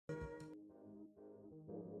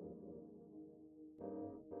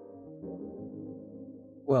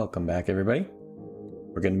Welcome back, everybody.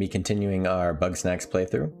 We're going to be continuing our Bugsnax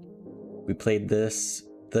playthrough. We played this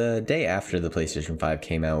the day after the PlayStation 5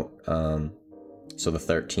 came out, so the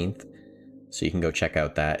 13th. So you can go check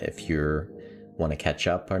out that if you want to catch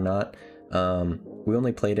up or not. We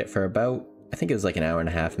only played it for about, I think it was like an hour and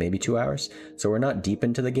a half, maybe 2 hours. So we're not deep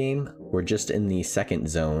into the game. We're just in the second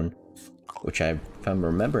zone, which if I'm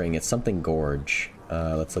remembering, it's something Gorge.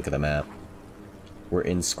 Let's look at the map. We're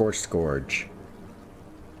in Scorched Gorge.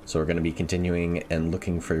 So we're going to be continuing and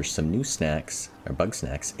looking for some new snacks, or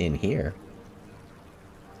Bugsnax, in here.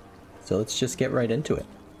 So let's just get right into it.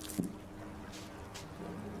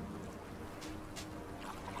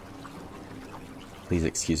 Please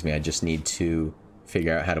excuse me, I just need to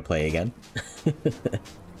figure out how to play again.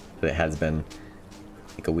 It has been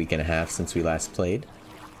like a week and a half since we last played.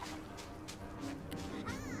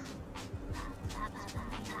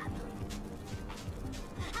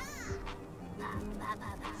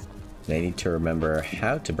 I need to remember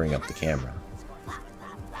how to bring up the camera.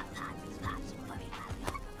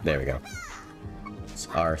 There we go. It's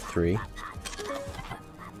R3.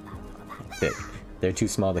 They're too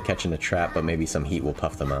small to catch in a trap, but maybe some heat will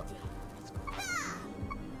puff them up.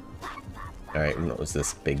 Alright, what was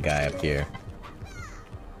this big guy up here?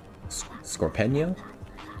 Scorpeno?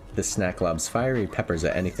 This snack lobs fiery peppers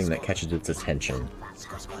at anything that catches its attention.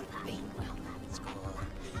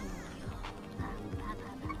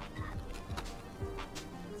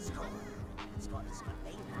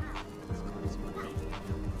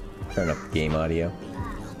 Turn up the game audio.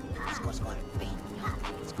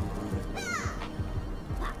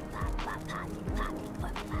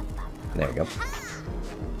 There we go.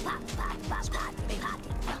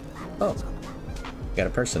 Oh, got a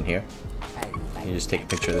person here. You just take a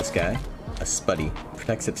picture of this guy. A Spuddy.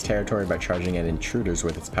 Protects its territory by charging at intruders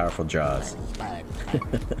with its powerful jaws.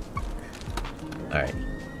 Alright,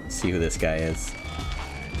 see who this guy is.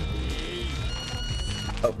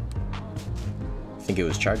 Oh. I think it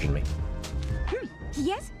was charging me.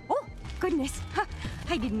 Yes? Oh, goodness.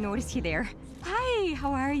 I didn't notice you there. Hi,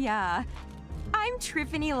 how are ya? I'm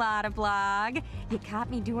Triffany Lottablog. You caught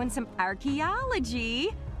me doing some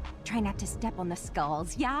archaeology. Try not to step on the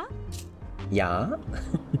skulls, yeah? Yeah?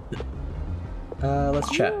 Let's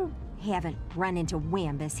chat. You haven't run into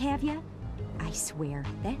Wambus, have ya? I swear,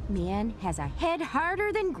 that man has a head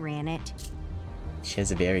harder than granite. She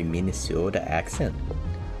has a very Minnesota accent.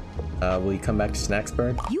 Will you come back to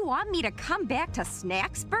Snacksburg? You want me to come back to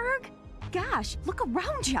Snacksburg? Gosh, look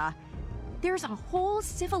around ya. There's a whole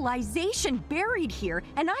civilization buried here,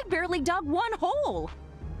 and I barely dug one hole.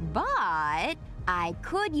 But I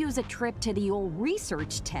could use a trip to the old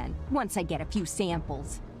research tent once I get a few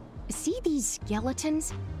samples. See these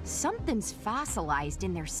skeletons? Something's fossilized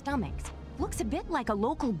in their stomachs. Looks a bit like a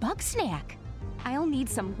local bug snack. I'll need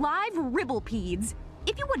some live ribblepedes.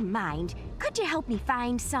 If you wouldn't mind, could you help me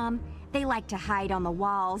find some? They like to hide on the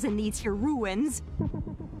walls in these here ruins.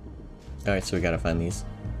 Alright, so we gotta find these.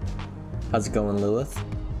 How's it going, Lilith?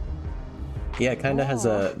 Yeah, it kinda has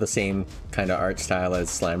the same kind of art style as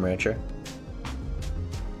Slime Rancher.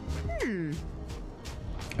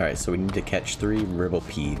 Alright, so we need to catch 3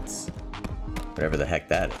 ribblepedes. Whatever the heck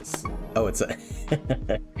that is. Oh, it's a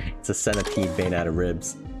it's a centipede made out of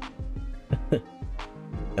ribs.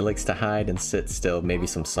 It likes to hide and sit still. Maybe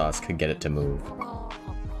some sauce could get it to move.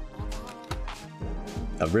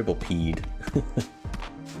 A ribblepede.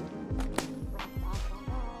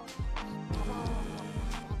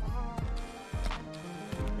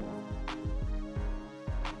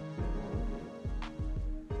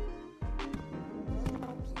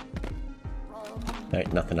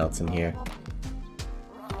 Alright, nothing else in here.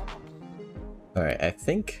 Alright, I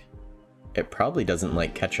think it probably doesn't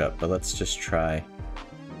like ketchup, but let's just try.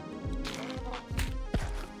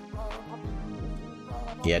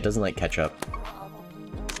 Yeah, it doesn't like ketchup.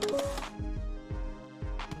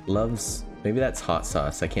 Loves... maybe that's hot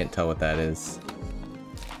sauce. I can't tell what that is.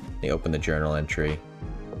 They open the journal entry.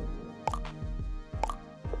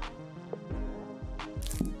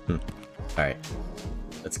 Alright.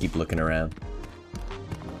 Let's keep looking around.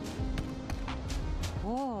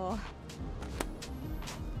 Oh.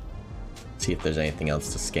 See if there's anything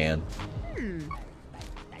else to scan.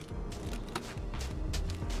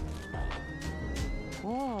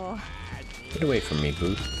 Oh. Get away from me,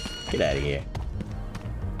 Boo. Get out of here.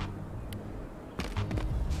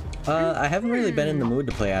 I haven't really been in the mood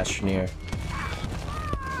to play Astroneer.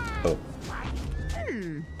 Oh.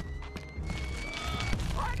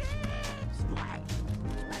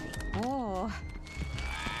 Oh.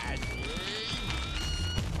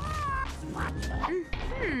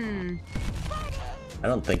 I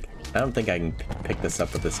don't think I don't think I can pick this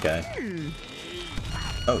up with this guy.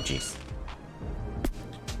 Oh, jeez.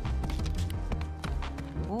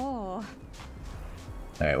 Oh.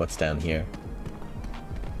 Alright, what's down here?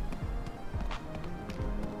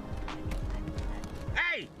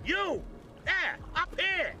 Hey, you! There, up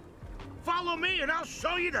here! Follow me and I'll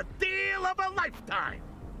show you the deal of a lifetime!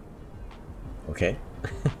 Okay.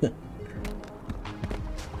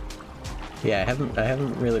 Yeah, I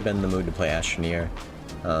haven't really been in the mood to play Astroneer.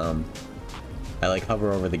 I like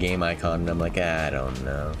hover over the game icon and I'm like, I don't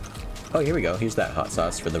know. Oh, here we go. Here's that hot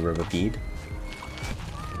sauce for the rivipede.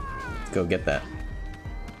 Let's go get that.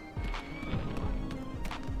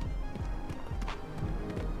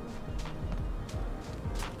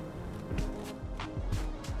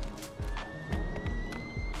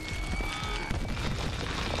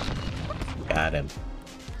 Got him.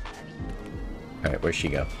 Alright, where'd she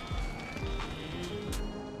go?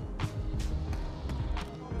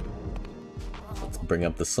 Let's bring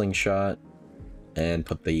up the slingshot and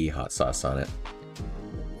put the hot sauce on it.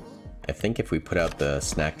 I think if we put out the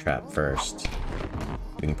snack trap first,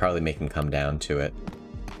 we can probably make him come down to it.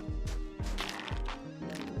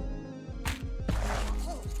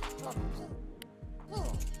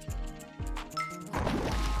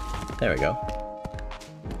 There we go.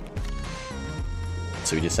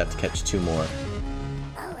 So we just have to catch 2 more.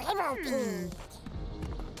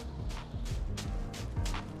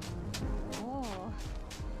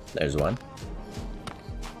 There's one.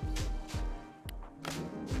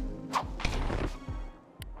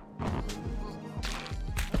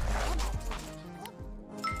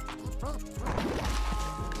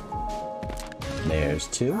 There's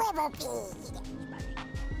 2.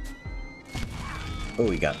 Oh,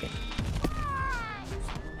 he got me.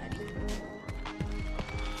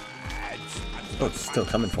 Oh, it's still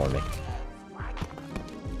coming for me.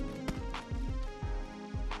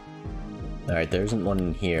 Alright, there isn't one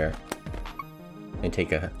in here. Let me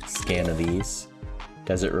take a scan of these.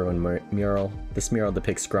 Desert Ruin mural. This mural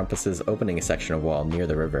depicts grumpuses opening a section of wall near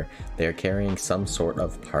the river. They are carrying some sort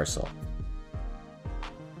of parcel.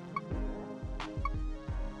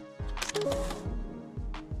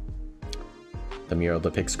 The mural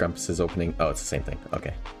depicts grumpuses opening... Oh, it's the same thing.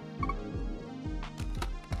 Okay.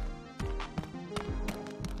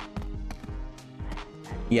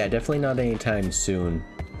 Yeah, definitely not anytime soon,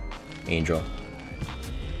 Angel.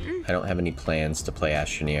 I don't have any plans to play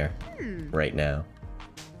Astroneer right now.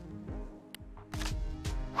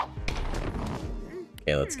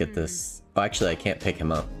 Okay, let's get this... Oh, actually, I can't pick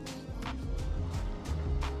him up.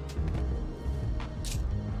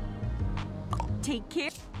 Take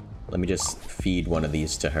care. Let me just feed one of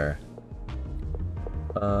these to her.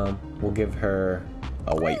 We'll give her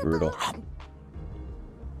a white Roodle.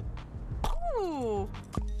 Ooh.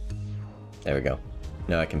 There we go.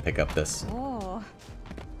 Now I can pick up this. Oh.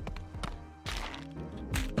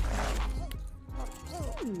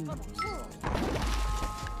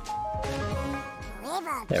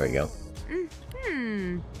 There we go.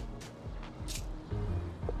 Hmm.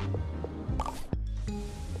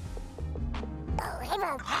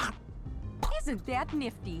 Isn't that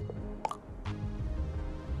nifty?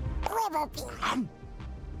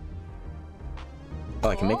 Oh,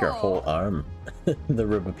 I can make her whole arm. The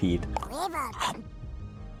rivipede.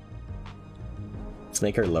 Let's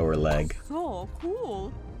make her lower leg. So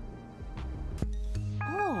cool.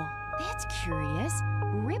 Oh, that's curious.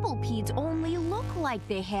 Ribblepedes only look like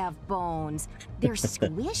they have bones. They're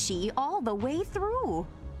squishy all the way through.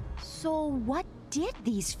 So what did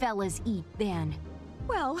these fellas eat then?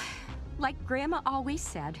 Well, like Grandma always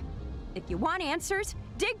said, if you want answers,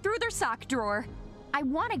 dig through their sock drawer. I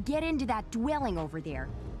want to get into that dwelling over there,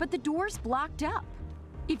 but the door's blocked up.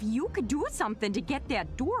 If you could do something to get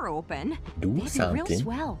that door open, that'd be real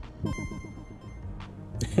swell.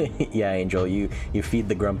 Yeah, Angel, you feed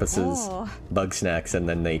the grumpuses Bugsnax and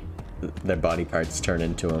then their body parts turn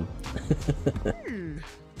into them.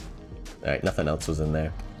 Alright, nothing else was in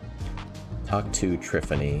there. Talk to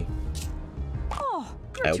Triffany. Oh,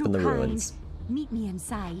 I opened the ruins. Meet me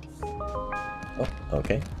inside. Oh,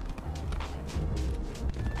 okay.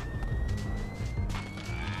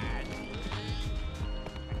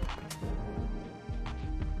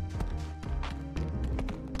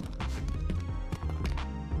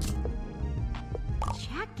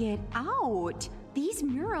 Check it out. These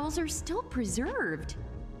murals are still preserved.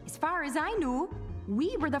 As far as I knew,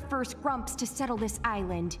 we were the first grumps to settle this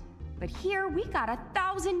island. But here we got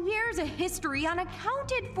 1,000 years of history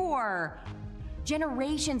unaccounted for.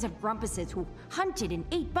 Generations of grumpuses who hunted and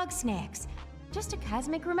ate Bugsnax. Just a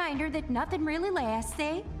cosmic reminder that nothing really lasts,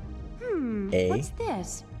 eh? What's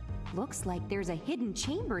this? Looks like there's a hidden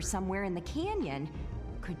chamber somewhere in the canyon.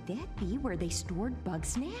 Could that be where they stored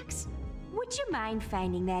Bugsnax? Would you mind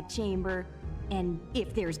finding that chamber? And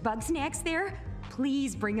if there's Bugsnax there,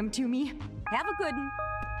 please bring them to me. Have a good one.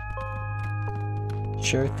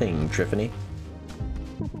 Sure thing, Triffany.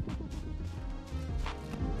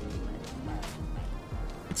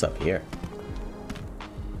 What's up here?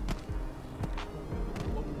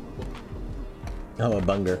 Oh, a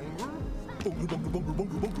bunger.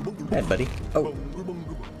 Hey, buddy. Oh.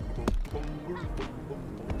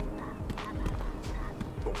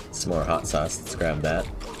 Some more hot sauce. Let's grab that.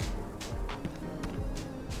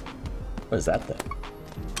 What is that thing?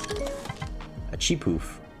 A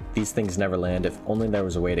cheepoof. These things never land. If only there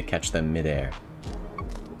was a way to catch them midair.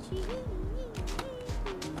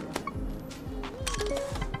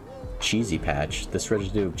 Cheesy patch. This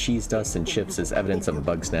residue of cheese dust and chips is evidence of a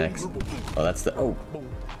Bugsnax. Oh, that's the... Oh!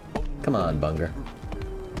 Come on, Bunger.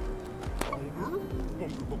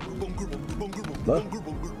 What?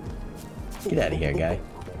 Get out of here, guy.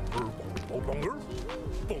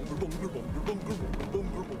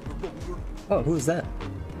 Oh, who's that?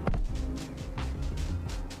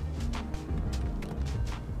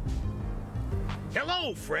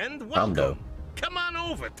 Hello, friend. Welcome. Welcome. Come on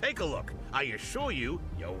over, take a look. I assure you,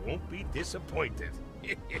 you won't be disappointed.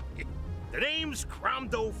 The name's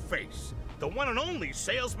Cromdo Face, the one and only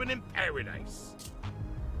salesman in paradise.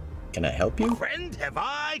 Can I help you? Friend, have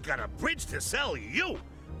I got a bridge to sell you?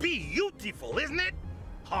 Beautiful, isn't it?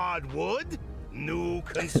 Hardwood, new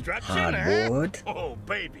construction, Hardwood? Huh? Oh,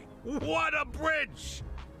 baby, what a bridge!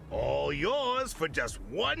 All yours for just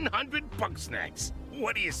 100 Bugsnax.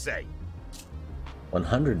 What do you say?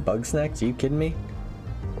 100 Bugsnax? Are you kidding me?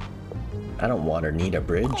 I don't want or need a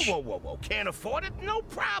bridge. Whoa, whoa, whoa, whoa. Can't afford it? No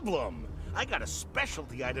problem. I got a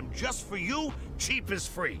specialty item just for you, cheap as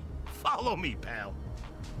free. Follow me, pal.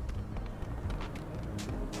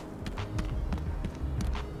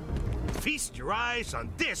 Feast your eyes on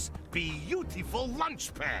this beautiful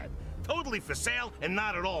lunch pad. Totally for sale and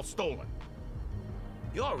not at all stolen.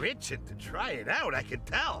 You're itching to try it out, I can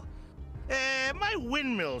tell. My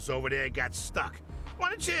windmills over there got stuck. Why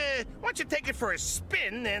don't you take it for a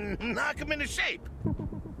spin and knock them into shape?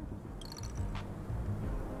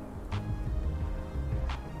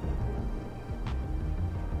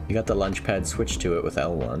 You got the lunch pad, switch to it with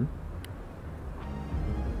L1.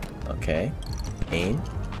 Okay. Aim.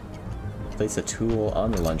 Place a tool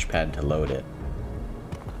on the lunch pad to load it.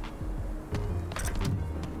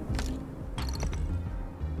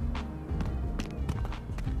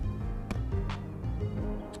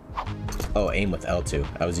 Oh, aim with L2.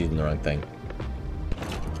 I was using the wrong thing.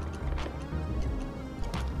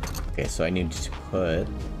 Okay, so I need to put...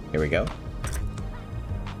 Here we go.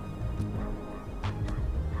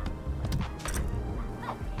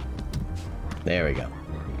 There we go.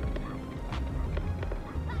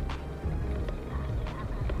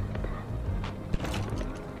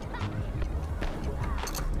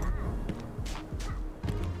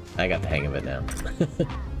 I got the hang of it now.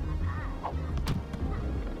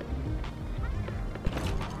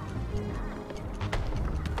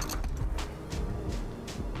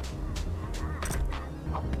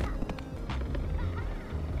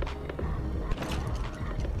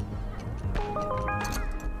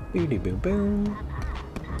 Boody boom boom.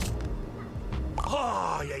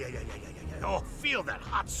 Oh, yeah. Oh, feel that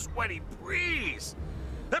hot, sweaty breeze.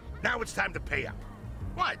 Now it's time to pay up.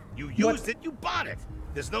 What? You used it, you bought it.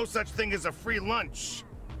 There's no such thing as a free lunch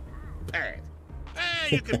pad.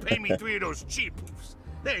 You can pay me 3 of those cheapos.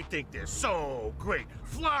 They think they're so great,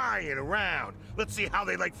 flying around. Let's see how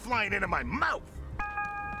they like flying into my mouth.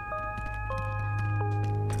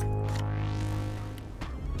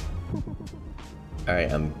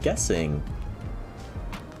 Alright, I'm guessing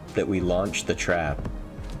that we launched the trap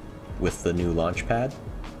with the new launch pad.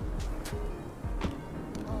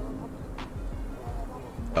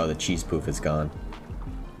 Oh, the cheese poof is gone.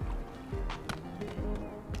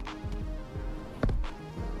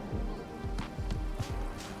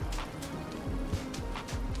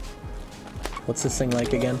 What's this thing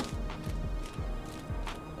like again?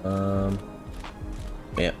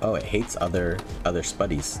 Yeah, oh, it hates other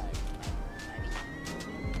spuddies.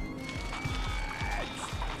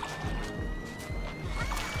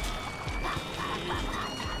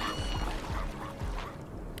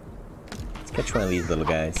 Let's catch one of these little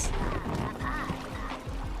guys.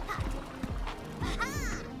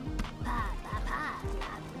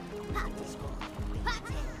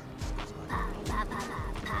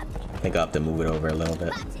 I think I'll have to move it over a little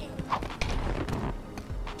bit.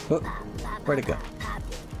 Whoop, where'd it go?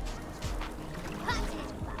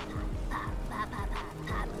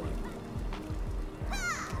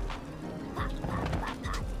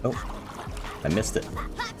 Oh, I missed it.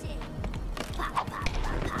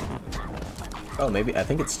 Oh, maybe, I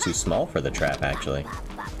think it's too small for the trap, actually.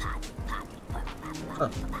 Huh.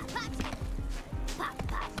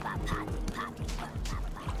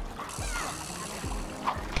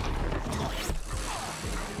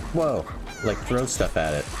 Whoa, like throw stuff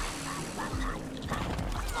at it.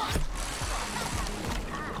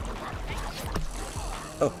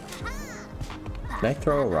 Oh. Can I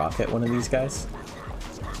throw a rock at one of these guys?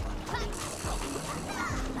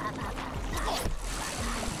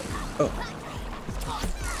 Oh.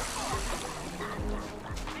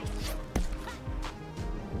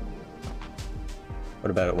 What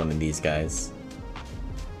about one of these guys?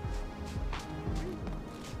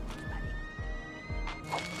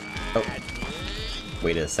 Oh.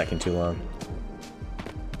 Waited a second too long.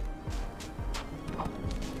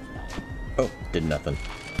 Oh, did nothing.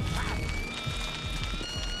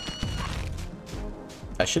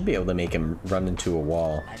 I should be able to make him run into a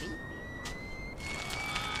wall.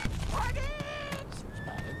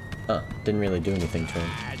 Huh, didn't really do anything to him.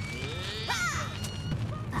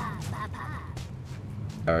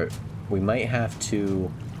 Alright, we might have to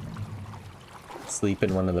sleep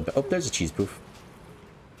in one of the... Oh, there's a cheese poof.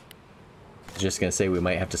 Just gonna say we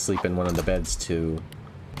might have to sleep in one of the beds to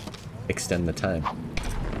extend the time.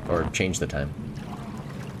 Or change the time.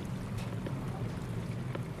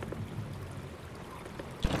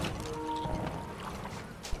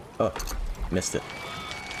 Oh, missed it.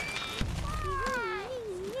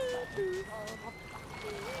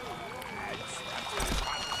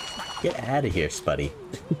 Get out of here, Spuddy.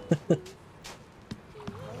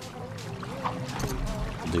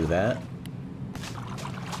 Do that.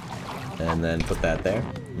 And then put that there.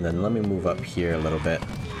 And then let me move up here a little bit.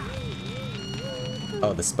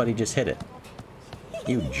 Oh, the Spuddy just hit it.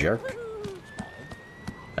 You jerk.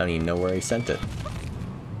 I don't even know where he sent it.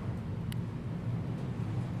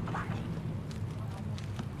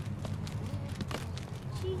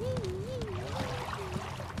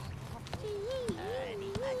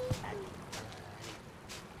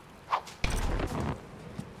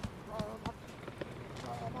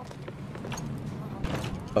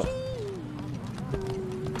 Oh.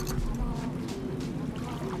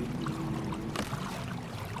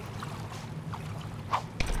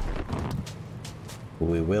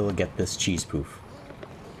 We will get this cheese poof.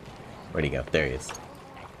 Where'd he go? There he is.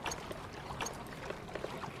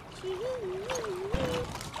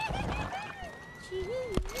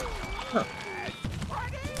 Huh.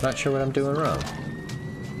 Not sure what I'm doing wrong.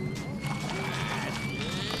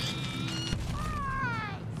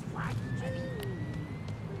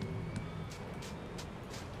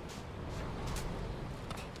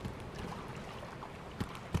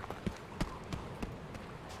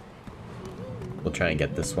 We'll try and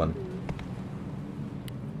get this one.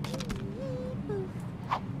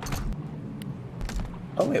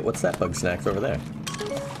 Oh wait, what's that Bugsnax over there?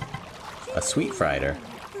 A sweet frieder.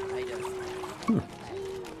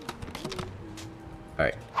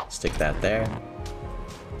 Alright, stick that there.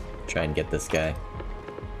 Try and get this guy.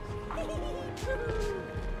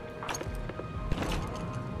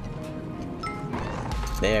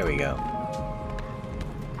 There we go.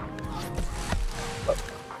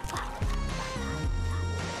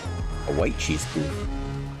 A white cheese poof.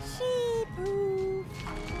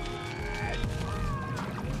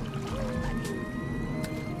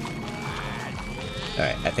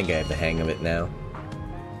 Alright, I think I have the hang of it now.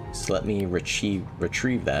 So let me retrieve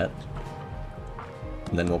that.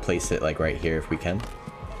 And then we'll place it like right here if we can.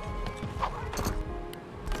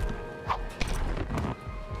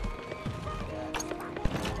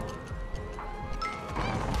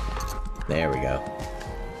 There we go.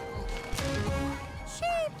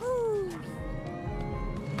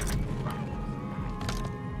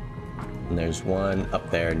 And there's one up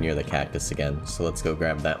there near the cactus again. So let's go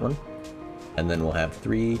grab that one. And then we'll have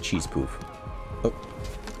 3 cheese poof. Oh.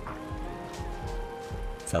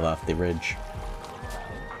 Fell off the ridge.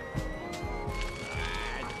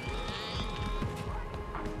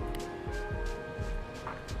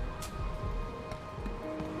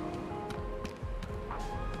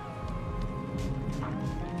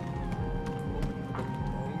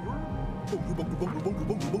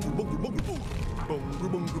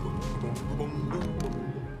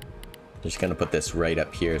 Just gonna put this right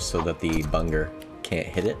up here so that the bunger can't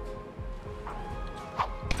hit it.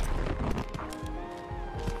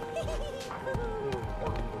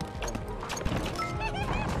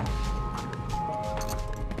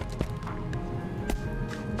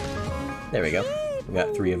 There we go. We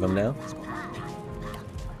got 3 of them now.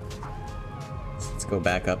 So let's go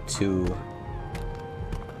back up to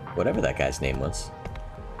whatever that guy's name was.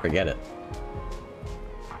 Forget it.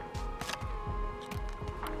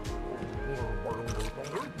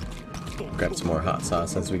 Grab some more hot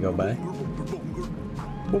sauce as we go by.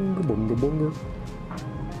 Bunga, bunga, bunga.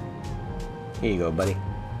 Here you go, buddy.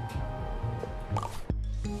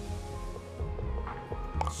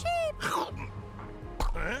 Sheep.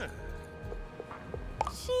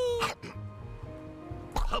 Sheep.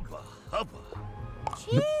 Hubba, hubba.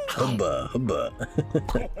 Sheep. Hubba, hubba.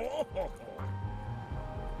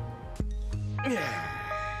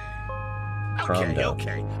 Calm down.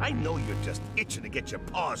 Okay. I know you're just itching to get your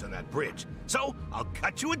paws on that bridge. So, I'll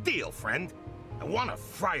cut you a deal, friend. I want a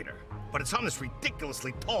freighter, but it's on this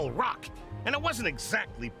ridiculously tall rock. And it wasn't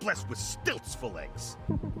exactly blessed with stilts for legs.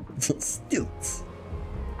 Stilts.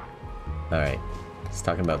 Alright. He's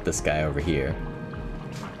talking about this guy over here.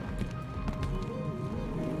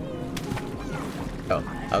 Oh,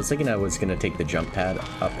 I was thinking I was gonna take the jump pad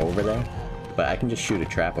up over there, but I can just shoot a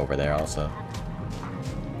trap over there also.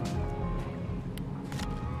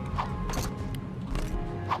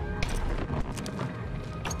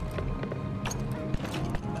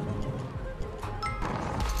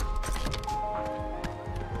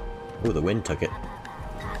 Ooh, the wind took it.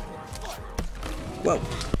 Whoa!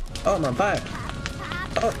 Oh, I'm on fire!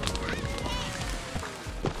 Oh!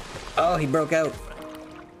 Oh, he broke out!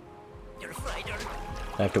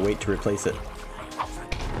 I have to wait to replace it.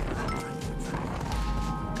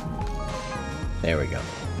 There we go.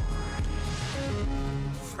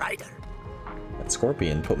 That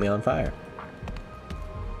scorpion put me on fire.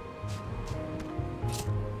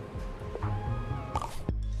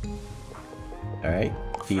 Alright,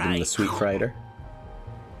 feed him the sweet freighter.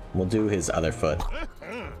 We'll do his other foot.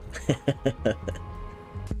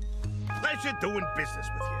 Pleasure doing business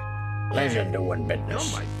with you. Pleasure doing You're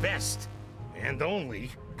business. my best and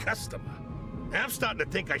only customer. I'm starting to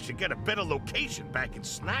think I should get a better location back in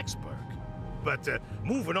Snacksburg. But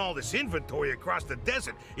moving all this inventory across the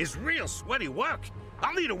desert is real sweaty work.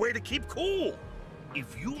 I'll need a way to keep cool.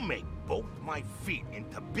 If you make both my feet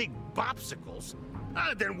into big bopsicles,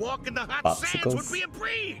 then walking the hot sands would be a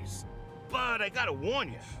breeze. But I gotta warn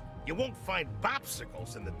you, you won't find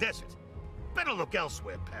bopsicles in the desert. Better look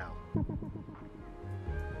elsewhere, pal.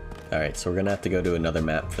 Alright, so we're gonna have to go to another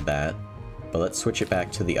map for that. But let's switch it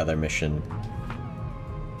back to the other mission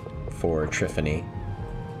for Triffany.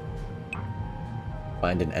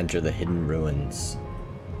 Find and enter the hidden ruins.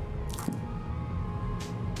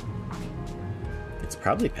 It's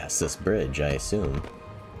probably past this bridge, I assume.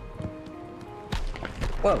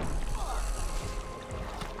 Whoa!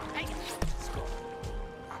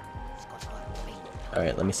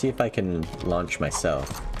 Alright, let me see if I can launch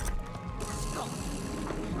myself.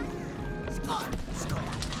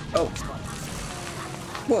 Oh!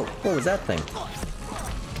 Whoa, what was that thing?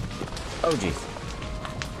 Oh jeez.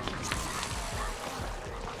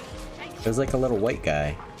 It was like a little white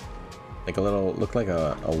guy. Like a little, looked like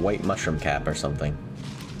a white mushroom cap or something.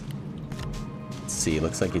 Let's see,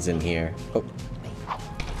 looks like he's in here. Oh.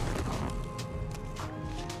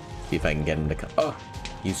 See if I can get him to come. Oh!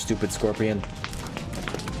 You stupid scorpion.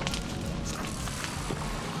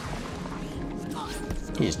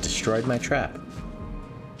 He just destroyed my trap.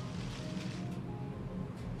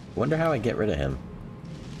 Wonder how I get rid of him.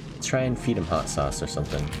 Let's try and feed him hot sauce or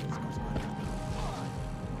something.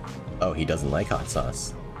 Oh, he doesn't like hot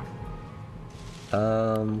sauce.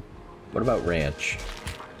 What about ranch?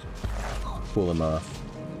 Cool him off.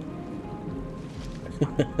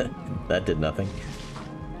 That did nothing.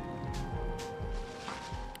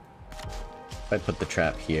 If I put the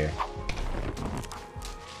trap here.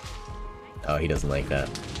 Oh, he doesn't like that.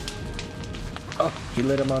 Oh, he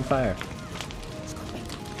lit him on fire.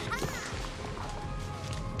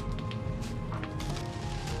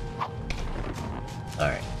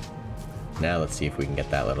 Alright. Now let's see if we can get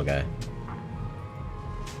that little guy.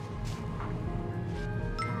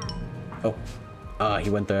 Oh. Ah, he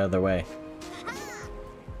went the other way.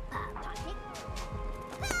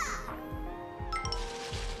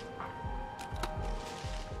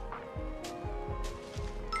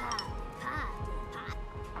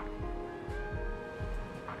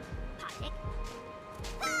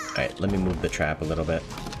 Alright, let me move the trap a little bit.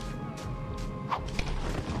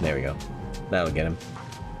 There we go. That'll get him.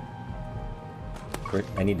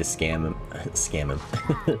 I need to scam him. Scam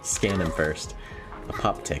him. Scan him first. A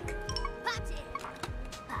pop tick.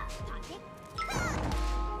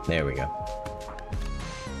 There we go.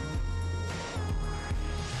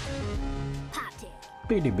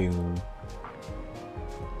 Beady boom.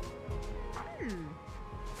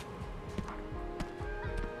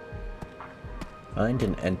 Find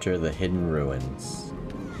and enter the hidden ruins.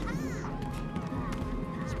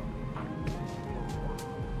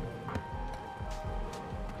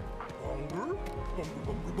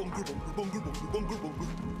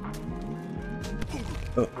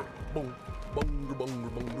 Oh.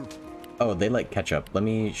 Oh, they like ketchup. Let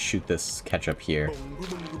me shoot this ketchup here.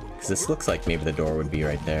 Because this looks like maybe the door would be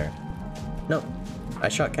right there. No, I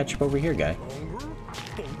shot ketchup over here, guy.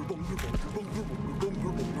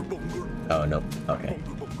 Oh, no. Okay.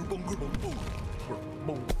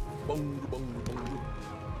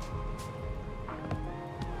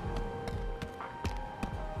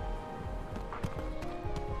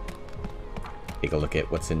 Take a look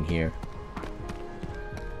at what's in here.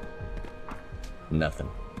 Nothing.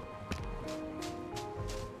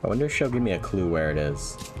 I wonder if she'll give me a clue where it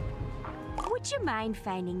is. Would you mind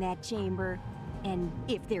finding that chamber? And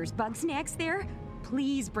if there's Bugsnax there,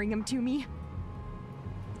 please bring them to me.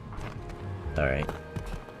 Alright.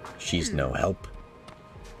 She's no help.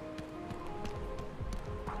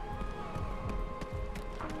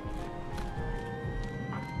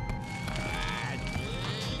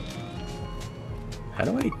 How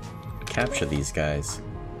do I capture these guys?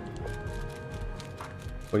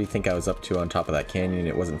 What do you think I was up to on top of that canyon?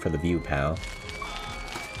 It wasn't for the view, pal.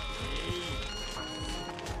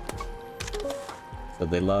 So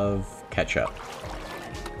they love ketchup.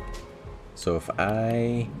 So if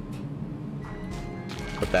I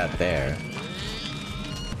put that there,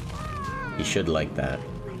 he should like that.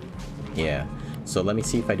 Yeah. So let me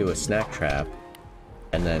see if I do a snack trap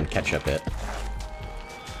and then ketchup it.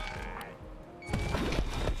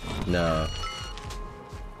 No.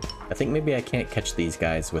 I think maybe I can't catch these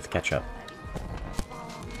guys with ketchup.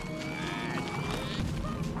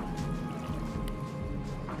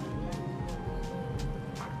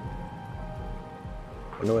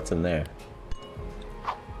 I wonder what's in there.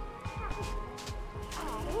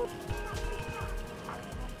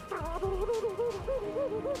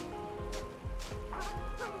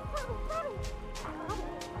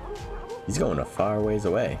 He's going a far ways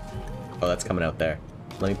away. Oh, that's coming out there.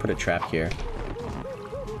 Let me put a trap here.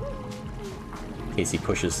 In case he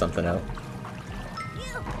pushes something out.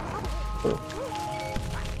 Oh.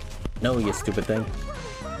 No, you stupid thing.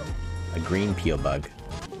 A green peel bug.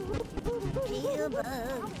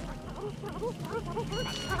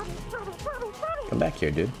 Come back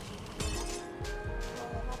here, dude.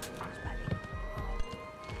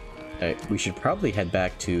 Alright, we should probably head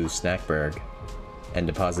back to Snackburg and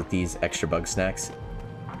deposit these extra Bugsnax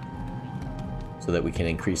so that we can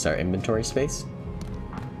increase our inventory space.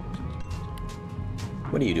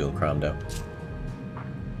 What are you doing, Cromdo?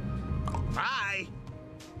 Bye.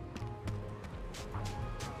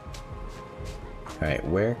 Alright,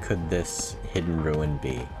 where could this hidden ruin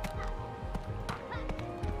be?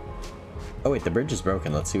 Oh wait, the bridge is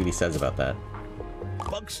broken. Let's see what he says about that.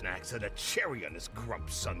 Bugsnax and a cherry on this grump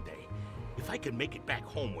Sunday. If I can make it back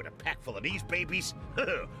home with a pack full of these babies,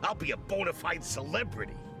 I'll be a bona fide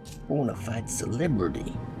celebrity. Bona fide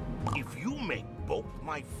celebrity. If you make both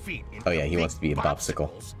my feet into Oh yeah, he wants to be a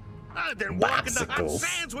bopsicle. Then walking the hot Bopsicles.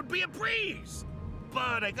 sands would be a breeze.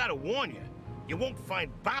 But I gotta warn you, you won't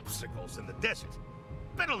find bopsicles in the desert.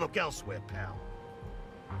 Better look elsewhere, pal.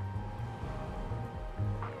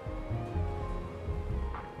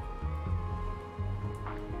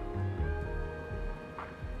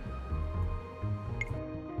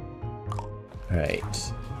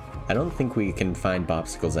 Alright. I don't think we can find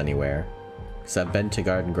bopsicles anywhere. Because I've been to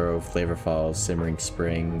Garden Grove, Flavor Falls, Simmering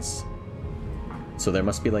Springs. So there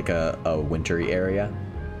must be like a wintry area,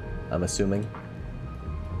 I'm assuming.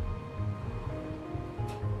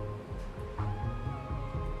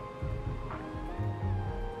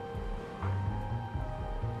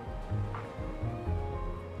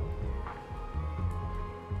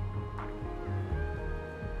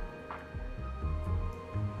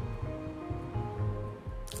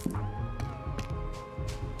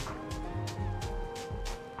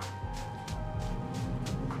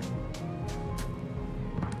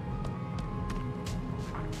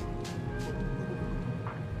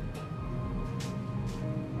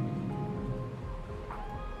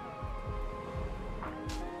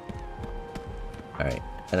 Alright,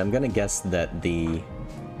 and I'm gonna guess that the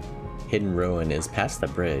hidden ruin is past the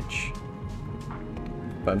bridge.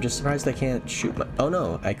 But I'm just surprised I can't shoot my— oh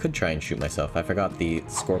no, I could try and shoot myself. I forgot the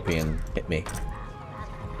scorpion hit me.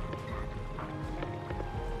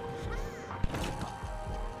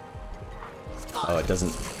 Oh, it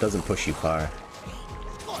doesn't push you far.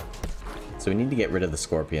 So we need to get rid of the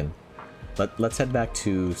scorpion. Let's head back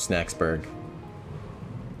to Snacksburg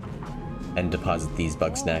and deposit these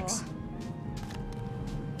Bugsnax.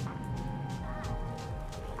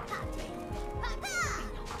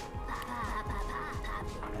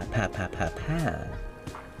 Pa pa pa pa.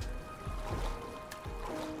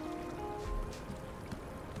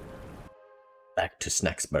 Back to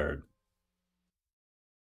Snacksburg.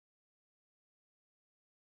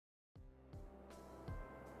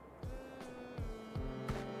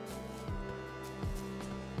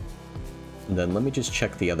 And then let me just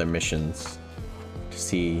check the other missions to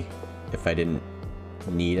see if I didn't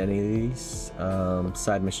need any of these.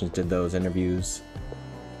 Side missions did those, interviews.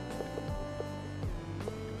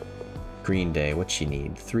 Green Day, what's she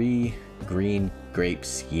need? 3 green grape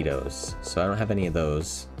Skitos. So I don't have any of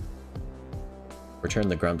those. Return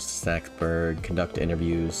the Grumps to Snacksburg, conduct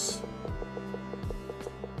interviews.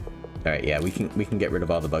 Alright, yeah, we can get rid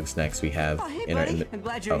of all the Bugsnax we have. Oh, hey, in our buddy. I'm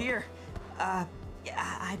glad you're oh. here.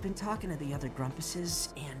 Yeah, I've been talking to the other Grumpuses,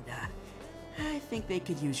 and I think they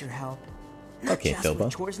could use your help. Not Okay, just Philbo.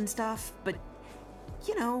 with chores and stuff, but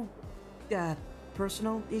you know,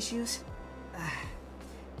 personal issues.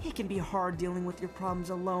 It can be hard dealing with your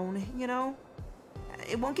problems alone, you know?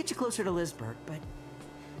 It won't get you closer to Lisbert, but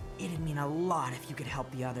it'd mean a lot if you could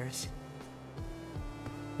help the others.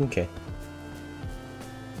 Okay.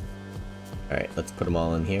 Alright, let's put them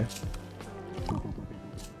all in here.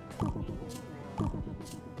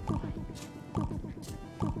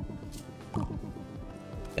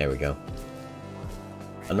 There we go.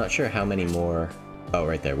 I'm not sure how many more... Oh,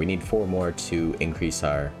 right there. We need 4 more to increase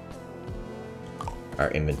our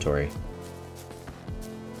inventory.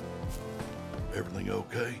 Everything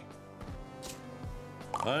okay?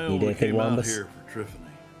 I Need only anything, came out Wombus? here for Tiffany,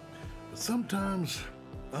 but sometimes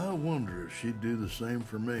I wonder if she'd do the same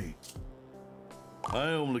for me. I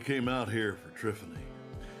only came out here for Tiffany,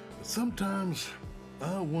 but sometimes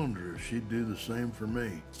I wonder if she'd do the same for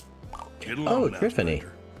me. Get along Oh, now, Tiffany.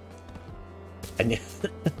 stranger.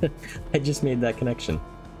 I just made that connection.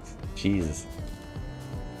 Jesus.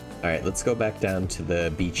 Alright, let's go back down to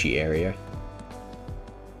the beachy area.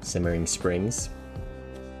 Simmering Springs.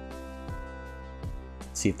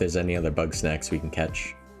 See if there's any other Bugsnax we can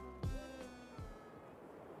catch.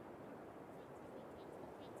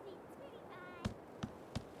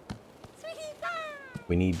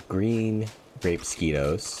 We need green grape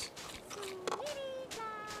Skitos.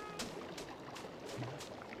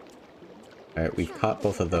 Alright, we've caught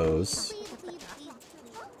both of those.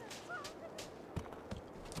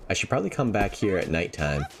 I should probably come back here at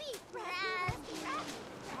nighttime.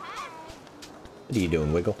 What are you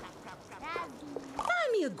doing, Wiggle?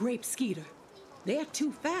 Find me a grape skeeter. They're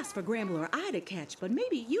too fast for Grambler or I to catch, but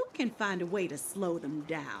maybe you can find a way to slow them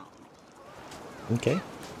down. Okay.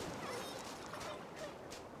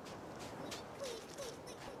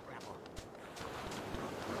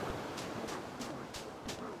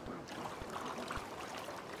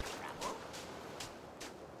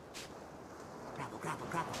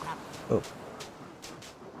 Oh.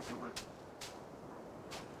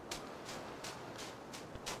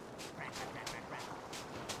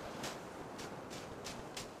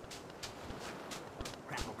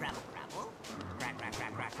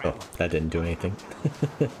 Oh, that didn't do anything.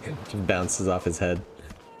 Just bounces off his head.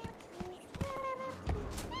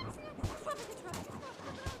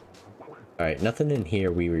 Alright, nothing in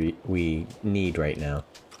here we need right now.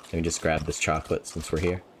 Let me just grab this chocolate since we're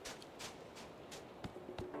here.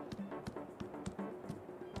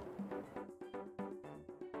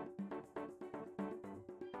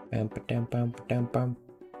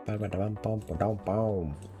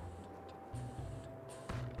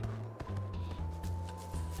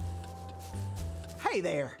 Hey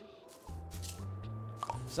there.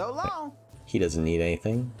 So long. He doesn't need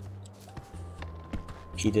anything.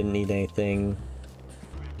 He didn't need anything.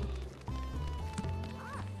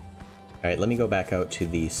 Alright, let me go back out to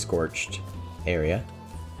the scorched area.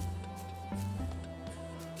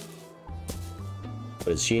 But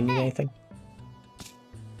does she need anything?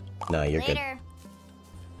 No, you're good.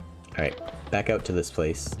 Alright, back out to this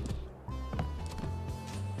place.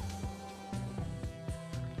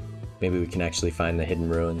 Maybe we can actually find the hidden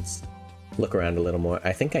ruins. Look around a little more.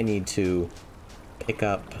 I think I need to pick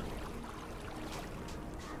up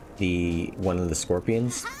one of the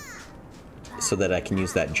scorpions so that I can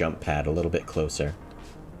use that jump pad a little bit closer.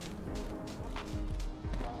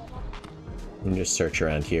 And just search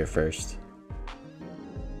around here first.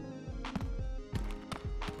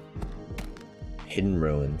 Hidden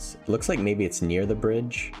ruins. It looks like maybe it's near the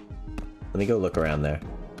bridge. Let me go look around there.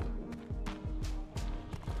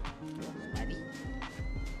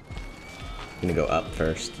 I'm gonna go up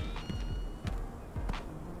first.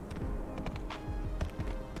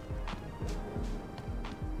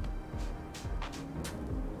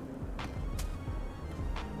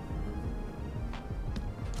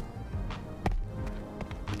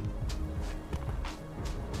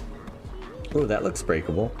 Oh, that looks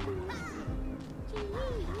breakable.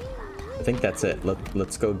 I think that's it.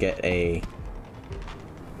 Let's go get a...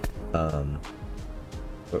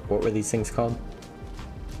 What were these things called?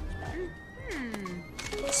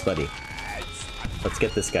 Spuddy. Let's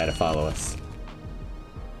get this guy to follow us.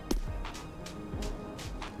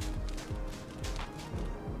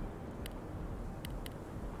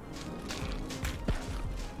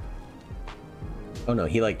 Oh no,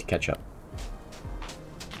 he liked ketchup.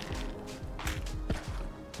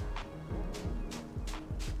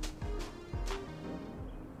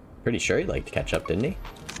 Pretty sure he liked ketchup, didn't he?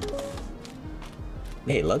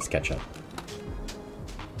 Yeah, he loves ketchup.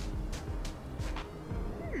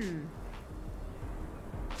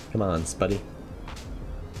 Come on, Spuddy.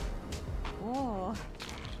 Oh.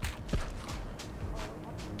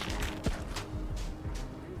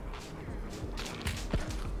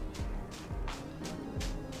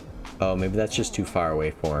 Oh, maybe that's just too far away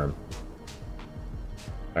for him.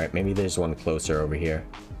 Alright, maybe there's one closer over here.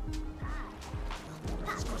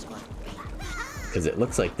 Because it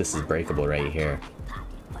looks like this is breakable right here.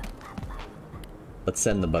 Let's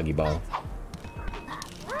send the buggy ball.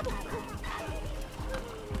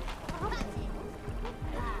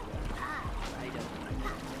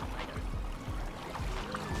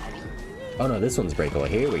 Oh no, this one's breakable.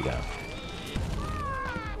 Here we go.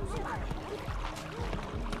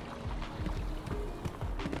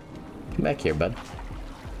 Come back here, bud.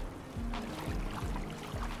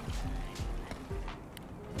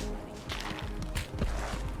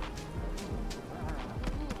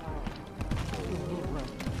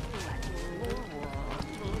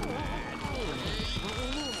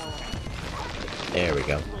 There we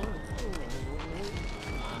go.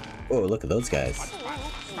 Oh, look at those guys.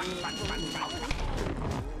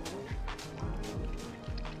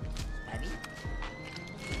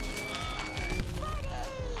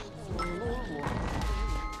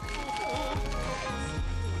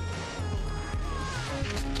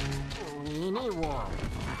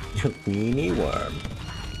 Weenie worm.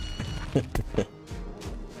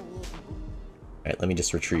 Alright, let me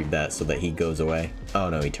just retrieve that so that he goes away. Oh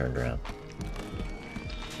no, he turned around.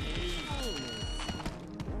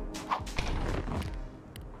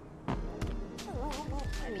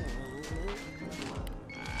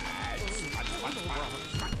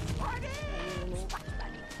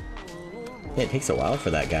 Yeah, it takes a while for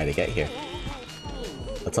that guy to get here.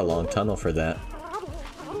 That's a long tunnel for that.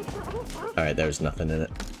 Alright, there's nothing in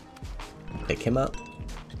it. Pick him up.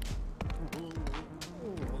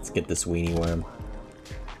 Let's get this weenie worm.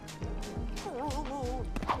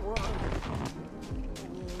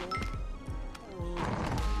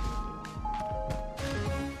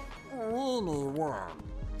 Weenie worm.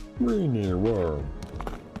 Weenie worm.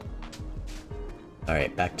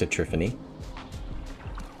 Alright, back to Triffany.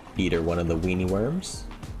 Feed her one of the weenie worms.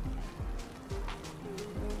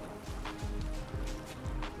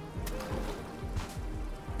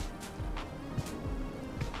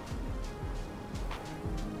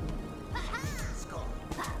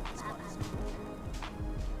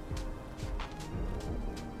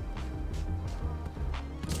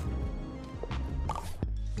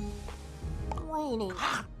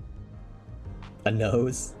 A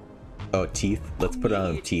nose? Oh, teeth. Let's put it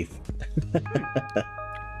on teeth. The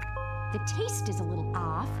taste is a little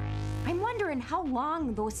off. I'm wondering how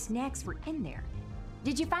long those snacks were in there.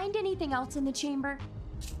 Did you find anything else in the chamber?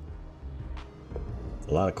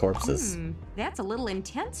 A lot of corpses. That's a little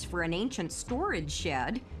intense for an ancient storage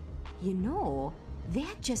shed. You know,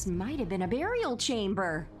 that just might have been a burial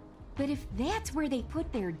chamber. But if that's where they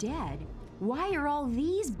put their dead, why are all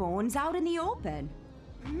these bones out in the open?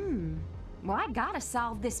 Well, I gotta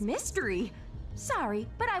solve this mystery. Sorry,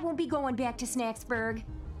 but I won't be going back to Snacksburg.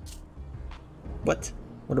 What?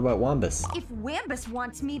 What about Wombus? If Wambus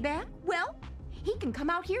wants me back, well, he can come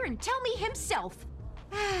out here and tell me himself.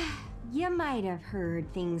 You might have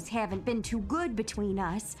heard things haven't been too good between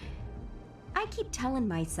us. I keep telling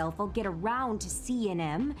myself I'll get around to seeing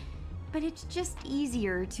him, but it's just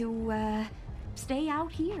easier to, stay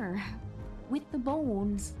out here with the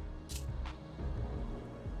bones.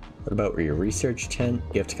 What about your research tent?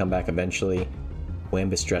 You have to come back eventually.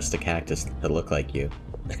 Wambus dressed a cactus to look like you.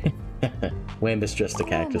 Wambus dressed a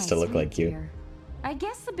cactus to look like you. Dear. I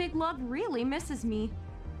guess the big lug really misses me.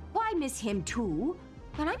 Well, I miss him too,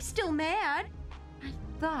 but I'm still mad. I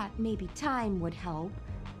thought maybe time would help,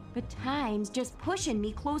 but time's just pushing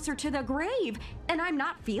me closer to the grave, and I'm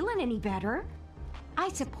not feeling any better. I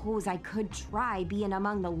suppose I could try being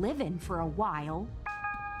among the living for a while.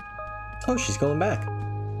 Oh, she's going back.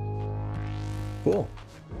 Cool.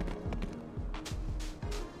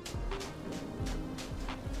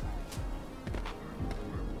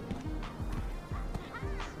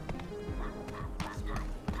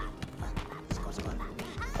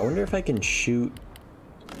 I wonder if I can shoot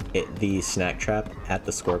the snack trap at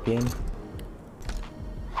the scorpion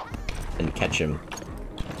and catch him.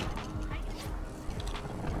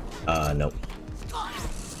 Nope.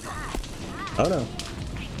 Oh no.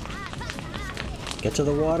 Get to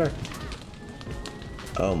the water.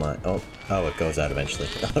 Oh my, oh, it goes out eventually.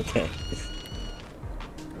 Okay.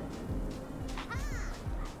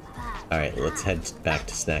 Alright, let's head back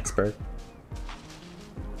to Snacksburg.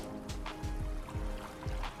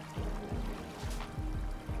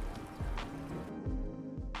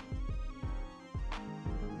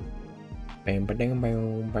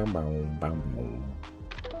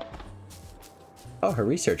 Oh, her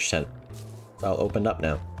research center all opened up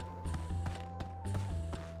now.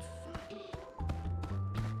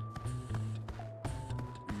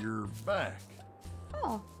 You're back.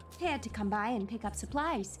 Oh, had to come by and pick up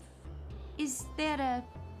supplies. Is that a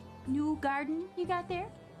new garden you got there?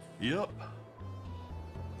 Yep.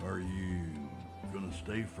 Are you gonna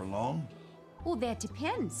stay for long? Well, that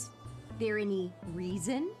depends. There any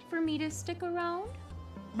reason for me to stick around?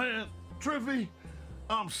 Man, Triffy,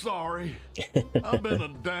 I'm sorry. I've been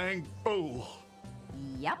a dang fool.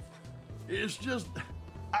 Yep. It's just,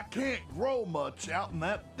 I can't grow much out in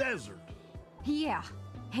that desert. Yeah,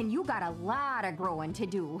 and you got a lot of growing to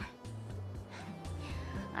do.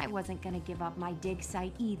 I wasn't gonna give up my dig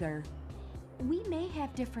site either. We may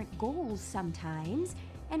have different goals sometimes,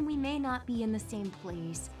 and we may not be in the same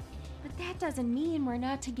place. But that doesn't mean we're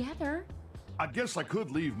not together. I guess I could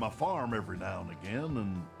leave my farm every now and again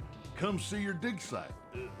and come see your dig site.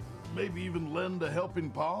 Maybe even lend a helping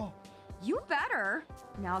paw. You better.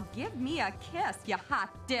 Now give me a kiss, you hot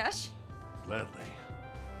dish. Gladly.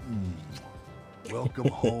 Welcome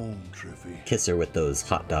home, Triffy. Kiss her with those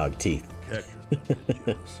hot dog teeth. Cactus don't get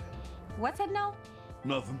jealous. What's that now?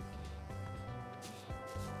 Nothing.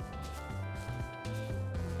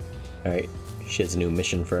 Alright, she has a new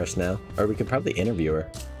mission for us now. Or we could probably interview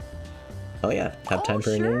her. Oh yeah, have time for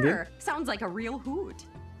an interview? Sounds like a real hoot.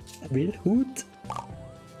 A real hoot?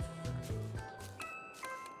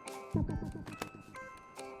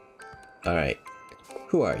 Alright,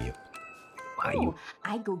 who are you? Oh,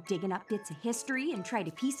 I go digging up bits of history and try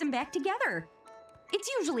to piece them back together. It's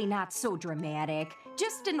usually not so dramatic,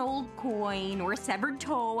 just an old coin or a severed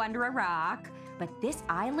toe under a rock. But this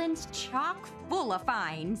island's chock full of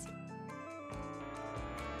finds.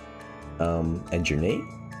 And your name?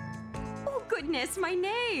 Oh goodness, my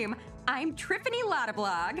name! I'm Triffany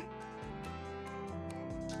Lottablog.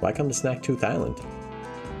 Why come to Snacktooth Island?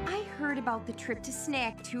 I heard about the trip to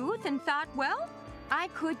Snacktooth and thought, well, I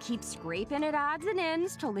could keep scraping at odds and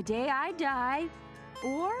ends till the day I die.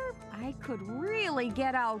 Or I could really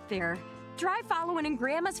get out there. Try following in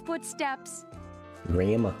Grandma's footsteps.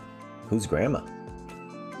 Grandma? Who's Grandma?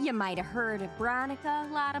 You might have heard of Veronica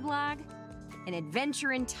Lottablog, an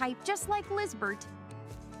adventuring type just like Lizbert.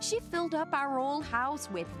 She filled up our old house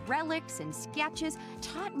with relics and sketches,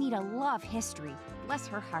 taught me to love history. Bless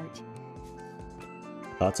her heart.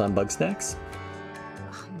 Thoughts on Bugsnax?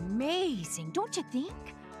 Amazing, don't you think?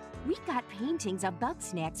 We got paintings of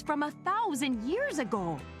Bugsnax from 1,000 years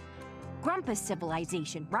ago. Grumpus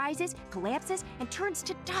civilization rises, collapses, and turns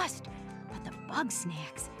to dust. But the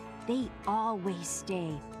Bugsnax, they always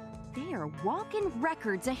stay. They are walking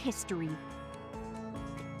records of history.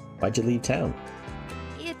 Why'd you leave town?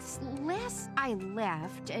 It's less I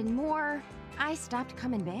left and more I stopped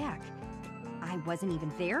coming back. I wasn't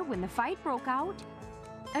even there when the fight broke out.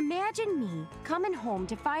 Imagine me coming home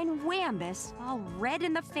to find Wambus all red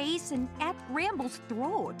in the face and at Bramble's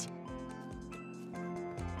throat.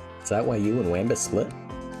 Is that why you and Wambus split?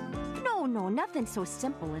 No, nothing so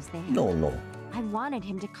simple as that. No. I wanted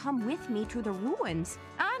him to come with me to the ruins,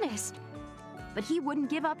 honest. But he wouldn't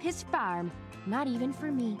give up his farm, not even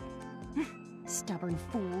for me. Stubborn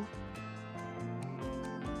fool.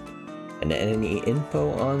 And any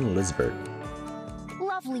info on Lizbert?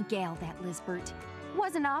 Lovely gal, that Lizbert.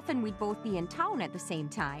 Wasn't often we'd both be in town at the same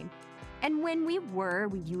time. And when we were,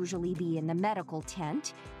 we'd usually be in the medical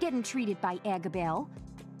tent, getting treated by Agabel.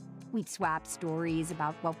 We'd swap stories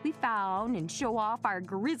about what we found and show off our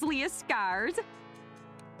grisliest scars.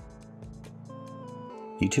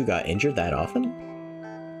 You two got injured that often?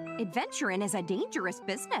 Adventuring is a dangerous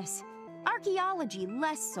business. Archaeology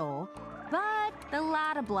less so, but the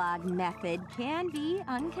Lottablog method can be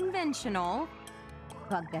unconventional.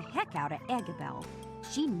 Bugged the heck out of Agabel.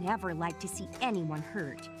 She never liked to see anyone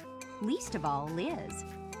hurt, least of all Liz.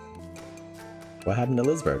 What happened to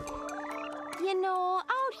Lizbert? You know,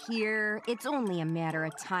 out here, it's only a matter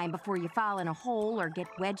of time before you fall in a hole or get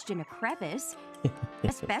wedged in a crevice,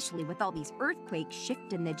 especially with all these earthquakes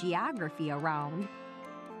shifting the geography around.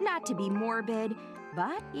 Not to be morbid,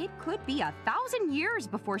 but it could be 1,000 years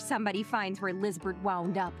before somebody finds where Lizbert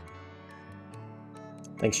wound up.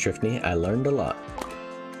 Thanks, Triffany. I learned a lot.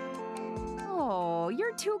 Oh,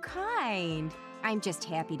 you're too kind. I'm just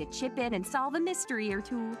happy to chip in and solve a mystery or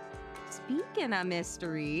two. Speaking of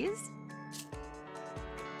mysteries...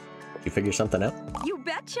 You figure something out? You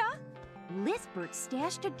betcha! Lisbert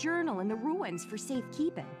stashed a journal in the ruins for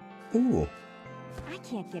safekeeping. Ooh. I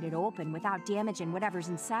can't get it open without damaging whatever's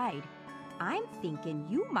inside. I'm thinking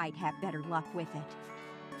you might have better luck with it.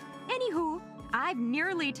 Anywho, I've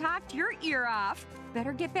nearly talked your ear off.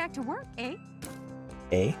 Better get back to work, eh?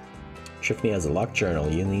 Eh? Tiffany has a locked journal.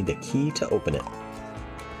 You need a key to open it.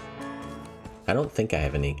 I don't think I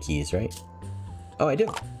have any keys, right? Oh, I do.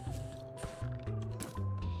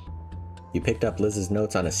 You picked up Liz's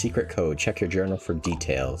notes on a secret code. Check your journal for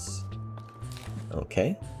details.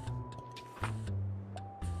 Okay.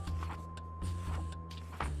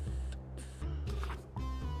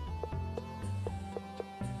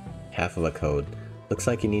 Half of a code. Looks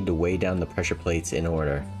like you need to weigh down the pressure plates in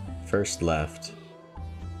order. First left.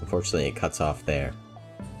 Unfortunately, it cuts off there.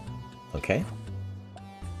 Okay.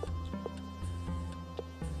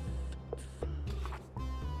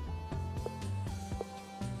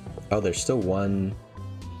 Oh, there's still one...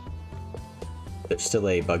 There's still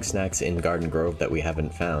a Bugsnax in Garden Grove that we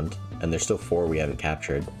haven't found. And there's still 4 we haven't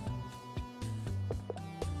captured.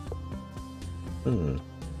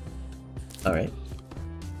 Alright.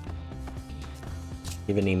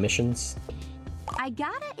 You have any missions? I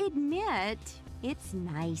gotta admit, it's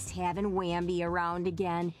nice having Wamby around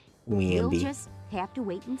again. We'll Wamby. just have to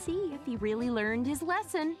wait and see if he really learned his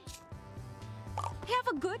lesson. Have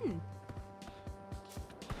a good one.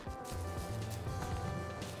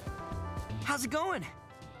 How's it going?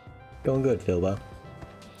 Going good, Philbo.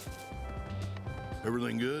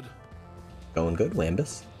 Everything good? Going good,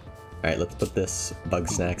 Wambus. Alright, let's put this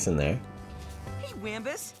Bugsnax in there. Hey,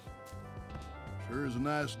 Wambus. Sure is a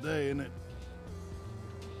nice day, isn't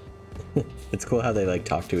it? It's cool how they like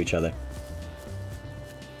talk to each other.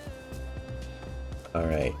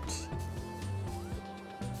 Alright.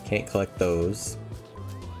 Can't collect those.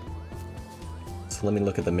 So let me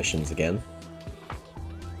look at the missions again.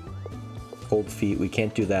 Cold feet, we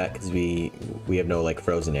can't do that because we have no like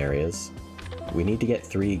frozen areas. We need to get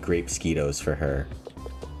 3 grape skeetos for her.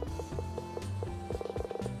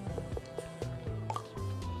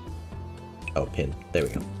 Oh, pin. There we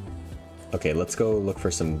go. Okay, let's go look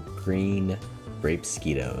for some green grape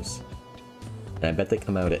skeetos. And I bet they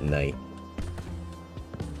come out at night.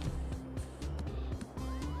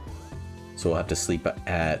 So we'll have to sleep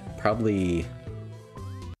at probably...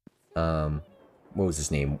 what was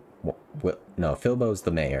his name? No, Philbo's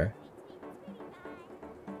the mayor.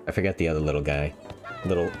 I forget the other little guy.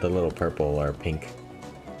 The little purple or pink.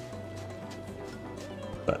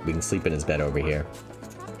 But we can sleep in his bed over here.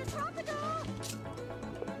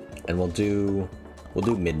 And we'll do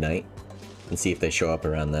midnight and see if they show up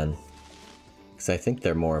around then. Because I think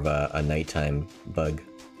they're more of a nighttime bug.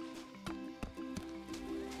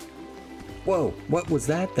 Whoa, what was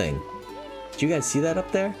that thing? Did you guys see that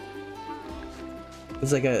up there? It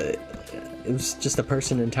was like it was just a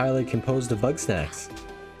person entirely composed of Bugsnax.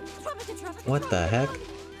 What the heck?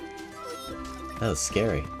 That was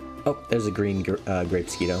scary. Oh, there's a green grape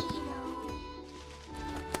skeeto.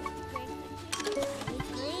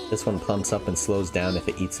 This one plumps up and slows down if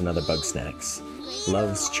it eats another Bugsnax.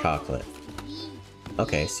 Loves chocolate.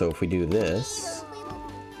 Okay, so if we do this,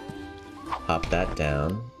 pop that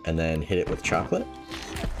down, and then hit it with chocolate.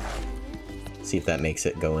 See if that makes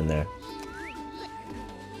it go in there.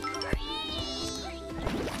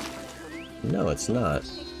 No, it's not.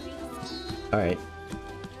 Alright.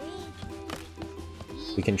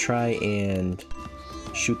 We can try and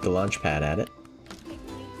shoot the launch pad at it.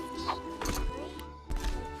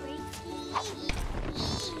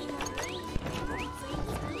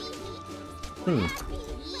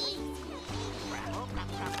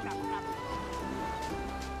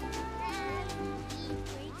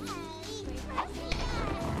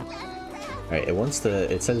 Alright,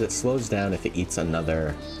 it says it slows down if it eats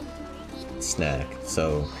another snack,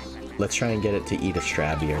 so let's try and get it to eat a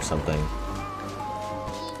Strabby or something.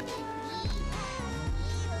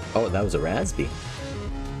 Oh, that was a Raspy.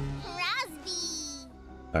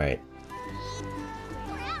 Alright.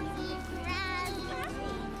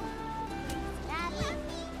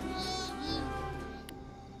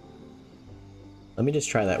 Let me just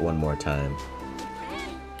try that one more time.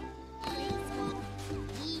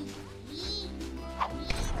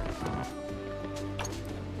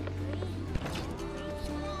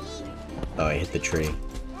 Oh, I hit the tree.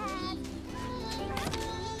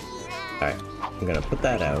 Alright, I'm gonna put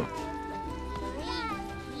that out.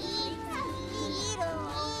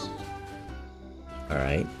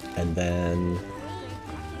 Alright, and then...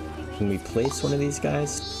 Can we place one of these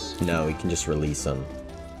guys? No, we can just release them.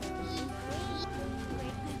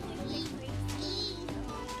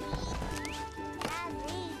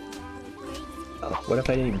 What if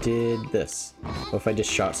I did this? What if I just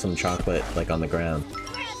shot some chocolate, like, on the ground?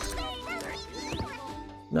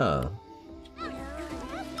 No.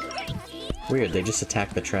 Weird, they just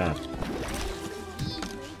attack the trap.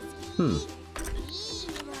 I'm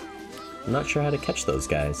not sure how to catch those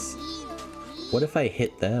guys. What if I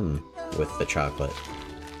hit them with the chocolate?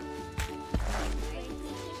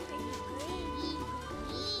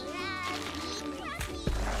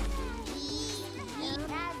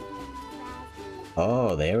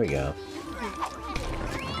 Oh, there we go.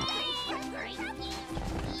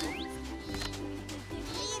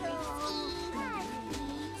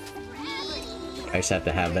 I just have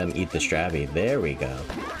to have them eat the Strabby. There we go.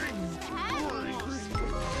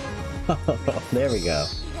 Oh, there we go.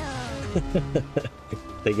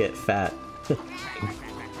 They get fat.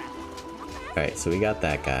 Alright, so we got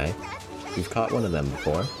that guy. We've caught one of them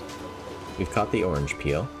before. We've caught the orange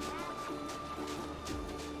peel.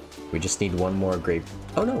 We just need one more grape.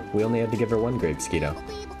 Oh no, we only had to give her one grape mosquito.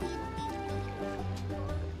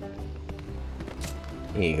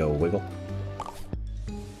 Here you go, Wiggle.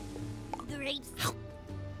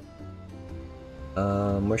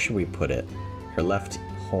 Where should we put it? Her left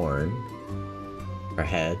horn. Her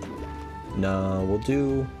head. No, we'll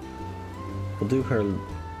do her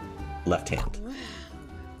left hand.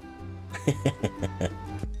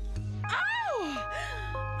 Oh!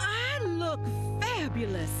 I look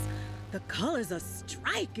fabulous. The colors are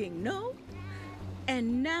striking, no?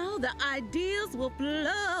 And now the ideas will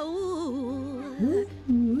flow.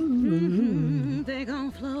 They're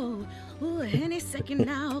gonna flow. Ooh, any second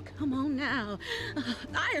now. Come on now.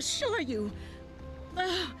 I assure you.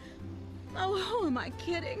 Who am I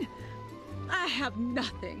kidding? I have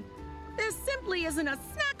nothing. There simply isn't a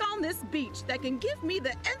snack on this beach that can give me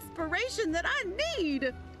the inspiration that I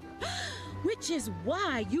need. Which is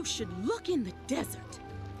why you should look in the desert.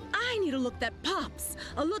 I need a look that pops,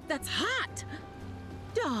 a look that's hot.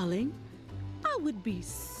 Darling, I would be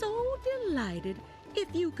so delighted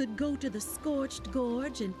if you could go to the Scorched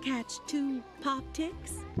Gorge and catch 2 pop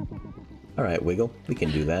ticks. Alright, Wiggle, we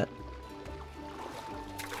can do that.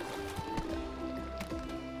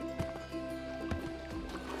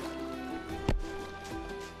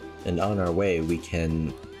 And on our way, we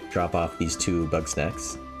can drop off these 2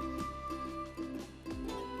 Bugsnax.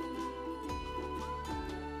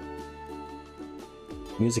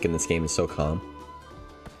 Music in this game is so calm.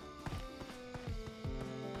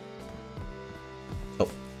 Oh,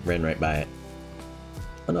 ran right by it.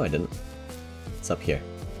 Oh no, I didn't. It's up here.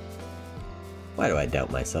 Why do I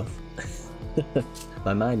doubt myself?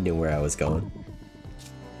 My mind knew where I was going.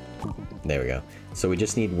 There we go. So we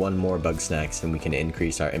just need one more Bugsnax and we can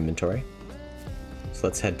increase our inventory. So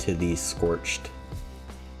let's head to the Scorched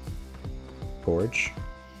Gorge.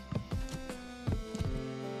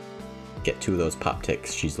 Get 2 of those pop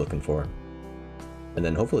ticks she's looking for. And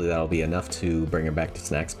then hopefully that'll be enough to bring her back to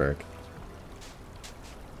Snaxburg.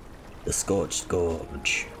 The Scorched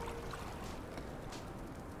Gorge.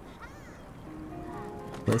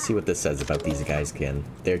 Let's see what this says about these guys again.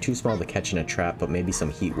 They're too small to catch in a trap, but maybe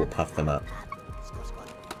some heat will puff them up.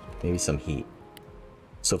 Maybe some heat.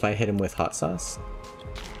 So if I hit him with hot sauce,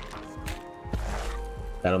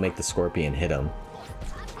 that'll make the scorpion hit him.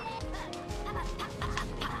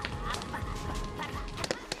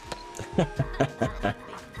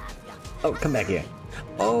 Oh, come back here.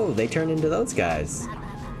 Oh, they turn into those guys.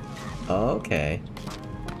 Okay.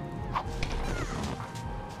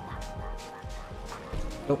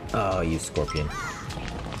 Oh, you scorpion.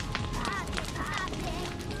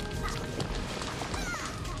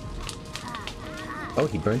 Oh,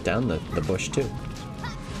 he burnt down the bush too.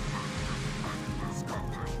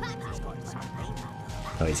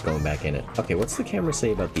 Oh, he's going back in it. Okay, what's the camera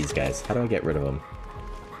say about these guys? How do I get rid of them?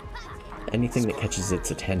 Anything that catches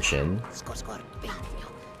its attention.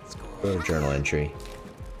 Or a journal entry.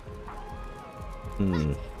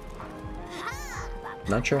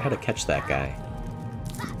 Not sure how to catch that guy.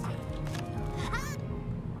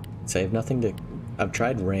 So I have nothing to... I've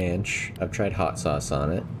tried ranch. I've tried hot sauce on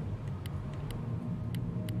it.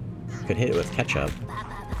 Could hit it with ketchup.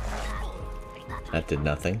 That did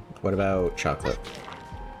nothing. What about chocolate?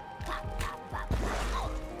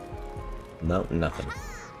 No, nothing.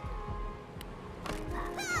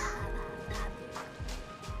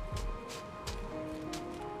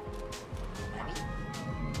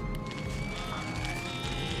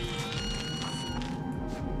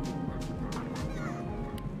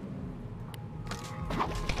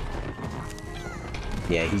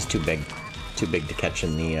 Yeah, he's too big to catch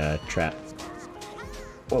in the trap.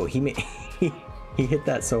 Whoa, he hit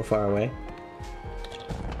that so far away.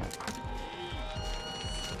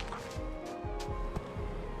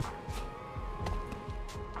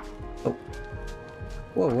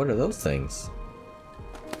 Whoa, what are those things?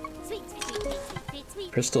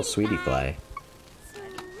 Crystal Sweetie Fly.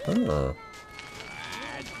 Oh.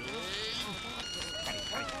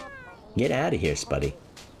 Get out of here, Spuddy.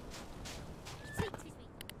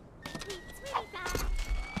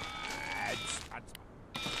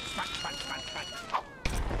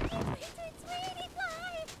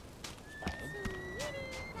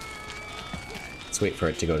 Let's wait for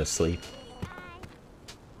it to go to sleep.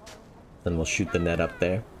 Then we'll shoot the net up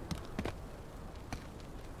there.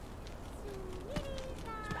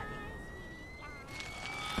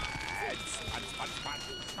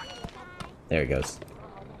 There it goes.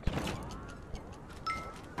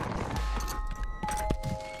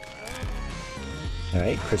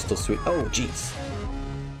 Alright, Crystal Sweet. Oh, jeez.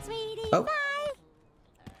 Oh.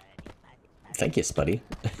 Thank you, Spuddy.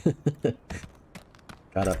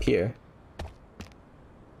 Got up here.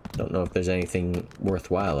 Don't know if there's anything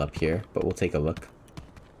worthwhile up here, but we'll take a look.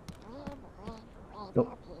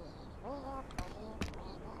 Nope.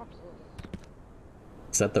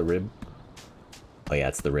 Is that the rib? Oh yeah,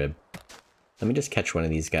 it's the rib. Let me just catch one of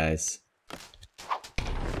these guys.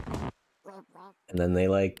 And then they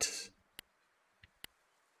liked...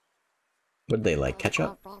 What did they like?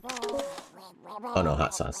 Ketchup? Oh no,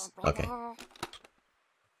 hot sauce. Okay.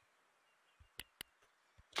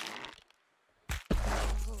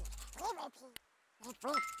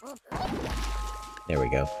 There we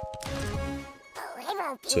go.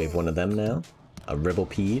 So we have one of them now. A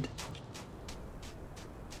ribblepede.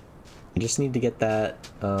 I just need to get that,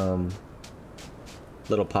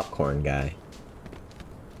 little popcorn guy.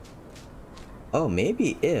 Oh,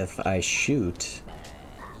 maybe if I shoot...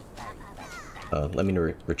 Oh, let me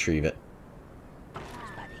retrieve it.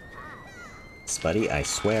 Spuddy, I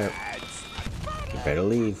swear. You better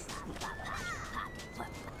leave.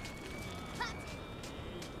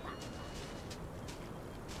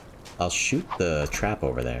 I'll shoot the trap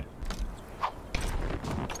over there.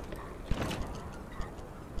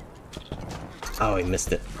 Oh, he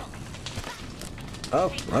missed it. Oh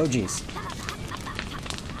jeez.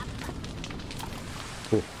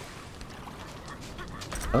 Cool.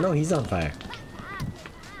 Oh no, he's on fire.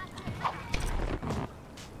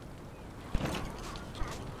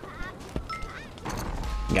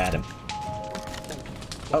 Got him.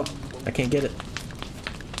 Oh, I can't get it.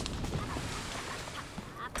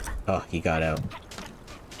 Oh, he got out.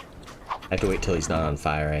 I have to wait till he's not on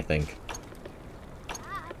fire, I think.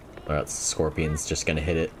 Or else the scorpion's just gonna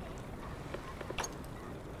hit it.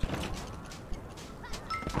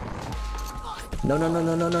 No, no, no,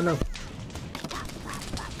 no, no, no, no.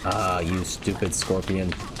 Ah, you stupid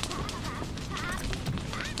scorpion.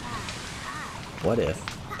 What if...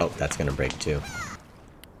 Oh, that's gonna break too.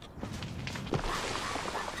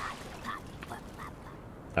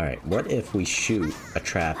 Alright, what if we shoot a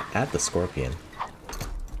trap at the scorpion?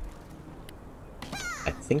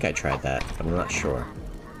 I think I tried that, but I'm not sure.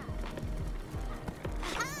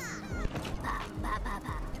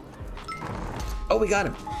 Oh, we got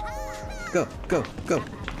him! Go, go, go!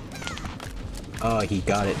 Oh, he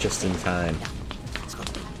got it just in time.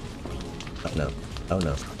 Oh no, oh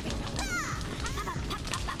no.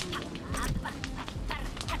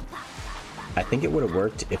 I think it would have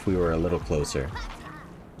worked if we were a little closer.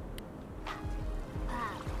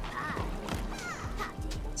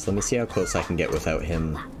 So let me see how close I can get without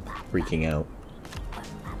him freaking out.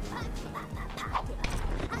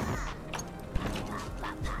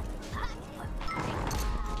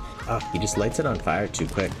 Oh, he just lights it on fire too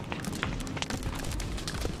quick.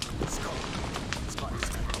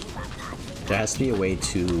 There has to be a way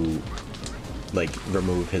to, like,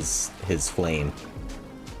 remove his flame.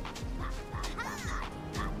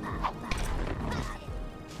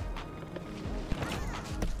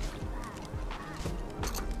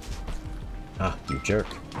 Ah, you jerk.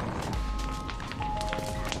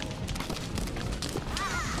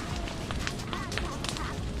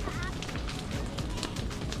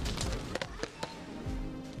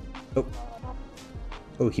 Oh.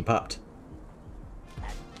 Oh, he popped.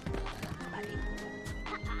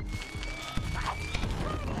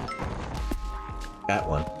 Got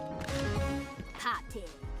one.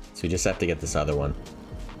 So we just have to get this other one.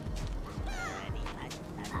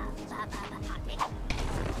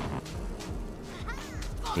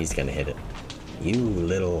 He's gonna hit it. You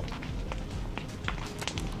little...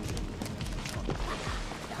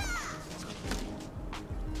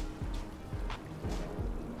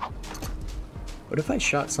 What if I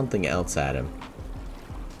shot something else at him?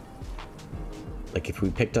 Like if we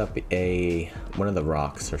picked up one of the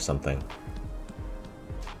rocks or something.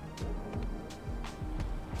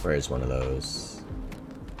 Where is one of those?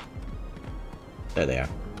 There they are.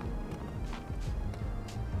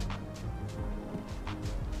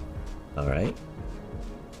 Alright.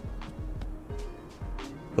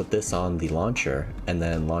 Put this on the launcher, and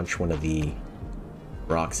then launch one of the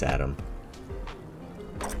rocks at him.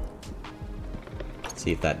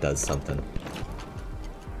 See if that does something.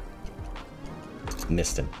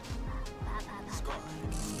 Missed him.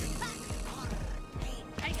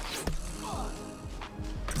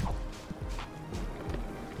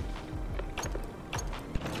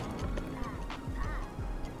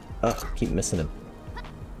 Oh, keep missing him.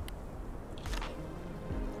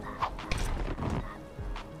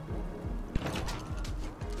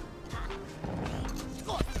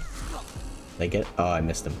 I get. Oh, I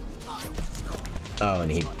missed him. Oh,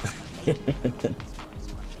 and he.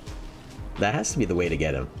 That has to be the way to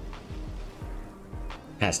get him.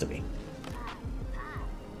 Has to be.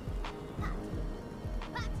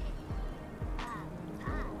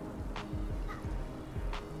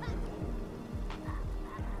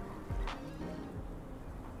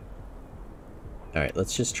 Alright,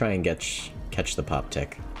 let's just try and catch the pop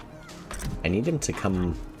tick. I need him to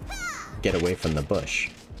come get away from the bush.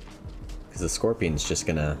 Because the scorpion's just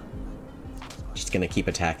gonna keep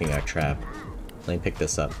attacking our trap. Let me pick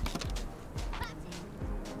this up.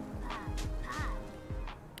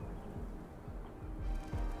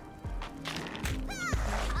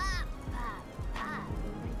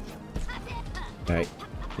 Alright,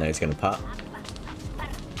 now he's gonna pop.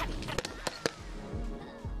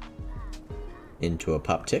 Into a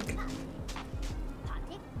pop tick.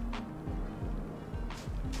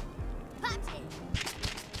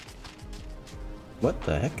 What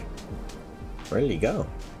the heck? Where did he go?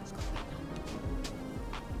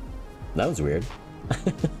 That was weird.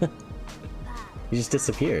 He just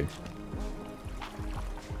disappeared.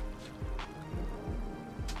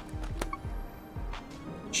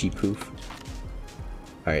 Cheap poof.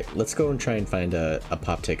 Alright, let's go and try and find a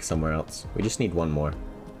pop tick somewhere else. We just need one more.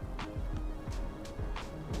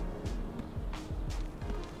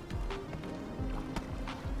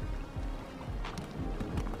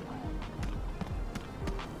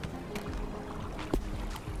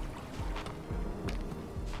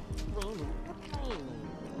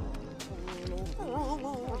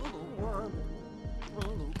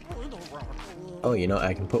 Oh, you know,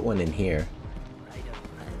 I can put one in here.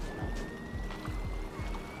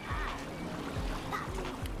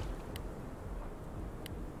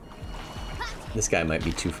 This guy might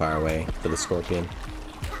be too far away for the scorpion.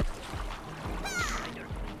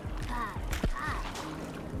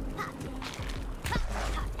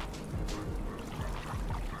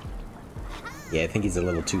 Yeah, I think he's a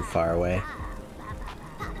little too far away.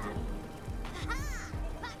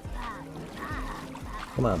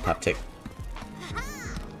 Come on, pop tick.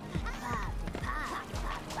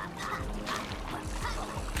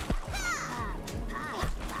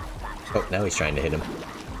 Oh, now he's trying to hit him.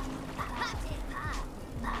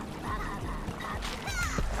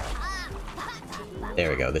 There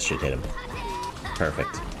we go, this should hit him.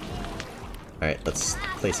 Perfect. Alright, let's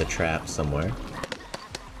place a trap somewhere.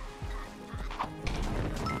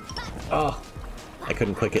 Oh! I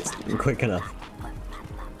couldn't click it quick enough.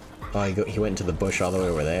 Oh, he went into the bush all the way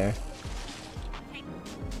over there.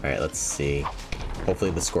 Alright, let's see.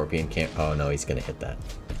 Hopefully the scorpion can't... Oh no, he's gonna hit that.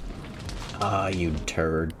 Ah, you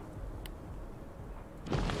turd.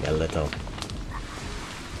 Yeah, little.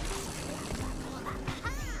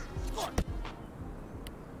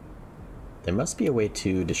 There must be a way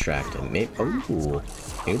to distract him. Maybe, ooh,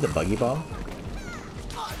 maybe the buggy ball?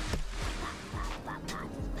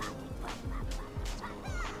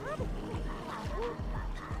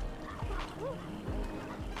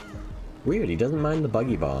 Weird, he doesn't mind the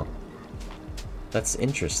buggy ball. That's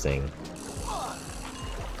interesting.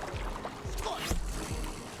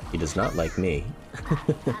 He does not like me.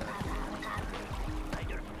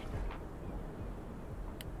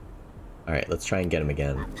 Alright, let's try and get him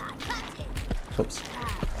again. Oops.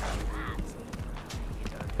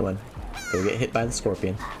 Come on. Go get hit by the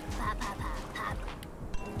scorpion.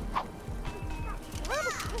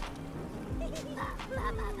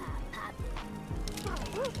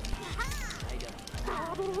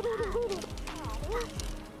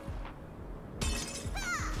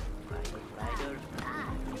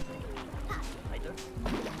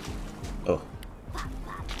 Oh.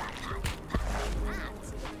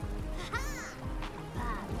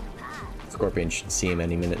 Scorpion should see him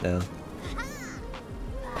any minute now.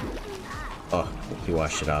 Oh, he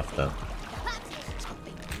washed it off though.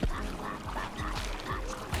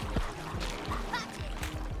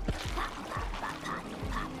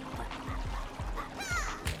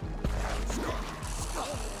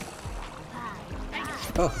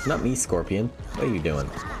 Oh, not me, Scorpion. What are you doing?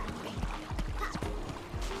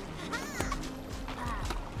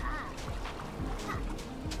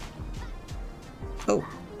 Oh,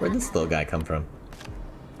 where'd this little guy come from?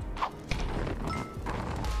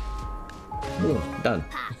 Ooh, done.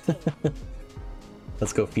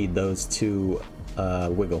 Let's go feed those to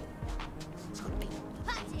Wiggle.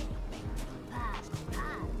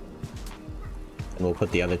 And we'll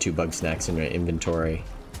put the other 2 Bugsnax in our inventory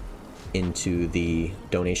into the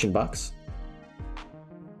donation box.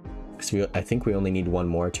 Because I think we only need 1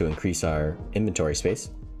 more to increase our inventory space.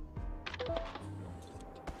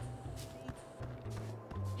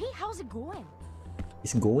 Hey, how's it going?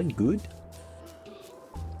 It's going good.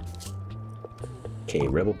 Okay,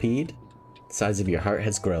 Rebel Pede. The size of your heart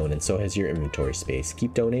has grown, and so has your inventory space.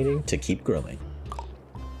 Keep donating to keep growing.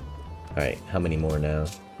 Alright, how many more now?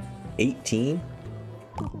 18?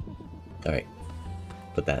 Alright,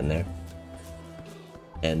 put that in there.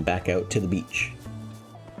 And back out to the beach.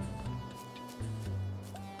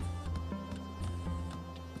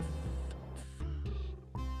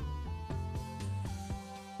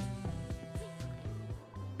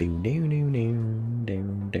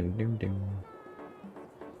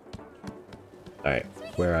 Alright,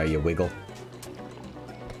 where are you, Wiggle?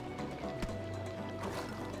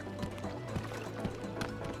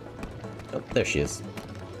 Oh, there she is.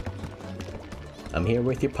 I'm here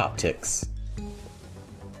with your pop ticks.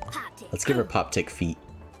 Let's give her pop tick feet.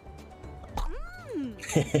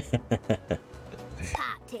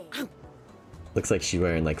 Looks like she's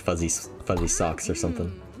wearing like fuzzy socks or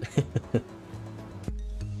something.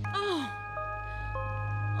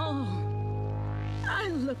 I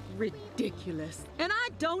look ridiculous, and I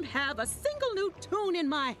don't have a single new tune in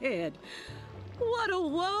my head. What a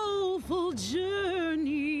woeful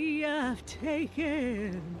journey I've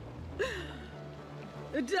taken.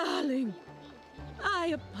 Darling, I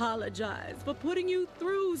apologize for putting you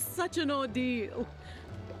through such an ordeal.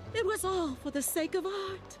 It was all for the sake of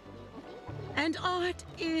art. And art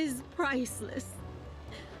is priceless.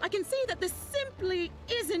 I can see that this simply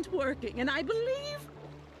isn't working, and I believe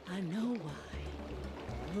I know why.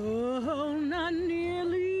 Oh, not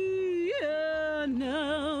nearly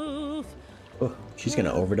enough. Oh, she's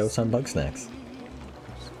gonna overdose on Bugsnax.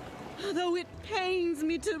 Though it pains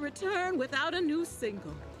me to return without a new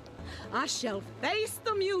single, I shall face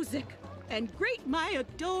the music and greet my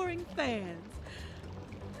adoring fans.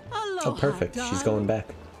 Aloha, Oh, perfect. darling. She's going back.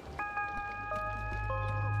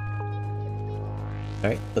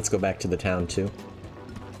 Alright, let's go back to the town too.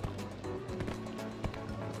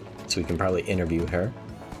 So we can probably interview her.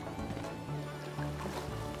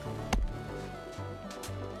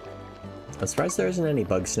 I'm surprised there isn't any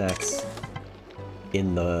Bugsnax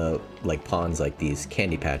in the ponds like these.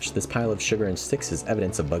 Candy Patch. This pile of sugar and sticks is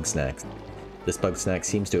evidence of Bugsnax. This Bugsnax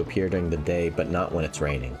seems to appear during the day, but not when it's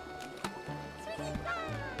raining.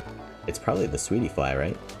 It's probably the Sweetie Fly,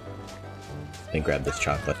 right? Let me grab this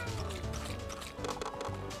chocolate.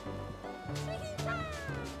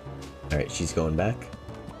 Alright, she's going back.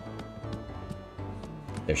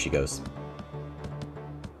 There she goes.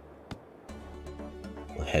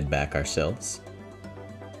 We'll head back ourselves.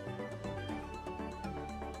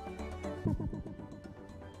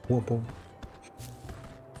 Whoop, whoop.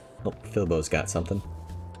 Oh, Philbo's got something.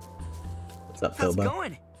 What's up, How's it Philbo?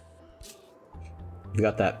 going? You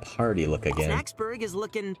got that party look again. Snacksburg is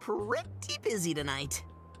looking pretty busy tonight.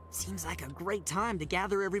 Seems like a great time to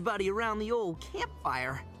gather everybody around the old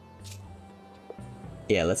campfire.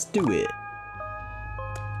 Yeah, let's do it.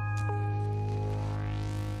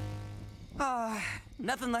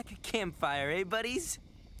 Nothing like a campfire, eh, buddies?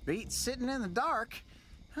 Beats sitting in the dark.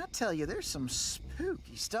 I tell you, there's some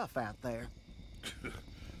spooky stuff out there.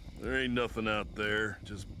 There ain't nothing out there,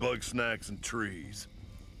 just Bugsnax and trees.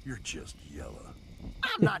 You're just yellow.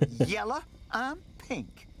 I'm not yellow, I'm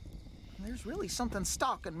pink. There's really something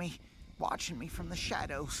stalking me, watching me from the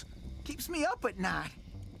shadows. Keeps me up at night.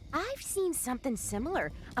 I've seen something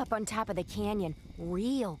similar up on top of the canyon.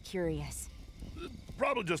 Real curious.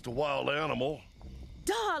 Probably just a wild animal.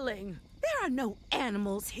 Darling, there are no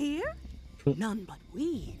animals here. None but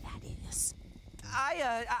we, that is.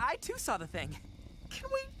 I too saw the thing. Can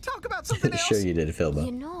we talk about something else? Sure you did, Philbo.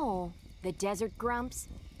 You know, the desert grumps,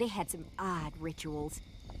 they had some odd rituals.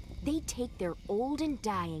 They take their old and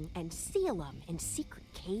dying and seal them in secret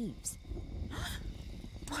caves.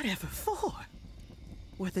 Whatever for?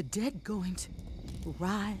 Were the dead going to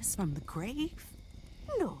rise from the grave?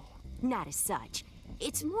 No, not as such.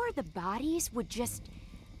 It's more the bodies would just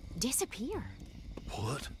disappear.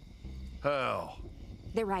 What? How?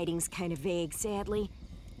 The writing's kind of vague, sadly.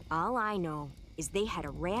 All I know is they had a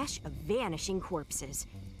rash of vanishing corpses.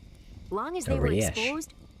 Long as they were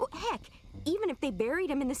exposed, well, heck, even if they buried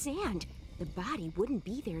him in the sand, the body wouldn't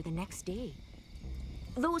be there the next day.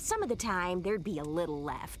 Though some of the time, there'd be a little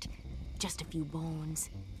left. Just a few bones.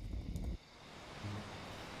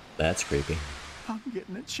 That's creepy. I'm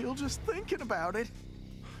getting a chill just thinking about it.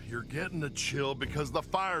 You're getting a chill because the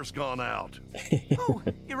fire's gone out. Oh,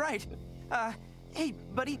 you're right. Hey,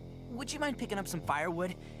 buddy, would you mind picking up some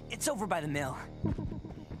firewood? It's over by the mill.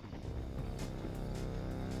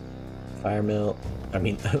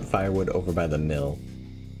 Firewood over by the mill.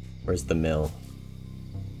 Where's the mill?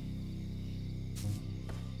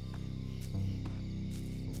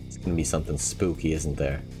 It's gonna be something spooky, isn't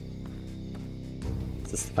there?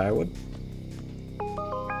 Is this the firewood?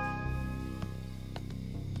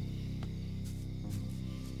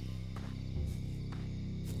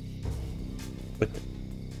 What the?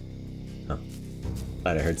 Oh.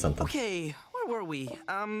 Thought I heard something. Okay, where were we?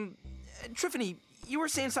 Triffany, you were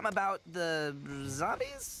saying something about the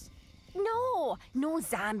zombies? No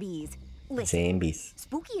zombies. Listen, Zombies.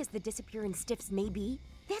 spooky as the disappearing stiffs may be,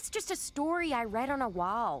 that's just a story I read on a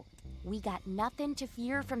wall. We got nothing to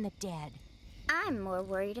fear from the dead. I'm more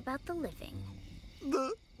worried about the living.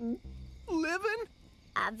 The living?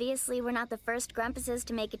 Obviously, we're not the first Grumpuses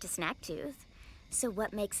to make it to Snacktooth. So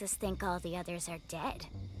what makes us think all the others are dead?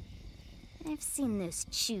 I've seen those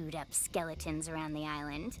chewed up skeletons around the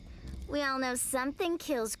island. We all know something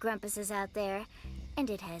kills Grumpuses out there, and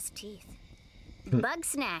it has teeth.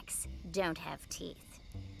 Bugsnax don't have teeth.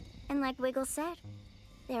 And like Wiggle said,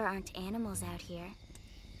 there aren't animals out here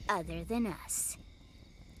other than us.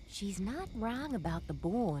 She's not wrong about the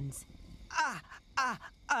bones.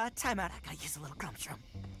 Time out. I gotta use a little grump shroom.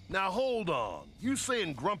 Now hold on. You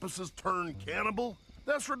saying Grumpuses turn cannibal?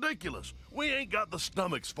 That's ridiculous. We ain't got the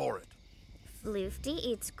stomachs for it. Floofty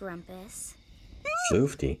eats Grumpus.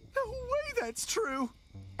 Floofty. No way that's true.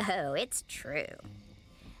 Oh, it's true.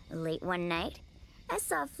 Late one night, I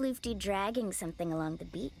saw Floofty dragging something along the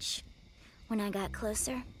beach. When I got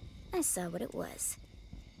closer, I saw what it was.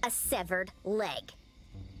 A severed leg.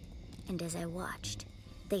 And as I watched,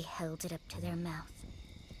 they held it up to their mouth.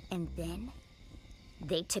 And then,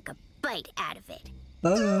 they took a bite out of it.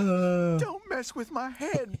 Don't mess with my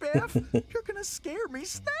head, Beth. You're gonna scare me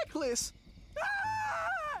snackless.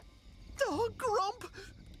 Ah! Oh, Grump.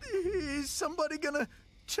 Is somebody gonna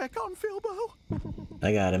check on Philbo?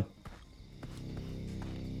 I got him.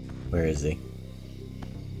 Where is he?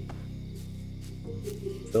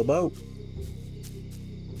 Philbo?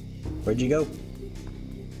 Where'd you go?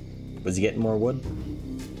 Was he getting more wood?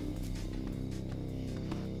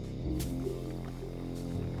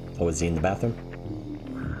 Oh, was he in the bathroom?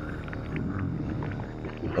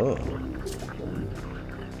 Oh.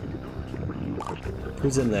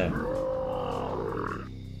 Who's in there?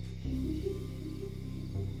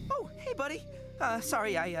 Oh, hey, buddy.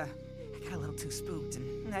 Sorry, I got a little too spooked,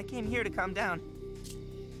 and I came here to calm down.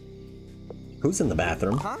 Who's in the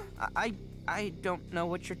bathroom? Huh? I don't know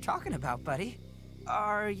what you're talking about, buddy.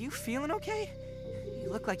 Are you feeling okay?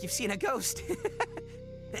 You look like you've seen a ghost.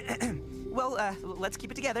 Well, let's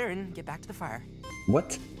keep it together and get back to the fire.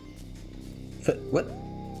 What? What?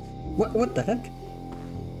 What the heck?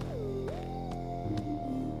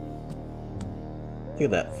 Look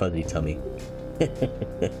at that fuzzy tummy. Look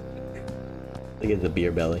at the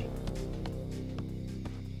beer belly.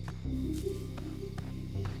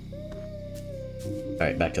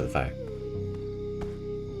 Alright, back to the fire.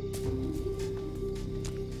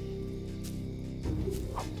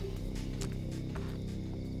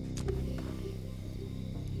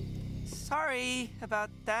 Sorry about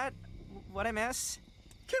that. What'd I miss?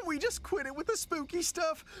 Can we just quit it with the spooky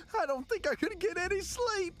stuff? I don't think I could get any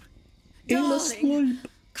sleep. Darling,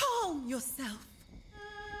 calm yourself.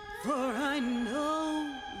 For I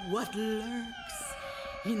know what lurks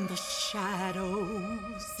in the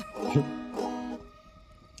shadows.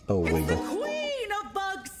 Oh, It's the Wiggle. queen of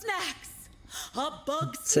Bugsnax. A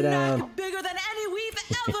bug Sit down. snack bigger than any we've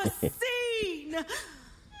ever seen.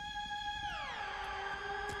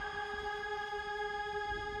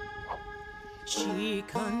 She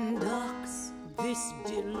conducts this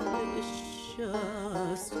delicious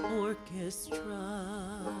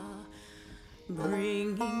orchestra,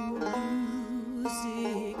 bringing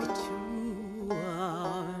music to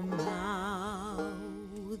our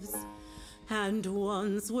mouths. And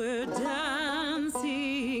once we're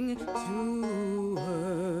dancing to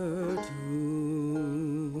her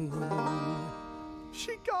tune.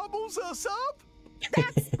 She gobbles us up?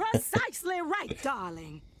 That's precisely right,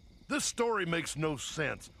 darling. This story makes no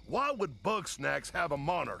sense. Why would Bugsnax have a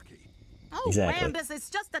monarchy? Oh, Exactly. Rambus is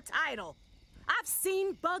just a title. I've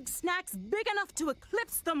seen Bugsnax big enough to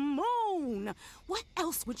eclipse the moon. What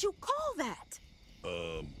else would you call that?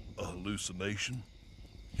 A hallucination?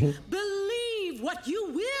 Believe what you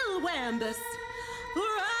will, Wambus, for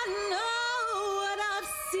I know what I've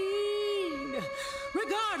seen.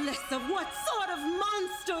 Regardless of what sort of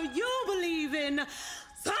monster you believe in,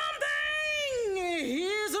 something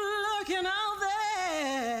is lurking out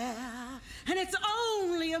there. And it's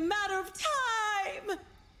only a matter of time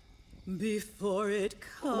before it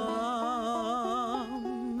comes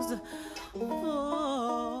for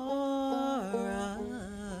us.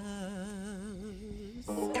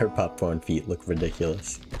 Her popcorn feet look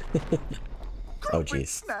ridiculous. Oh,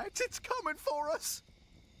 jeez. Bugsnax, it's coming for us.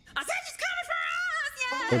 I said she's coming for us!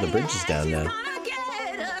 Yeah, Oh, the bridge is down she's now. gonna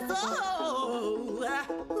get us.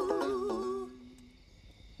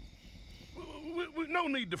 No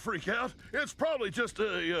need to freak out. It's probably just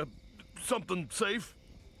something safe.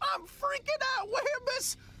 I'm freaking out,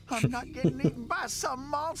 Wambus. I'm not getting eaten by some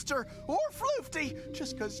monster or Floofty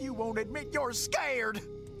just because you won't admit you're scared.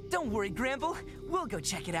 Don't worry, Gramble. We'll go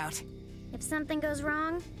check it out. If something goes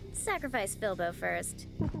wrong, sacrifice Filbo first.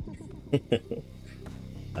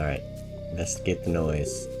 Alright, investigate the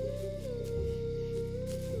noise.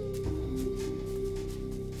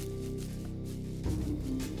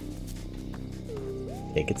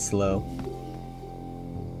 Take it slow.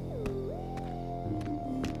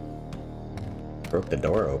 Broke the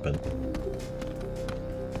door open.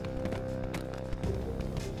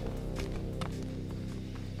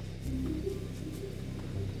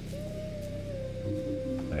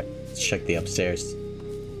 Alright, let's check the upstairs.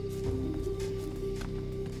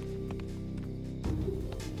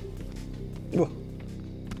 Whoa.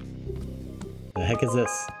 The heck is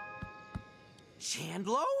this?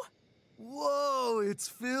 Chandlo? Whoa, it's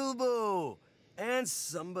Filbo! And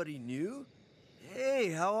somebody new? Hey,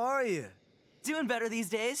 how are you? Doing better these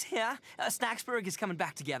days, yeah. Snacksburg is coming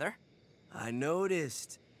back together. I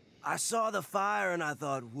noticed. I saw the fire and I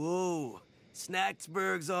thought, whoa,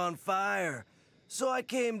 Snacksburg's on fire. So I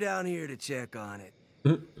came down here to check on it.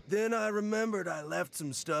 Then I remembered I left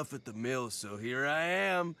some stuff at the mill, so here I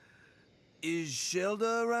am. Is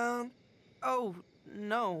Shelda around? Oh,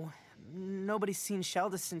 no. Nobody's seen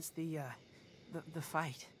Shelda since the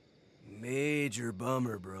fight. Major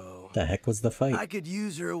bummer, bro. The heck was the fight? I could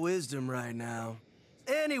use her wisdom right now.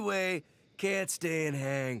 Anyway, can't stay and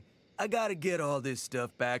hang. I gotta get all this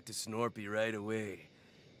stuff back to Snorpy right away.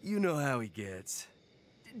 You know how he gets.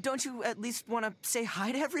 Don't you at least want to say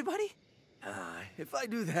hi to everybody? If I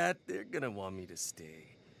do that, they're gonna want me to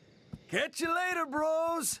stay. Catch you later,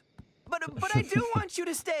 bros! But I do want you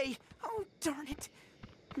to stay. Oh, darn it.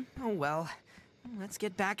 Oh, well. Let's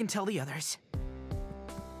get back and tell the others.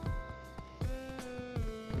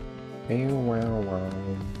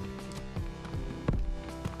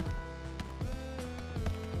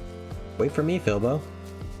 Wait for me, Filbo.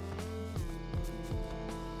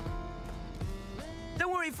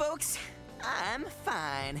 Don't worry, folks. I'm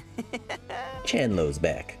fine. Chandlo's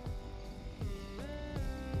back.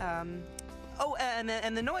 Oh,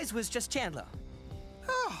 and the noise was just Chandlo.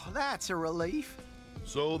 Oh, that's a relief.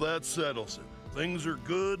 So that settles it. Things are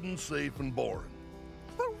good and safe and boring.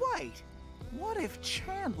 But wait, what if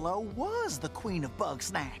Chandlo was the queen of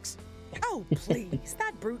Bugsnax? Oh, please.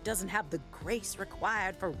 That brute doesn't have the grace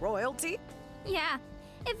required for royalty. Yeah,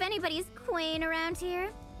 if anybody's queen around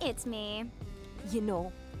here, it's me. You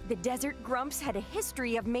know, the Desert Grumps had a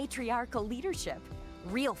history of matriarchal leadership.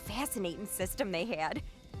 Real fascinating system they had.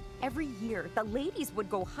 Every year, the ladies would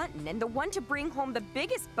go hunting, and the one to bring home the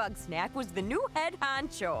biggest Bugsnax was the new head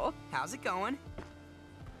honcho. How's it going?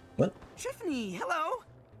 What? Tiffany, hello.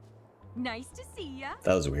 Nice to see ya.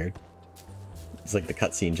 That was weird. It's like the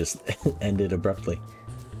cutscene just ended abruptly.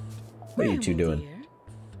 What are you two Ramble, doing? dear,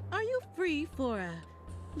 are you free for a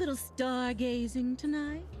little stargazing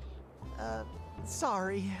tonight?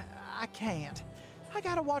 Sorry, I can't. I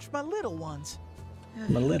gotta watch my little ones.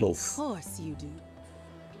 My littles. Of course you do.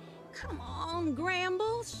 Come on,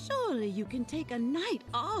 Gramble. Surely you can take a night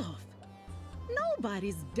off.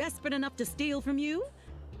 Nobody's desperate enough to steal from you.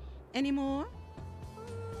 Anymore?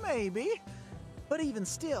 Maybe. But even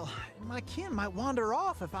still, my kin might wander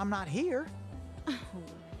off if I'm not here. Oh,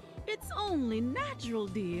 it's only natural,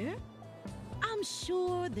 dear. I'm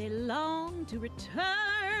sure they long to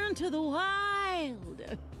return to the wild.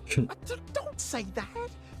 Don't say that.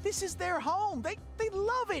 This is their home. They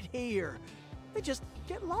love it here. They just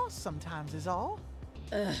get lost sometimes is all.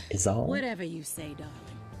 Is all? Whatever you say, darling.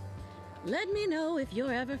 Let me know if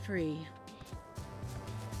you're ever free.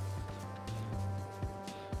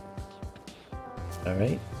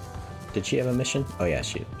 Alright. Did she have a mission? Oh yeah,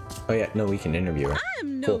 she did. Oh yeah, no, we can interview her.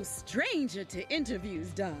 I'm no Cool. stranger to interviews,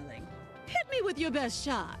 darling. Hit me with your best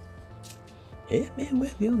shot. Hit me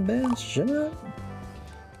with your best shot.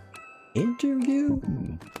 Interview.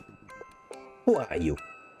 Who are you?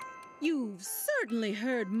 You've certainly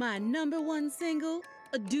heard my #1 single,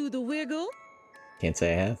 Do the Wiggle. Can't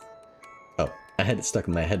say I have. Oh, I had it stuck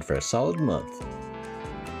in my head for a solid month.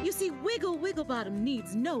 You see, Wiggle Wigglebottom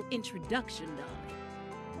needs no introduction, darling.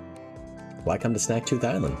 Why come to Snacktooth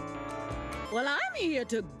Island? Well, I'm here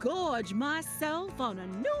to gorge myself on a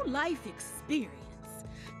new life experience,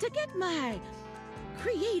 to get my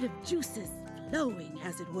creative juices flowing,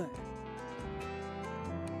 as it were.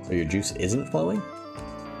 So your juice isn't flowing?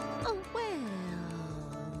 Oh, well...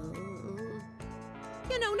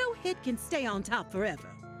 You know, no hit can stay on top forever.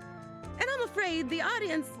 And I'm afraid the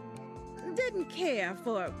audience didn't care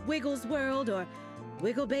for Wiggle's World or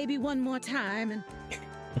Wiggle Baby One More Time, and...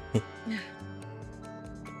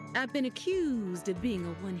 I've been accused of being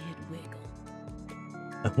a one-hit wiggle.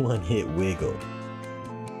 A one-hit wiggle.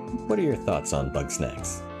 What are your thoughts on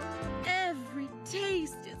Bugsnax? Every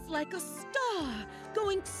taste is like a star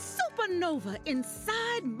going supernova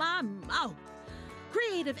inside my mouth.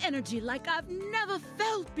 Creative energy like I've never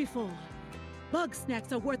felt before.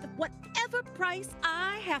 Bugsnax are worth whatever price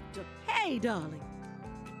I have to pay, darling.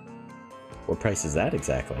 What price is that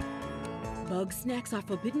exactly? Bugsnax are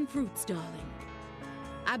forbidden fruits, darling.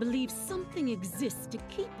 I believe something exists to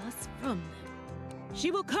keep us from them.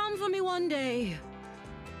 She will come for me one day,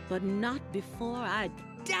 but not before I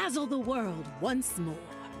dazzle the world once more.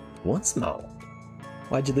 Once more?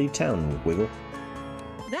 Why'd you leave town, Wiggle?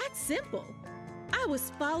 That's simple. I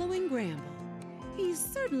was following Gramble. He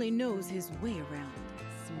certainly knows his way around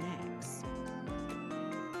snacks.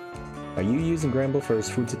 Are you using Gramble for his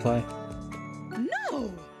food supply?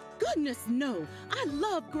 No! Goodness, no. I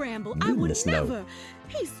love Gramble. Goodness, I would no. never.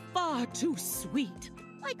 He's far too sweet.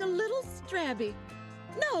 Like a little Strabby.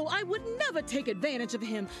 No, I would never take advantage of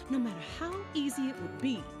him, no matter how easy it would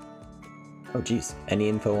be. Oh geez, any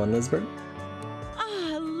info on Lisbeth?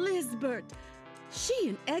 Ah, Lisbeth. She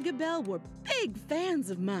and Eggabell were big fans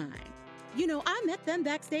of mine. You know, I met them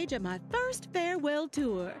backstage at my first farewell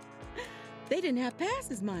tour. They didn't have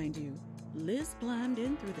passes, mind you. Liz climbed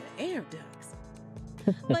in through the air ducts.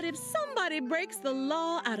 But if somebody breaks the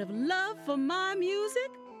law out of love for my music,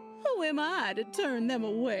 who am I to turn them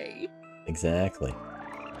away? Exactly.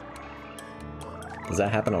 Does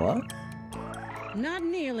that happen a lot? Not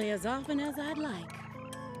nearly as often as I'd like.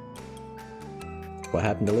 What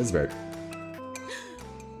happened to Lisbeth?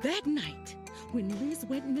 That night, when Liz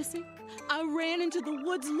went missing, I ran into the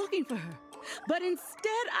woods looking for her. But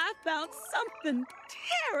instead, I found something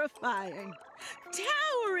terrifying,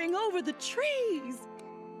 towering over the trees.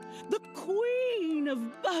 The Queen of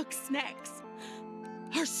Bugsnax.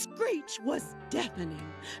 Her screech was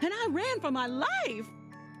deafening, and I ran for my life.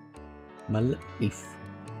 My life.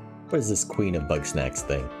 What is this Queen of Bugsnax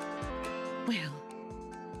thing? Well,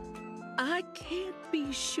 I can't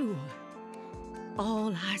be sure.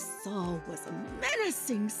 All I saw was a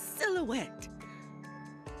menacing silhouette.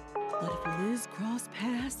 But if Liz crossed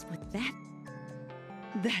paths with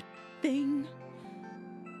that thing,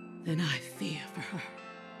 then I fear for her.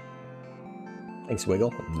 Thanks,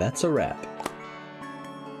 Wiggle. That's a wrap.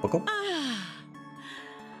 Wiggle?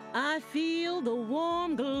 I feel the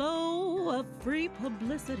warm glow of free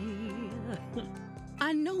publicity.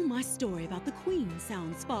 I know my story about the Queen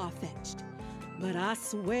sounds far-fetched, but I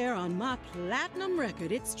swear on my platinum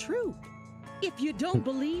record it's true. If you don't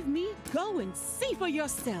believe me, go and see for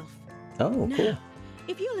yourself. Oh, now, cool.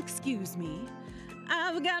 if you'll excuse me,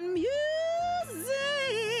 I've got music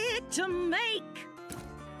to make.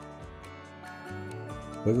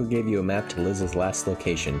 Wiggle gave you a map to Liz's last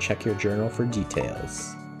location. Check your journal for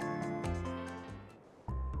details.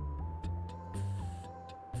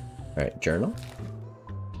 Alright, journal.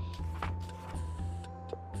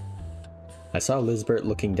 I saw Lisbeth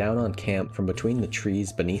looking down on camp from between the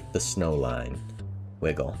trees beneath the snow line.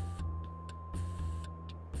 Wiggle.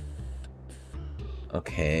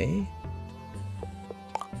 Okay.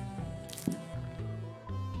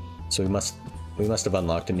 So we must have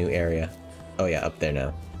unlocked a new area. Oh yeah, up there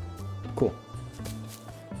now. Cool.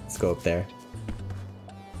 Let's go up there.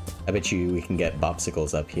 I bet you we can get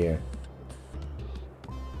bopsicles up here.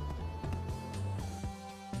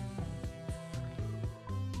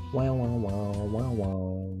 Wow wow wow wow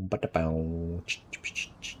wow. Ba-da-bow.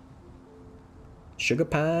 Sugar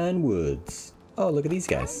Pine Woods. Oh, look at these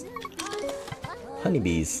guys.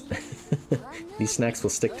 Honeybees. These snacks will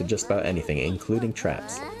stick to just about anything, including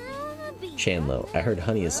traps. Chandlo, I heard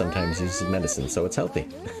honey is sometimes used as medicine, so it's healthy.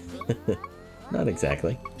 Not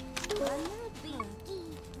exactly.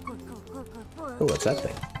 Oh, what's that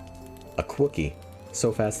thing? A Quookie.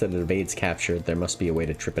 So fast that it evades capture, there must be a way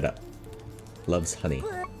to trip it up. Loves honey.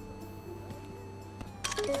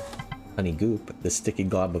 Honey goop. The sticky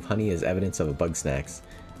glob of honey is evidence of a Bugsnax.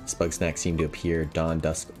 This Bugsnax seem to appear dawn,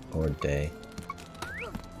 dusk, or day.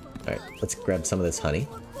 Alright, let's grab some of this honey.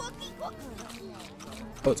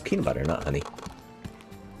 Oh, it's peanut butter, not honey.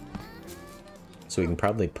 So we can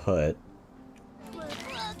probably put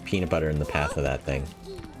peanut butter in the path of that thing.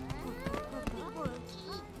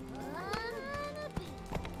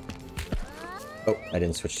 Oh, I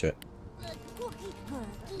didn't switch to it.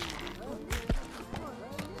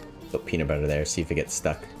 Put peanut butter there, see if it gets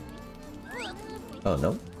stuck. Oh,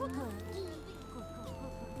 no?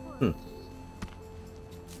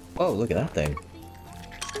 Oh, look at that thing.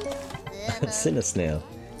 Snail.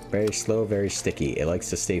 Very slow, very sticky. It likes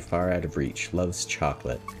to stay far out of reach. Loves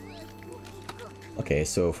chocolate. Okay,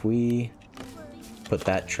 so if we put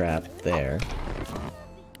that trap there,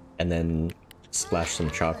 and then splash some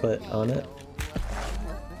chocolate on it,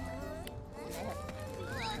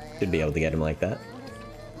 should be able to get him like that.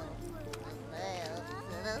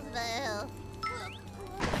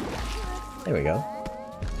 There we go.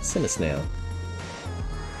 Snail.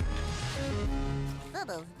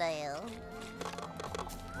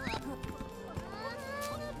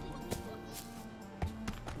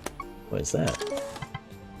 What is that?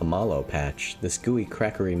 A mallow patch. This gooey,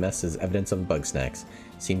 crackery mess is evidence of Bugsnax.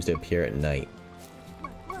 Seems to appear at night.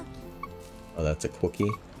 Oh, that's a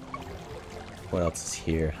Quookie. What else is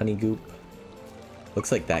here? Honey goop.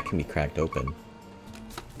 Looks like that can be cracked open.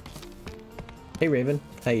 Hey Raven,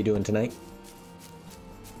 how you doing tonight?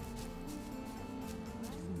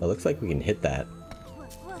 It looks like we can hit that.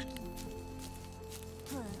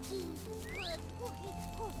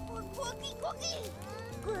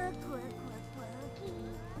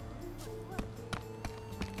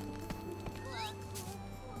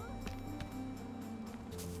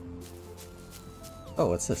 Oh,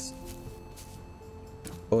 what's this?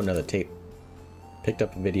 Oh, another tape. Picked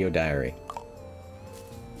up a video diary.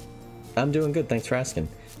 I'm doing good, thanks for asking.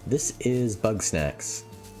 This is Bugsnax.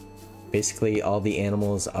 Basically, all the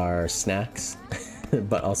animals are snacks,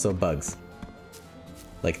 but also bugs.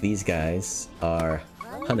 Like these guys are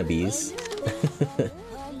honeybees.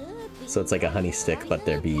 So it's like a honey stick, but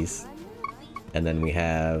they're bees. And then we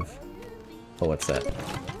have... Oh, what's that?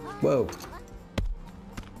 Whoa!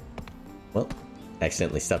 Well,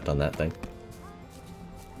 accidentally stepped on that thing.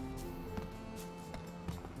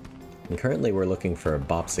 And currently we're looking for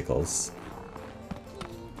bopsicles.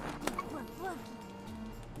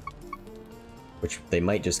 Which they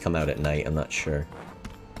might just come out at night, I'm not sure.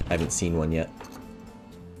 I haven't seen one yet.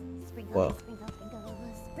 Whoa.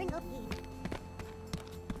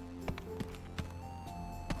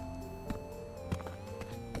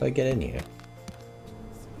 How do I get in here?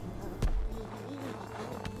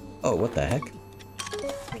 Oh, what the heck?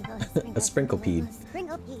 A sprinklepede.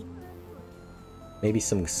 Maybe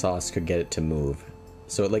some sauce could get it to move.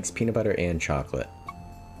 So it likes peanut butter and chocolate.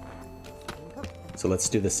 So let's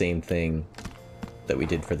do the same thing that we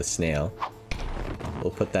did for the snail.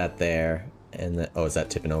 We'll put that there, and then... Oh, is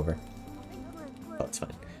that tipping over? Oh, it's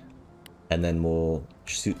fine. And then we'll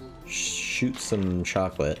shoot some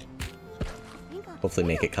chocolate. Hopefully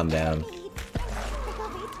make it come down.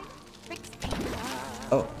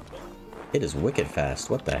 Oh, it is wicked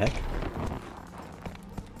fast. What the heck?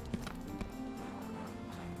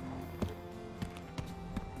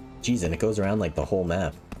 Jeez, and it goes around like the whole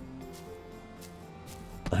map.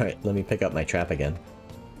 Alright, let me pick up my trap again.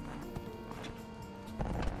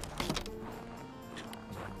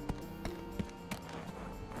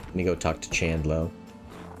 Let me go talk to Chandlo.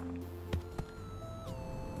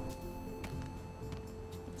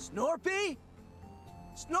 Snorpy?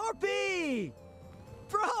 Snorpy!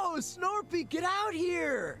 Bro, Snorpy, get out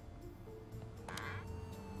here!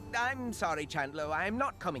 I'm sorry, Chandlo. I'm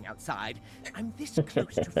not coming outside. I'm this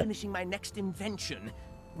close to finishing my next invention.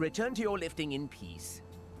 Return to your lifting in peace.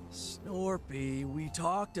 Snorpy, we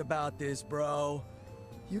talked about this, bro.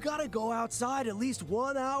 You gotta go outside at least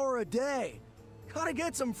 1 hour a day. Gotta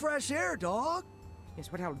get some fresh air, dog.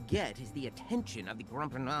 Yes, what I'll get is the attention of the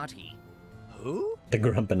Grumpinati. Who? The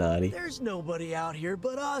Grumpinati. There's nobody out here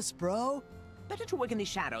but us, bro. Better to work in the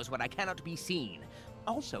shadows where I cannot be seen.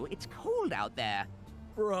 Also, it's cold out there.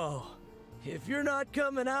 Bro, if you're not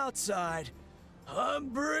coming outside, I'm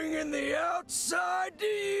bringing the outside to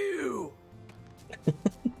you!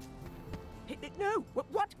 No,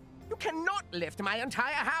 what? You cannot lift my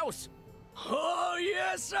entire house! Oh,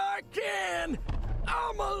 yes, I can!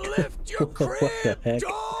 I'ma lift your crib,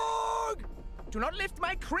 dog! Do not lift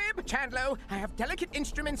my crib, Chandlo. I have delicate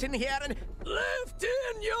instruments in here and... Lift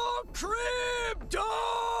in your crib,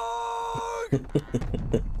 dog!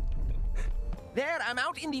 There, I'm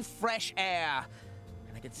out in the fresh air.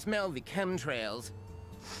 And I can smell the chemtrails.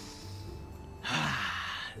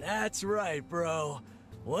 That's right, bro.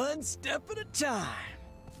 One step at a time.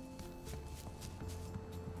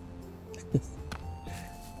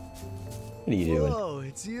 What are you doing? Whoa,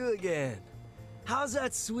 it's you again. How's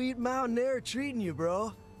that sweet mountain air treating you,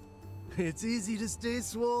 bro? It's easy to stay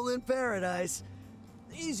swole in paradise.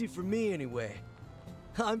 Easy for me, anyway.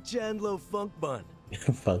 I'm Chandlo Funk Bun.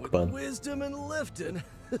 Funk With Bun. wisdom and lifting.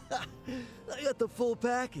 I got the full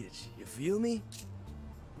package. You feel me?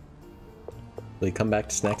 Will you come back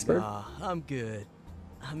to Snacksburg? Nah, I'm good.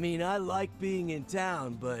 I mean, I like being in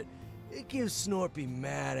town, but it gives Snorpy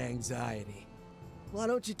mad anxiety. Why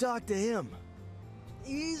don't you talk to him?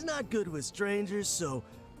 He's not good with strangers, so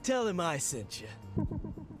tell him I sent you.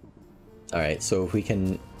 Alright, so if we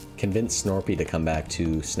can convince Snorpy to come back to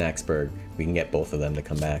Snacksburg, we can get both of them to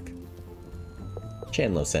come back.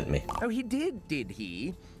 Chandlo sent me. Oh, he did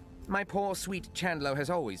he? My poor sweet Chandlo has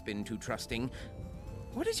always been too trusting.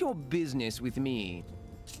 What is your business with me?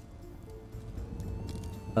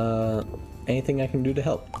 Anything I can do to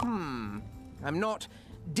help? I'm not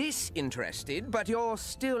disinterested, but you're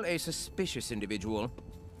still a suspicious individual.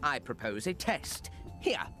 I propose a test.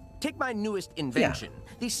 Here, take my newest invention,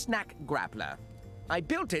 the Snack Grappler. I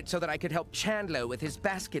built it so that I could help Chandlo with his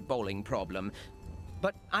basketballing problem.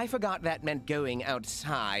 But I forgot that meant going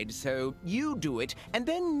outside, so you do it, and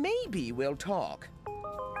then maybe we'll talk.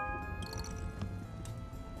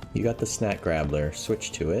 You got the Snack Grappler.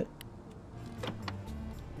 Switch to it.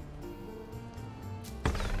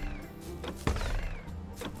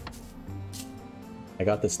 I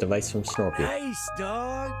got this device from Snorpy. Nice,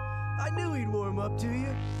 dog. I knew he'd warm up to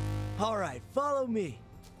you. All right, follow me.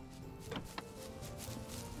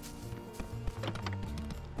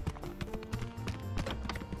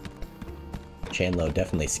 Chandlo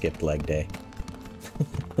definitely skipped leg day.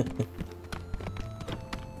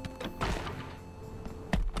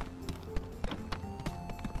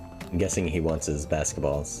 I'm guessing he wants his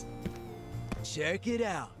basketballs. Check it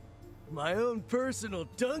out. My own personal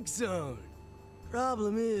dunk zone.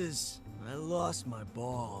 Problem is, I lost my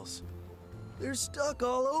balls. They're stuck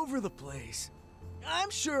all over the place. I'm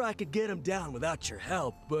sure I could get them down without your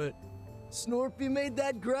help, but Snorpy made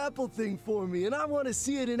that grapple thing for me, and I want to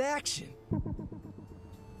see it in action.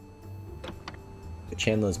 Put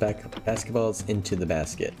Chandlo's basketballs into the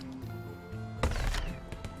basket.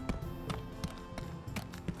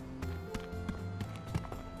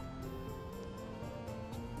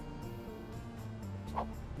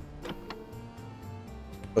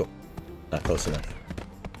 Oh, not close enough.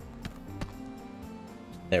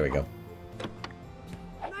 There we go.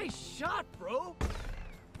 Nice shot, bro.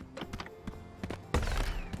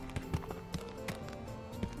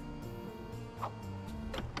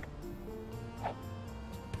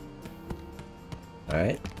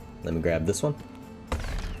 Alright, let me grab this one.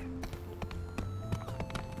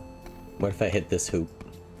 What if I hit this hoop?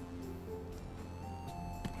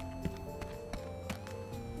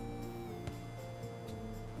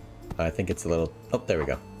 I think it's a little... Oh, there we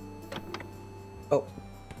go. Oh.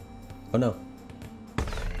 Oh no.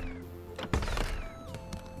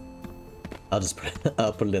 I'll just put it,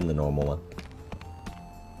 I'll put it in the normal one.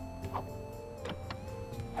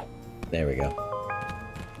 There we go.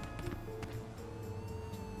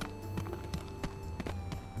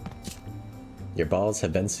 Your balls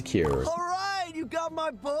have been secured. All right, you got my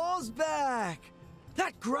balls back.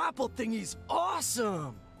 That grapple thingy's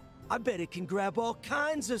awesome. I bet it can grab all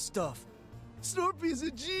kinds of stuff. Snorpy's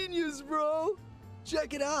a genius, bro.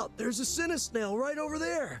 Check it out. There's a Cinesnail right over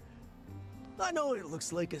there. I know it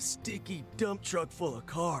looks like a sticky dump truck full of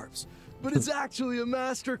carbs, but it's actually a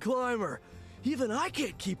master climber. Even I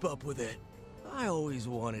can't keep up with it. I always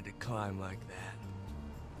wanted to climb like that.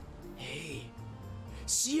 Hey,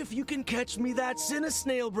 see if you can catch me that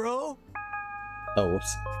Cinesnail, bro. Oh,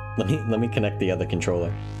 whoops. Let me connect the other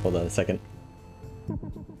controller. Hold on a second.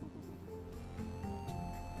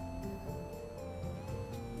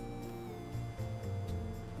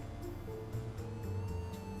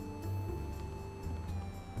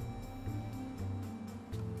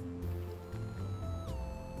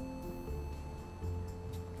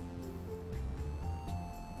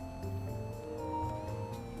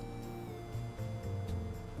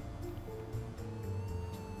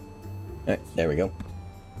 Alright, there we go.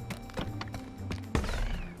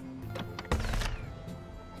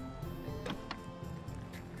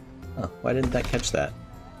 Oh, why didn't that catch that?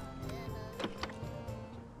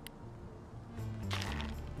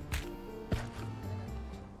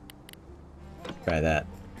 try that.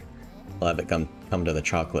 I'll have it come to the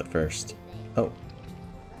chocolate first. Oh.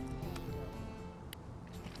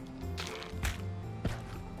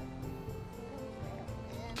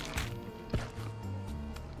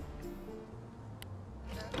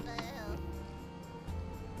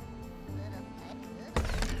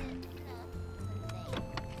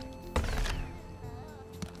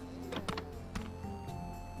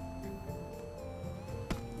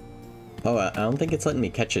 Oh, I don't think it's letting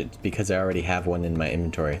me catch it because I already have one in my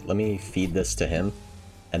inventory. Let me feed this to him,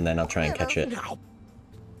 and then I'll try and catch it.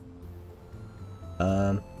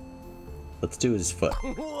 Let's do his foot.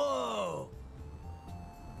 Whoa!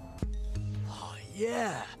 Oh,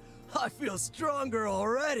 yeah. I feel stronger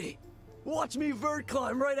already. Watch me vert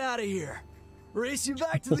climb right out of here. Race you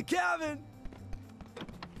back to the cabin.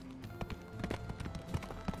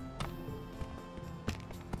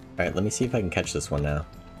 Alright, let me see if I can catch this one now.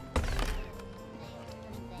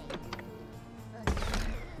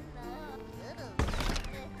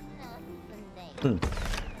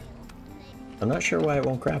 I'm not sure why it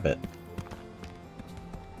won't grab it.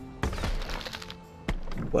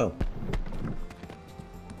 Whoa.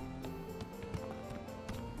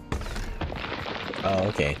 Oh,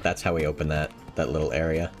 okay. That's how we open that little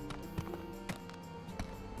area.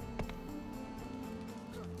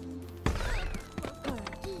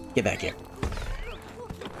 Get back here.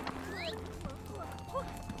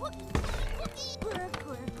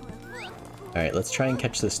 Alright, let's try and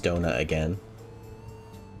catch this donut again.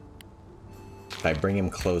 If I bring him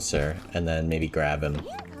closer, and then maybe grab him.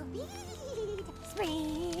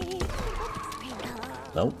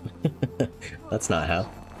 Nope. That's not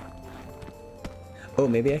how. Oh,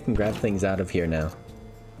 maybe I can grab things out of here now.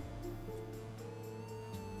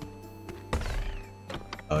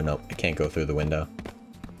 Oh no, I can't go through the window.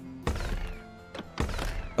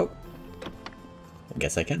 Oh. I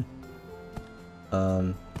guess I can.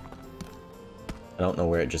 I don't know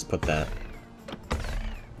where it just put that.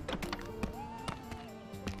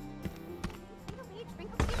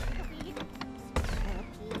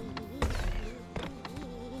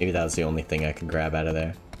 Maybe that was the only thing I could grab out of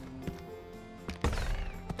there.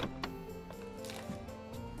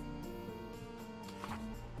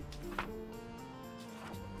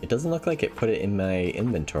 It doesn't look like it put it in my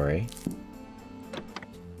inventory.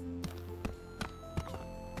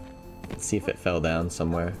 Let's see if it fell down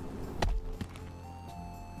somewhere.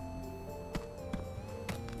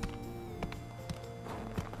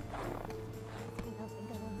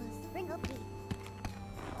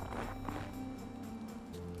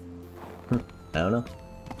 I don't know.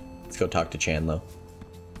 Let's go talk to Chan, though.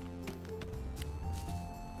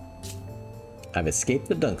 I've escaped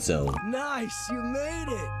the dunk zone. Nice, you made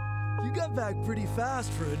it. You got back pretty fast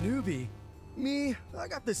for a newbie. Me, I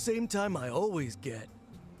got the same time I always get.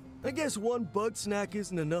 I guess one bug snack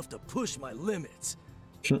isn't enough to push my limits.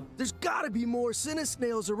 There's gotta be more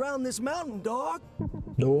Cinesnails around this mountain, dog.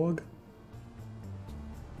 Dog.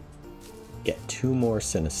 Get 2 more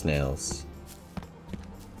Cinesnails.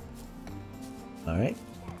 Alright.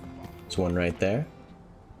 There's one right there.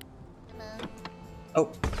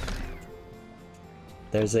 Oh!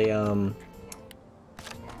 There's a,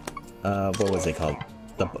 what was it called?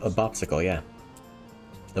 A Bopsicle, yeah.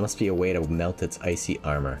 There must be a way to melt its icy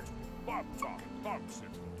armor.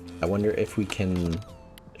 I wonder if we can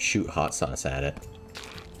shoot hot sauce at it.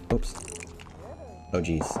 Oops. Oh,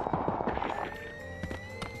 jeez.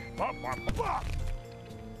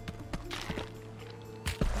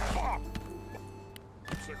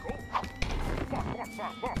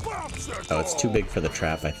 Oh, it's too big for the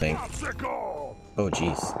trap, I think. Oh,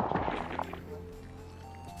 jeez.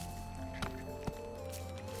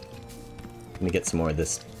 Let me get some more of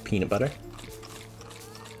this peanut butter.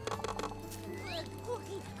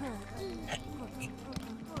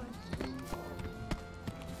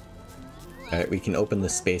 Alright, we can open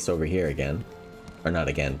this space over here again. Or not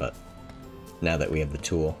again, but now that we have the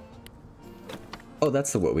tool. Oh,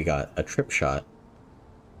 that's what we got. A trip shot.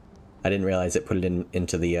 I didn't realize it put it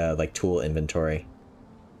into the, like, tool inventory.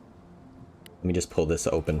 Let me just pull this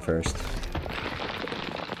open first.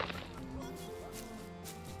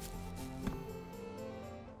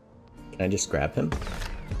 Can I just grab him?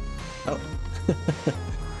 Oh.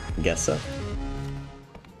 Guess so.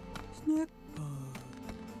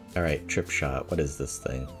 Alright, trip shot. What is this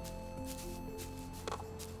thing?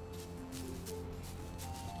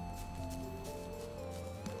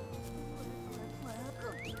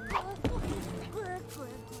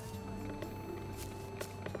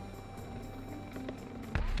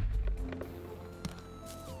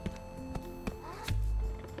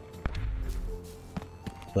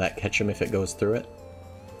 Will that catch him if it goes through it?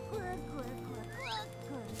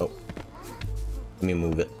 me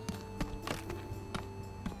move it.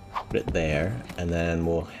 Put it there, and then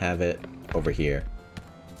we'll have it over here.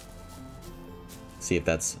 See if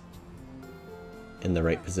that's in the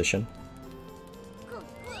right position.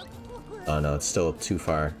 Oh no, it's still too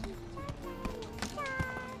far.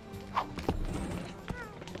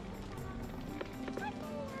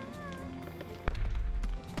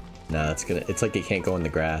 Nah, it's gonna, it's like it can't go in the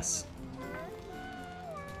grass.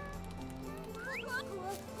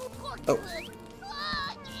 Oh.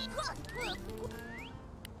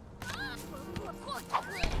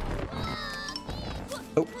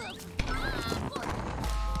 Oh.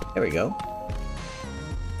 There we go.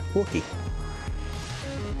 Wookie.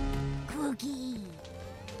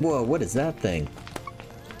 Whoa, what is that thing?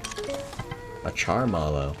 A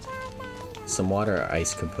Charmallow. Some water or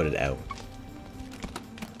ice could put it out.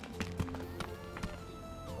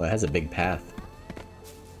 Well, it has a big path.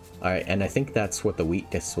 Alright, and I think that's what the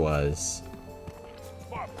weakness was.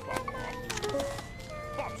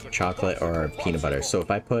 Chocolate or peanut butter. So if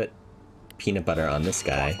I put peanut butter on this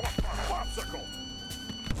guy...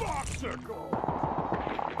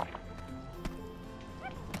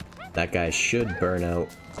 that guy should burn out.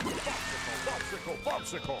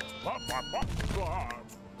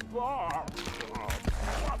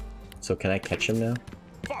 So can I catch him now?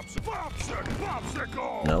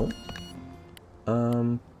 No?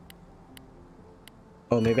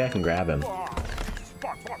 Oh, maybe I can grab him.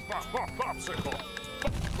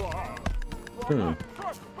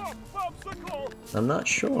 I'm not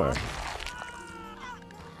sure.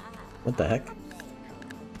 What the heck?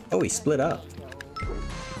 Oh, he split up.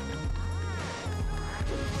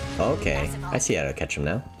 Okay, I see how to catch him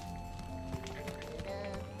now.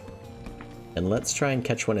 And let's try and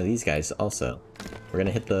catch one of these guys also. We're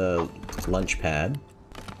gonna hit the lunch pad,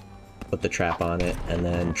 put the trap on it, and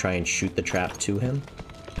then try and shoot the trap to him.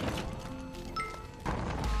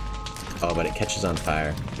 Oh, but it catches on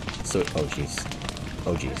fire. So, oh jeez.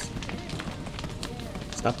 Oh jeez.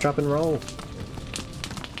 Stop, drop, and roll!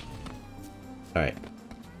 Alright.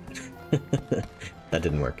 That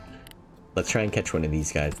didn't work. Let's try and catch one of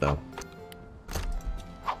these guys, though.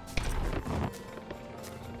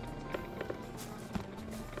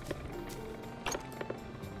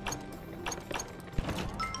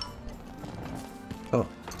 Oh,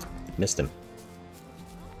 missed him.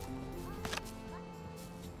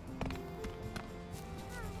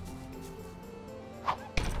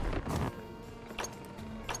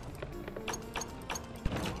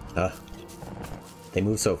 They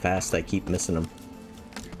move so fast, I keep missing them.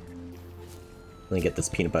 Let me get this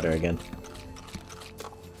peanut butter again.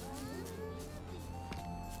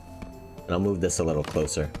 And I'll move this a little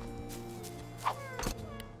closer.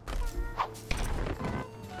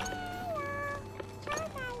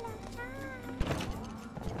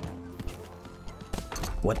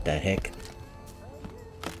 What the heck?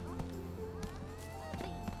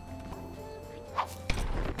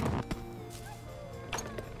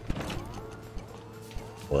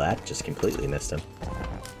 Well, that just completely missed him.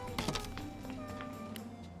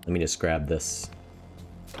 Let me just grab this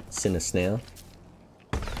Snail.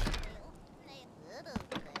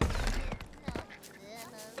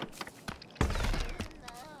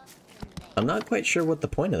 I'm not quite sure what the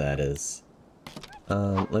point of that is.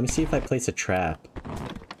 Let me see if I place a trap.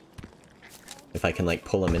 If I can, like,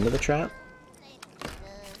 pull him into the trap?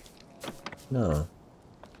 No.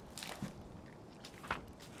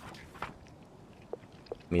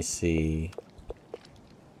 Let me see.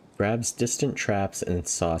 Grabs distant traps and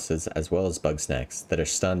sauces as well as Bugsnax that are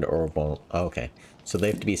stunned or vulnerable. Oh, okay. So they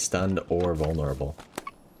have to be stunned or vulnerable.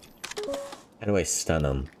 How do I stun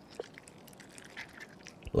them?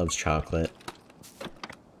 Loves chocolate.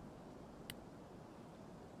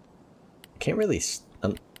 Can't really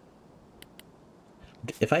stun.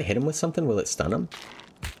 If I hit him with something, will it stun him?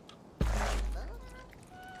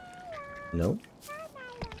 No?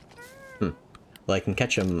 Well, I can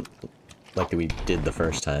catch him like we did the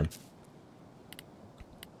first time.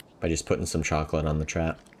 By just putting some chocolate on the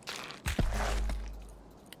trap.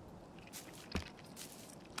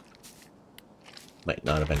 Might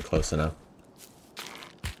not have been close enough.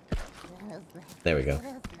 There we go.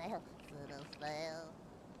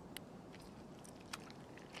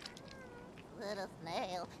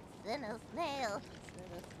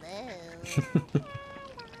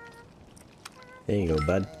 There you go,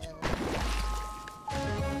 bud.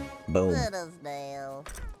 Boom.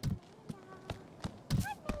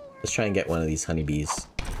 Let's try and get one of these honeybees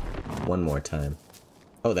one more time.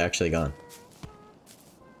 Oh, they're actually gone.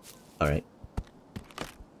 Alright.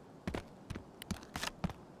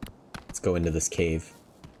 Let's go into this cave.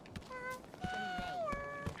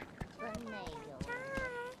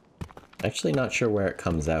 Actually not sure where it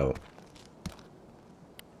comes out.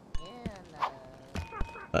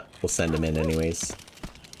 But we'll send him in anyways.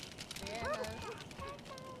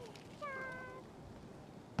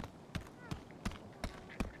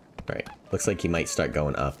 Alright, looks like he might start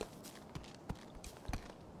going up.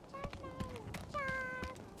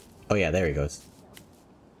 Oh yeah, there he goes.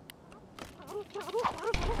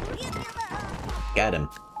 Got him.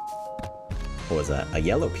 What was that? A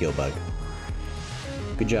yellow peel bug.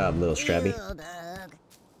 Good job, little Strabby.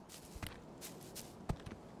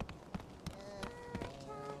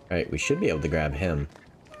 Alright, we should be able to grab him.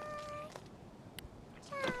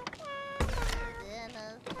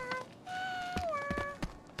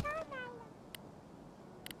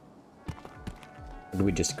 What did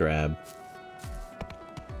we just grab?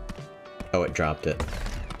 Oh, it dropped it.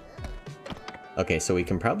 Okay, so we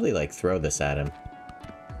can probably, like, throw this at him.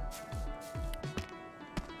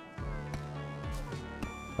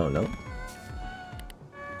 Oh, no.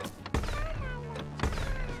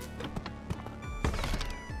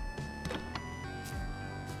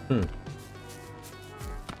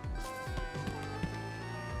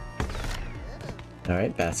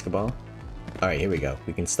 Alright, basketball. Alright, here we go.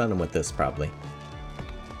 We can stun him with this, probably.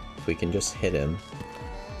 If we can just hit him.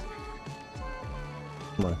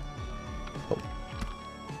 Come on. Oh.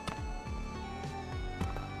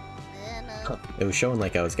 Huh. It was showing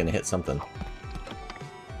like I was gonna hit something.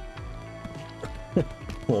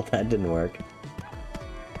 Well, that didn't work.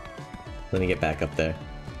 Let me get back up there.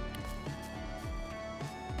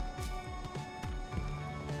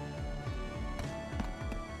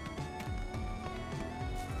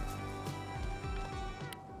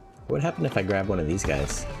 What happened if I grab one of these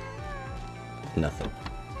guys? Nothing.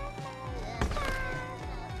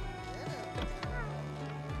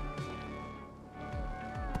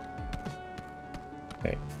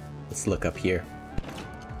 Alright, let's look up here.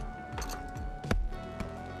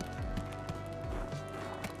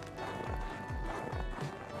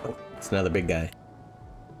 Oh, it's another big guy.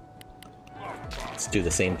 Let's do the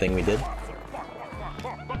same thing we did.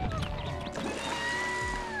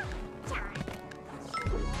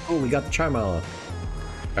 Oh, we got the Charmallow.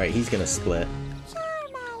 Alright, he's gonna split.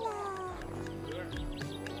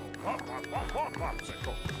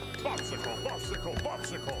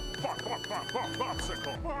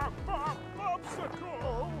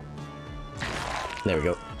 There we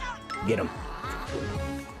go. Get him.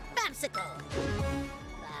 Popsicle!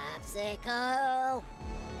 Popsicle!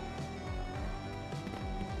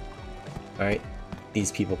 Alright,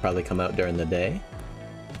 these people probably come out during the day.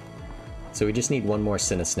 So we just need one more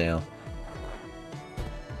Cinnasnail.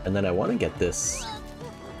 And then I want to get this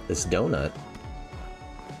donut.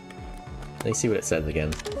 Let me see what it says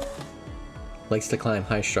again. Likes to climb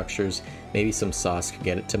high structures. Maybe some sauce could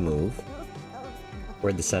get it to move.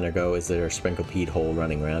 Where'd the center go? Is there a sprinkle peed hole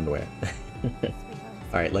running around where?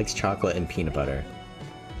 Alright, likes chocolate and peanut butter.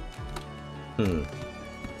 Oh,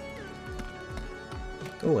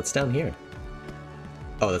 what's down here?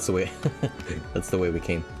 Oh, that's the way that's the way we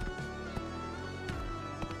came.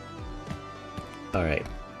 Alright,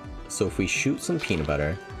 so if we shoot some peanut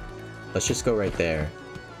butter, let's just go right there.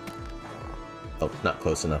 Oh, not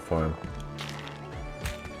close enough for him.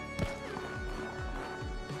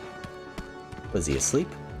 Was he asleep?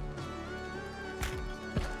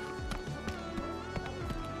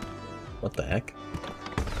 What the heck?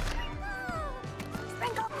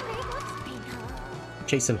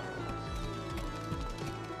 Chase him.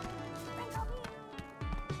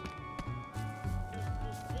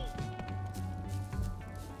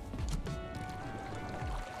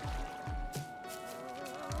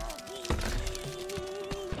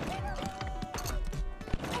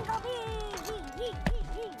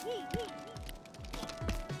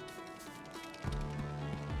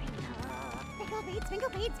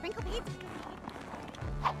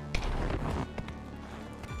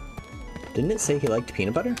 Didn't it say he liked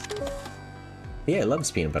peanut butter? Yeah, he loves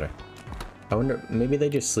peanut butter. I wonder, maybe they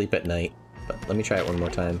just sleep at night. But let me try it one more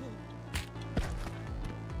time.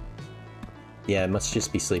 Yeah, it must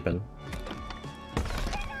just be sleeping.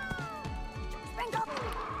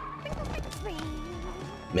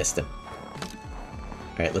 Missed him.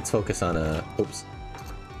 Alright, let's focus on a... Oops.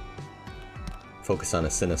 Focus on a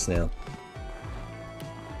Cinnasnail.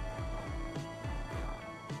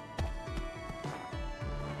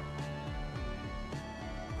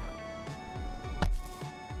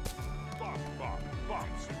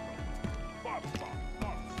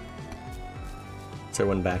 Is there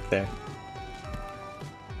one back there?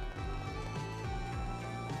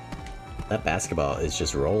 That basketball is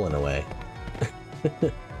just rolling away.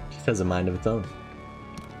 Just has a mind of its own.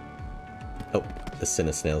 Oh, the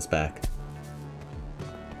Cinnasnail's back.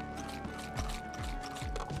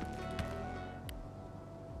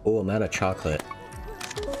 Oh, I'm out of chocolate.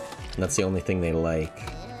 And that's the only thing they like.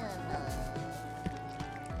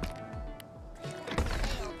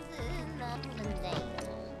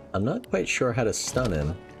 I'm not quite sure how to stun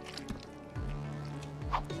him.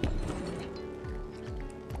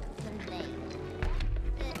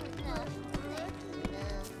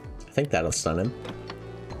 I think that'll stun him.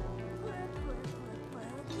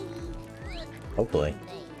 Hopefully.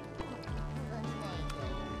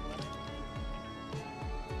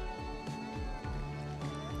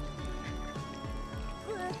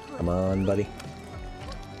 Come on, buddy.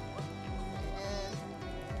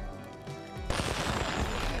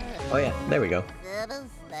 Oh yeah, there we go.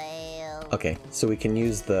 Okay, so we can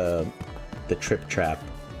use the trip trap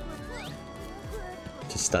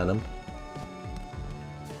to stun him.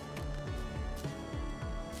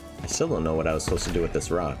 I still don't know what I was supposed to do with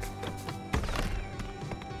this rock.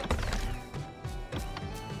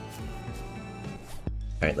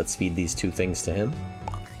 Alright, let's feed these two things to him.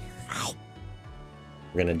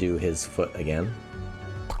 We're gonna do his foot again.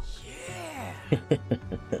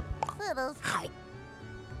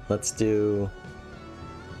 Let's do...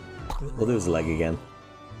 We'll do his leg again.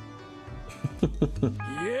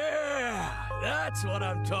 Yeah! That's what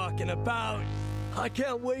I'm talking about! I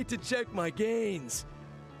can't wait to check my gains.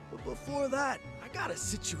 But before that, I got a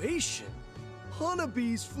situation.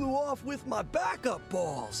 Honeybees flew off with my backup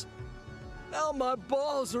balls. Now my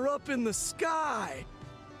balls are up in the sky.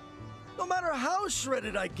 No matter how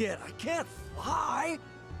shredded I get, I can't fly.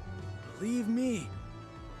 Believe me,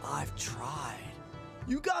 I've tried.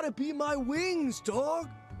 You gotta be my wings, dog.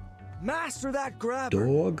 Master that grabber.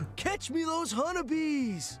 Dog? Catch me those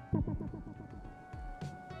honeybees.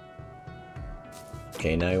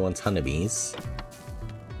 Okay, now he wants honeybees.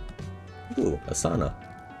 Ooh, a sauna.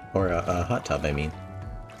 Or a hot tub, I mean.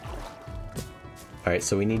 Alright,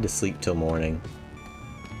 so we need to sleep till morning.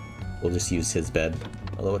 We'll just use his bed.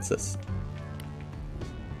 Although, what's this?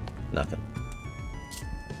 Nothing.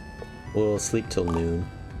 We'll sleep till noon.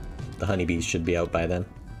 The honeybees should be out by then.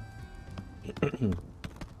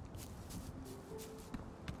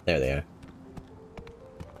 There they are.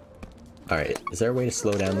 Alright, is there a way to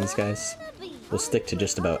slow down these guys? We'll stick to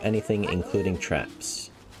just about anything, including traps.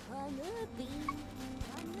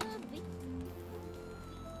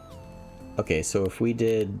 Okay, so if we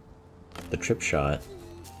did the trip shot...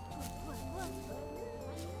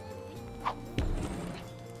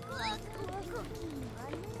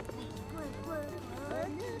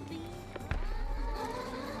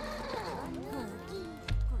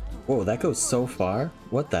 Whoa, that goes so far?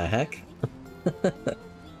 What the heck?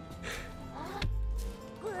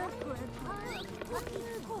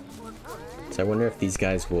 So I wonder if these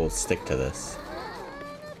guys will stick to this.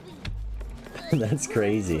 That's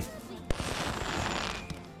crazy.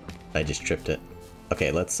 I just tripped it.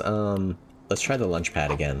 Okay, let's try the lunch pad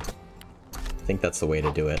again. I think that's the way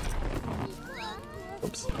to do it.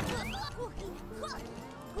 Oops.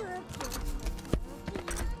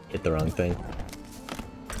 Hit the wrong thing.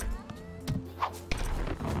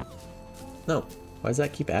 No, why does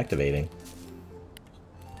that keep activating?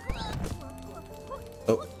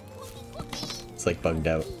 Oh. It's like bugged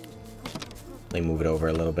out. Let me move it over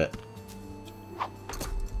a little bit.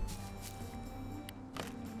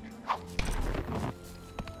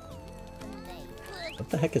 What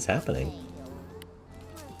the heck is happening?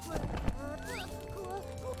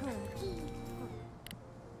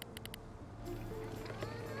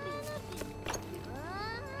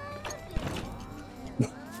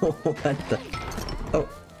 What the? Oh.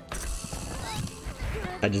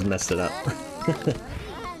 I just messed it up.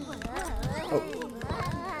 Oh.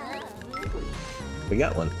 We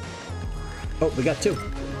got one. Oh, we got two.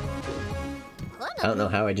 I don't know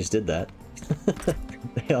how I just did that.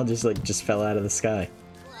 They all just fell out of the sky.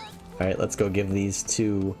 Alright, let's go give these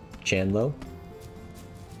to Chandlo.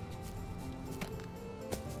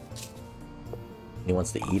 He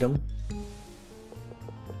wants to eat them.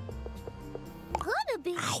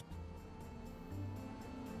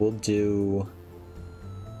 We'll do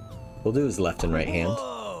his left and right hand.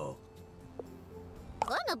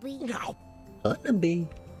 Honeybee.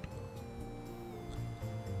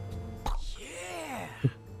 Yeah.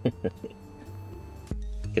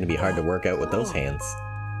 Gonna be hard to work out with those hands.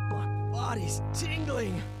 My body's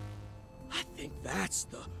tingling. I think that's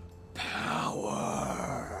the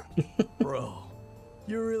power. Bro,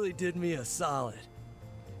 you really did me a solid.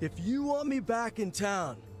 If you want me back in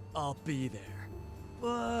town, I'll be there.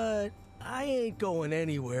 But I ain't going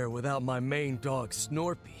anywhere without my main dog,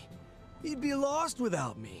 Snorpy. He'd be lost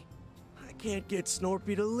without me. I can't get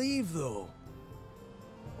Snorpy to leave, though.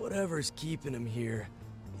 Whatever's keeping him here,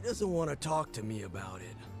 he doesn't want to talk to me about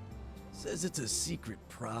it. Says it's a secret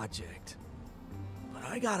project. But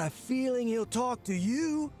I got a feeling he'll talk to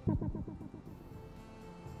you.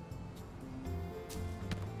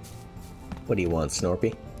 What do you want,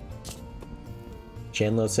 Snorpy?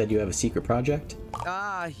 Chandlo said you have a secret project?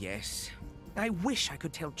 Ah, yes. I wish I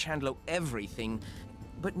could tell Chandlo everything,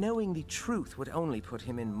 but knowing the truth would only put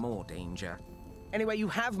him in more danger. Anyway, you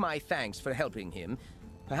have my thanks for helping him.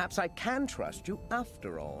 Perhaps I can trust you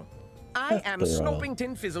after all. I am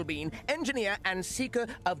Snorpington Fizzlebean, engineer and seeker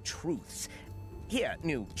of truths. Here,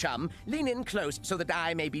 new chum, lean in close so that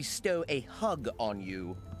I may bestow a hug on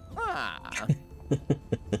you. Ah.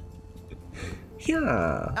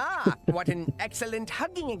 Yeah. Ah, what an excellent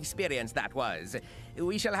hugging experience that was.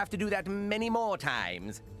 We shall have to do that many more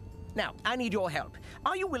times. Now, I need your help.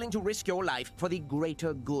 Are you willing to risk your life for the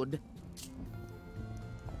greater good?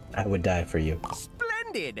 I would die for you.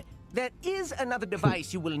 Splendid! There is another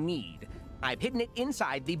device you will need. I've hidden it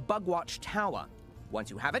inside the Bugwatch Tower. Once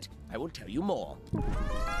you have it, I will tell you more.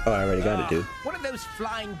 Oh, I already got it, dude. One of those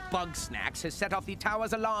flying Bugsnax has set off the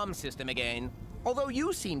tower's alarm system again. Although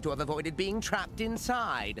you seem to have avoided being trapped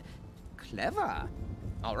inside. Clever.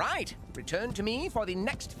 All right, return to me for the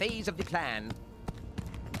next phase of the plan.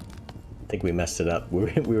 I think we messed it up. We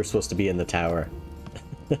were supposed to be in the tower.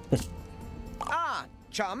 Ah,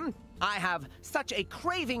 chum, I have such a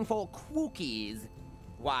craving for Kwookies.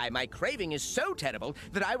 Why, my craving is so terrible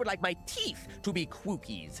that I would like my teeth to be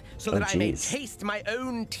Kwookies, so that I may taste my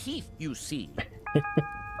own teeth, you see.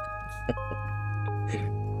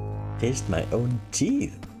 Taste my own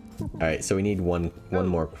teeth. All right, so we need one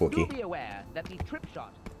more Kwookie. Do be aware that the trip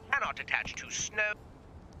shot cannot attach to snow,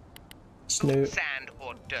 Snoop. sand,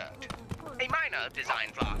 or dirt. A minor design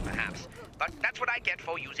flaw, perhaps, but that's what I get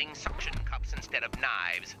for using suction cups instead of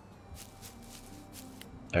knives.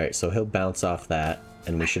 All right, so he'll bounce off that,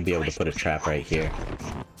 and we should be able to put a trap right here.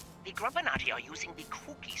 The Grumpinati are using the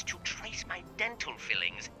Kwookies to trace my dental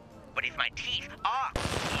fillings. But if my teeth are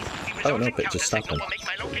Kwookies, the resulting counter signal will make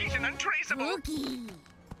my location untraceable.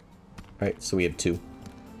 All right, so we have 2.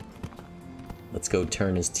 Let's go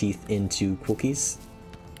turn his teeth into Kwookies.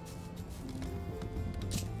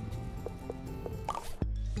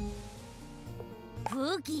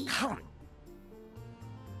 Kwookie.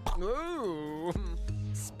 Ooh,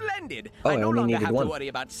 splendid. Oh, I no longer have one. to worry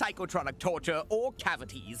about psychotronic torture or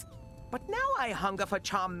cavities. But now I hunger for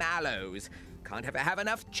charmallows. Can't ever have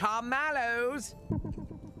enough charmallows.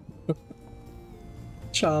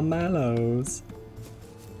 Charmallows.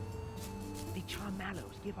 The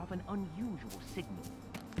charmallows give off an unusual signal.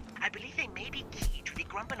 I believe they may be key to the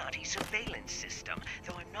Grumpinati surveillance system,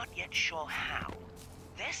 though I'm not yet sure how.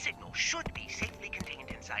 Their signal should be safely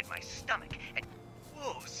contained inside my stomach, and...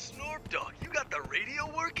 Whoa, Snorp Dog, you got the radio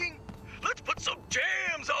working? Let's put some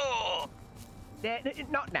jams on!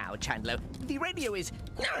 Not now, Chandler. The radio is...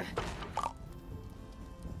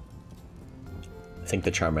 I think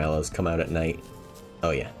the Charmallows come out at night.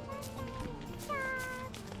 Oh, yeah.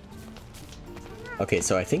 Okay,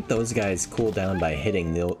 so I think those guys cool down by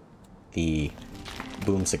hitting the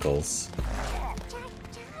boomsicles.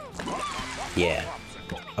 Yeah.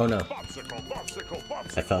 Oh, no.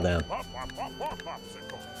 I fell down.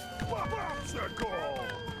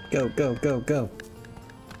 Go, go, go, go.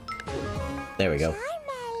 There we go.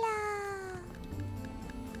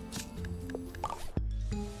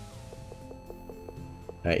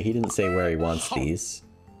 Alright, he didn't say where he wants these.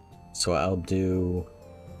 So I'll do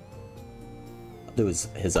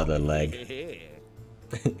his other leg.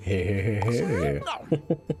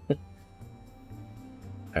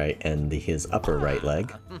 Alright, and his upper right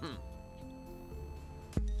leg.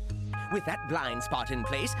 With that blind spot in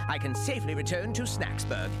place, I can safely return to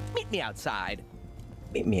Snacksburg. Meet me outside.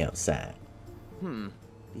 Meet me outside. The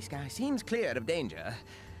sky seems cleared of danger.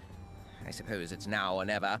 I suppose it's now or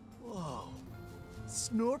never. Whoa.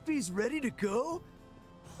 Snorpy's ready to go?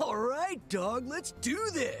 All right, dog, let's do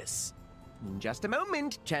this. In just a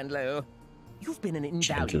moment, Chandlo. You've been an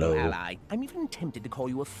invaluable Chandlo. ally. I'm even tempted to call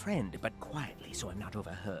you a friend, but quietly so I'm not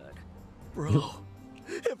overheard. Bro,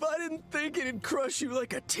 if I didn't think it'd crush you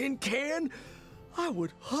like a tin can, I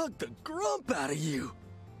would hug the grump out of you.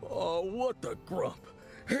 Oh, what the grump?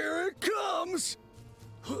 Here it comes!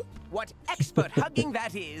 What expert hugging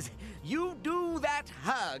that is! You do that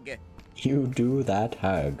hug! You do that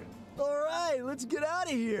hug. All right, let's get out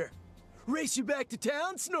of here. Race you back to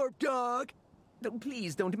town, Snorp Dog.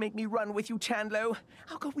 Please don't make me run with you, Chandlo.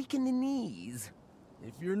 I'll go weak in the knees.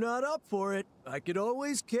 If you're not up for it, I could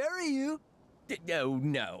always carry you. Oh,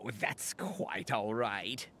 no, that's quite all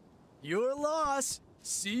right. Your loss.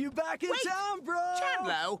 See you back in town, bro.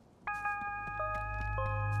 Chandlo!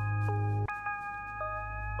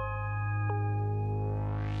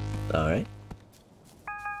 Alright.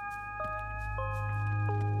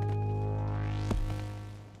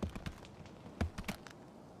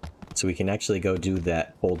 So we can actually go do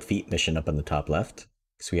that hold feet mission up on the top left.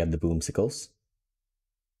 Because we have the boomsicles.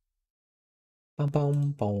 Boom,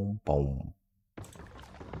 boom, boom, boom.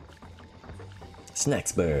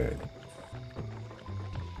 Snacksburg.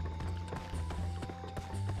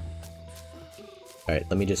 Alright,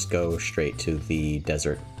 let me just go straight to the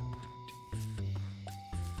desert.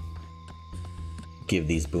 Give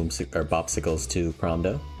these bopsicles to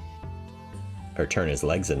Promdo. Or turn his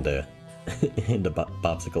legs into into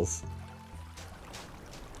bopsicles.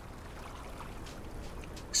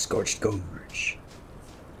 Scorched Gorge.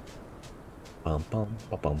 Bum bum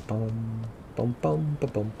bum bum bum bum bum bum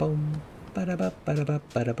bum bum ba da ba ba da ba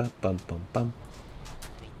ba da ba bum bum bum.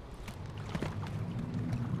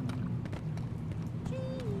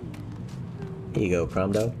 Here you go,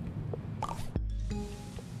 Promdo.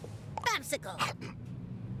 Popsicle.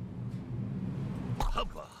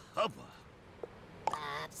 Hubba, hubba.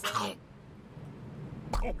 Popsicle.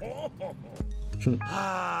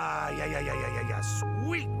 Yeah.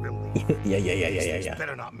 Sweet relief. Yeah. These things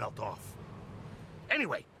better not melt off.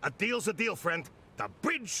 Anyway, a deal's a deal, friend. The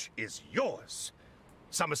bridge is yours.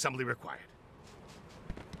 Some assembly required.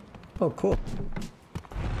 Oh, cool.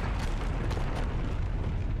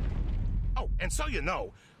 Oh, and so you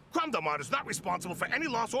know, Crumdomart is not responsible for any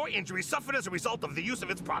loss or injury suffered as a result of the use of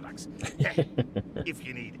its products. Hey, if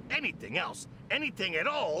you need anything else, anything at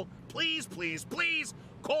all, please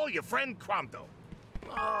call your friend Cromdo.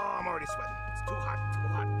 Oh, I'm already sweating. It's too hot.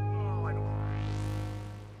 Oh, I don't.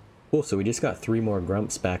 Cool, so we just got 3 more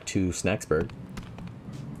grumps back to Snacksburg.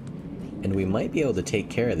 And we might be able to take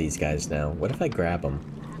care of these guys now. What if I grab them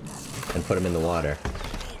and put them in the water?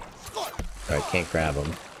 Alright, can't grab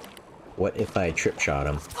them. What if I trip shot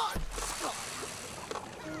them?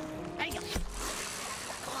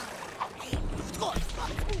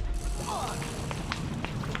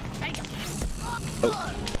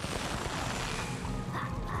 Oh.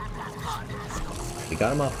 We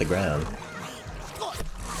got him off the ground.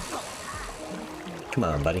 Come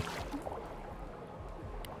on, buddy.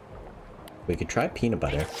 We could try peanut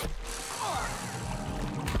butter.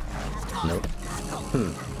 Nope.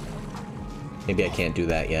 Maybe I can't do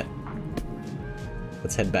that yet.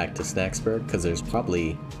 Let's head back to Snacksburg, because there's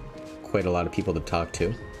probably quite a lot of people to talk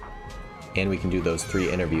to. And we can do those 3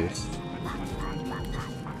 interviews.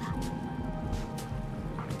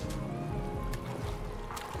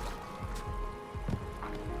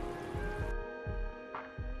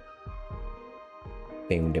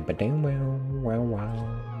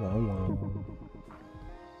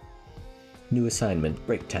 New assignment,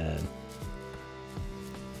 break time.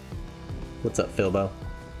 What's up, Philbo?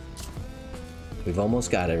 We've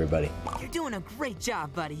almost got everybody. You're doing a great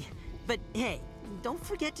job, buddy. But hey, don't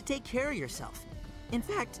forget to take care of yourself. In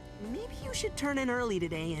fact, maybe you should turn in early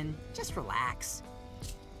today and just relax.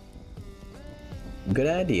 Good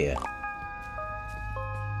idea.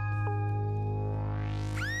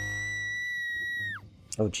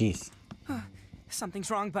 Oh, jeez.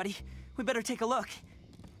 Something's wrong, buddy. We better take a look.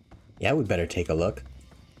 Yeah, we better take a look.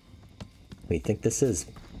 What do you think this is?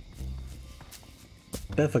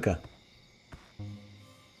 Beffica.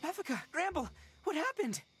 Beffica, Gramble, what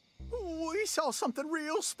happened? We saw something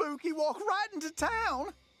real spooky walk right into town.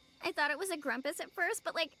 I thought it was a Grumpus at first,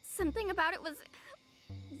 but like something about it was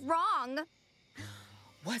wrong.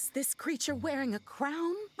 Was this creature wearing a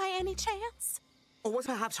crown by any chance? Or was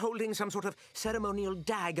perhaps holding some sort of ceremonial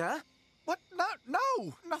dagger? What?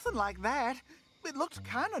 No, nothing like that. It looked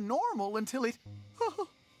kind of normal until it...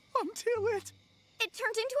 It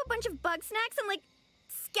turned into a bunch of Bugsnax and, like,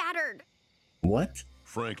 scattered. What?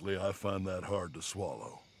 Frankly, I find that hard to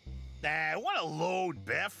swallow. What a load,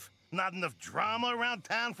 Beth. Not enough drama around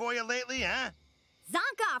town for you lately, huh?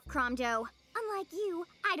 Zonk off, Cromdo. Unlike you,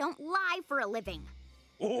 I don't lie for a living.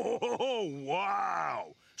 Oh,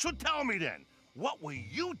 wow. So tell me then, what were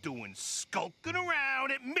you doing skulking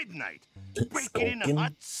around at midnight? Breaking into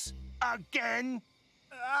huts? Again?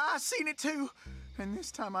 I seen it too. And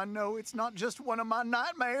this time I know it's not just one of my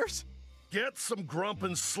nightmares. Get some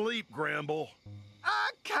grumpin' sleep, Gramble.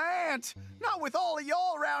 I can't. Not with all of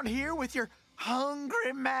y'all around here with your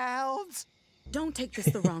hungry mouths. Don't take this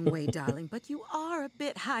the wrong way, darling, but you are a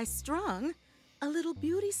bit high-strung. A little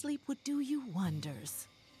beauty sleep would do you wonders.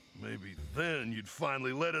 Maybe then you'd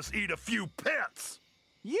finally let us eat a few pets.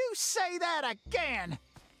 You say that again.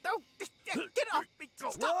 Oh, get off me.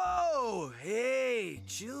 Stop. Whoa! Hey,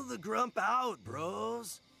 chill the grump out,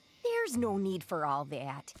 bros. There's no need for all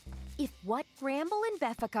that. If what Gramble and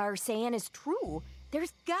Beffica are saying is true,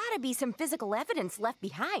 There's gotta be some physical evidence left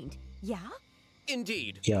behind. Yeah?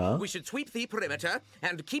 Indeed. Yeah. We should sweep the perimeter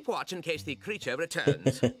and keep watch in case the creature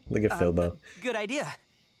returns. Look at Philbo. Good idea.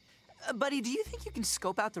 Buddy, do you think you can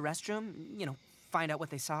scope out the restroom? You know, find out what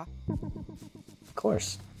they saw? Of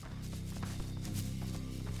course.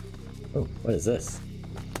 Oh, what is this?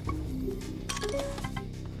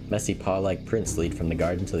 Messy paw-like prints lead from the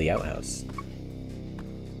garden to the outhouse.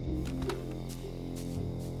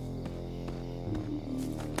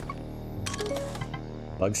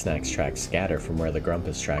 Bugsnax tracks scatter from where the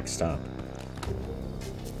Grumpus tracks stop.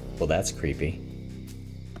 Well, that's creepy.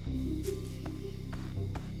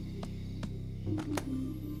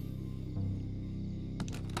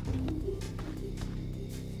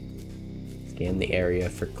 Scan the area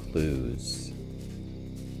for clues.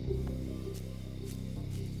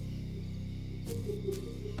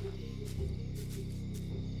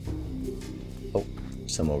 Oh,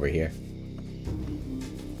 some over here.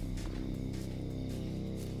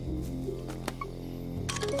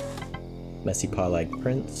 Messy paw-like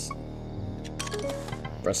prints.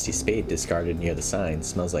 Rusty spade discarded near the sign.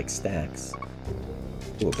 Smells like stacks.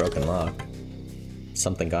 Ooh, a broken lock.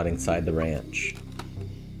 Something got inside the ranch.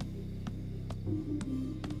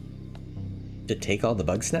 To take all the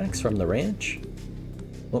Bugsnax from the ranch?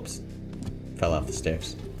 Whoops. Fell off the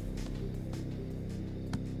stairs.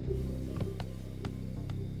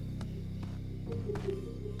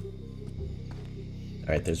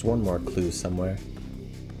 Alright, there's one more clue somewhere.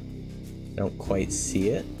 I don't quite see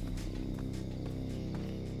it.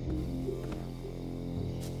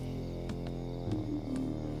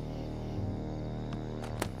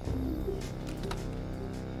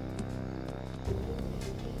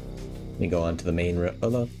 Let me go on to the main road.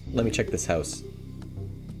 Hold on. Let me check this house.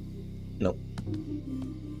 Nope.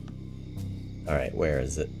 Alright, where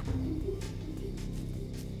is it?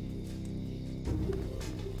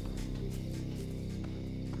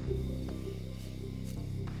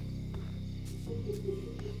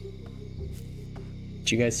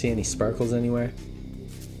 Did you guys see any sparkles anywhere?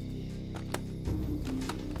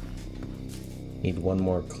 Need one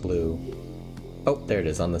more clue. Oh, there it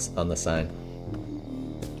is on the sign.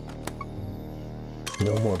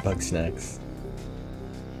 No more Bugsnax.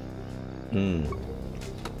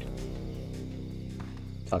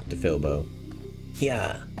 Talk to Philbo.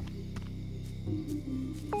 Yeah.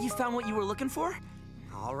 You found what you were looking for?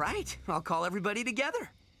 All right, I'll call everybody together.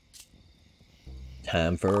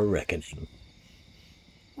 Time for a reckoning.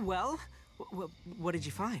 Well, what did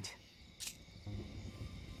you find?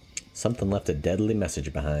 Something left a deadly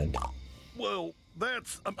message behind. Well,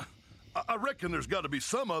 that's... I reckon there's got to be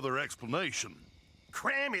some other explanation.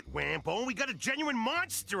 Cram it, Wampo. We got a genuine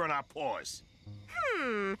monster on our paws.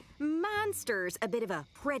 Monster's a bit of a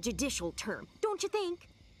prejudicial term, don't you think?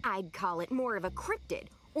 I'd call it more of a cryptid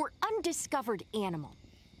or undiscovered animal.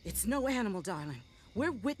 It's no animal, darling.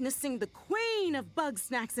 We're witnessing the queen of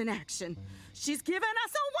Bugsnax in action. She's given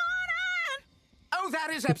us a warning! Oh, that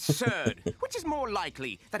is absurd. Which is more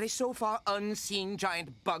likely, that a so far unseen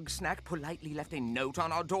giant Bugsnax politely left a note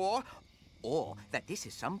on our door, or that this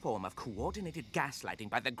is some form of coordinated gaslighting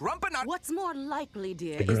by the Grumpinati? What's more likely,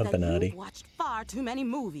 dear, The is that Grumpinati. you've watched far too many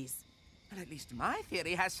movies. Well, at least my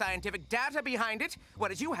theory has scientific data behind it,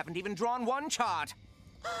 whereas you haven't even drawn one chart.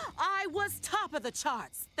 I was top of the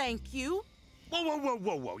charts, thank you.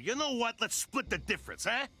 Whoa. You know what? Let's split the difference,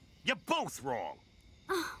 huh? You're both wrong.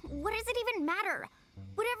 What does it even matter?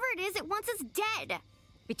 Whatever it is, it wants us dead.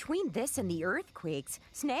 Between this and the earthquakes,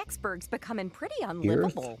 Snaxburg's becoming pretty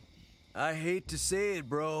unlivable. I hate to say it,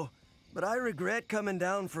 bro, but I regret coming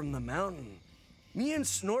down from the mountain. Me and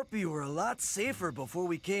Snorpy were a lot safer before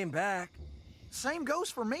we came back. Same goes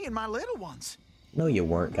for me and my little ones. No, you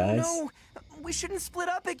weren't, guys. No, we shouldn't split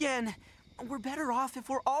up again. We're better off if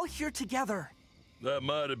we're all here together. That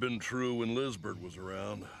might have been true when Lizbert was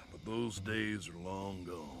around, but those days are long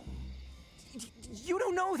gone. You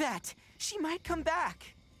don't know that. She might come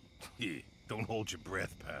back. Yeah, don't hold your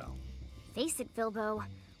breath, pal. Face it, Philbo.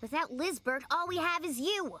 Without Lizbert, all we have is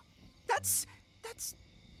you. That's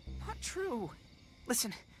not true.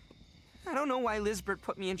 Listen, I don't know why Lizbert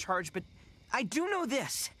put me in charge, but I do know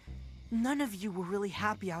this. None of you were really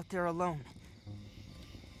happy out there alone.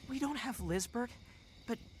 We don't have Lizbert,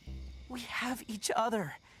 but we have each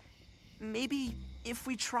other. Maybe if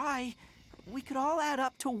we try, we could all add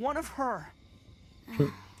up to one of her. I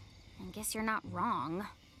guess you're not wrong.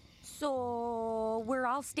 So, we're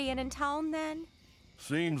all staying in town then?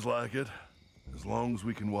 Seems like it, as long as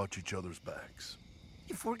we can watch each other's backs.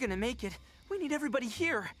 If we're gonna make it, we need everybody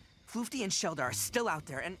here. Floofty and Sheldar are still out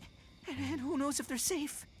there, and who knows if they're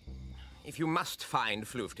safe. If you must find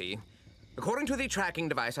Floofty, According to the tracking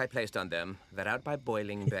device I placed on them, they're out by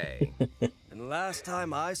Boiling Bay. And last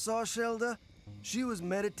time I saw Shelda, she was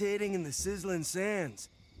meditating in the sizzling sands.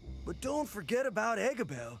 But don't forget about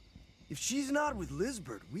Eggabell. If she's not with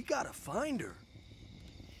Lizbert, we gotta find her.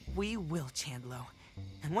 We will, Chandlo.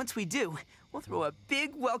 And once we do, we'll throw a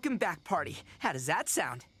big welcome back party. How does that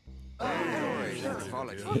sound?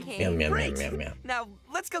 Okay. Meow, meow, Great. meow, meow, meow. Now,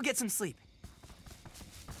 let's go get some sleep.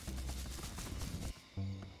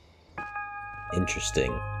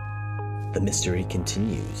 Interesting. The mystery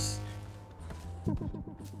continues.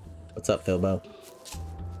 What's up, Philbo?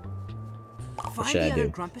 What Find should the I other do?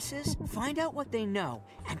 Grumpuses, find out what they know,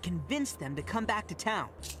 and convince them to come back to town.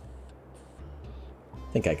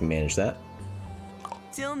 Think I can manage that.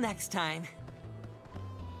 Till next time.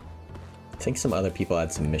 I think some other people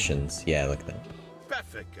had some missions. Yeah, look at that.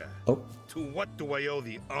 Beffica, Oh, to what do I owe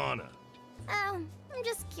the honor? Oh, I'm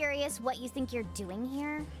just curious what you think you're doing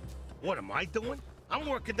here. What am I doing? I'm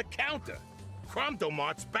working the counter.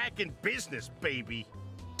 Cromdomart's back in business, baby.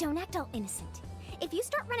 Don't act all innocent. If you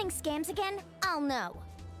start running scams again, I'll know.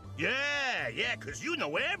 Yeah, 'cause you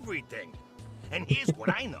know everything. And here's what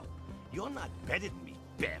I know. You're not better than me,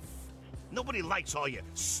 Beth. Nobody likes all your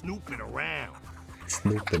snooping around.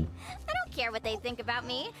 snooping. I don't care what they think about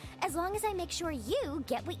me, as long as I make sure you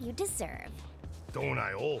get what you deserve. Don't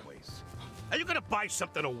I always? Are you gonna buy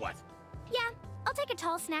something or what? Yeah, I'll take a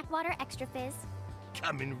tall snack water extra fizz.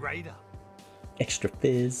 Coming right up. Extra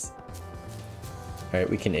fizz. Alright,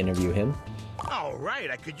 we can interview him. All right,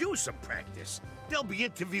 I could use some practice. They'll be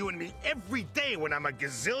interviewing me every day when I'm a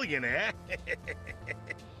gazillionaire.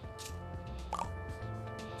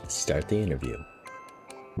 Start the interview.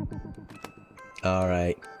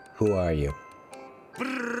 Alright, who are you?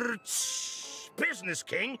 Business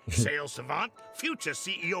king, sales savant, future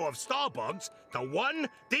CEO of Starbucks, the one,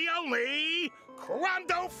 the only,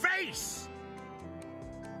 Crondo Face!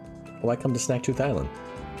 Why come to Snacktooth Island?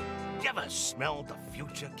 You ever smell the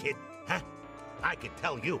future, kid? Huh? I can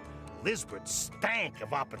tell you, Lizbert stank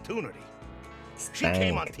of opportunity. She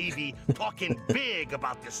came on TV talking big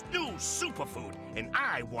about this new superfood, and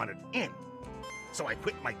I wanted in. So I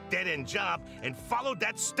quit my dead-end job and followed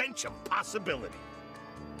that stench of possibility.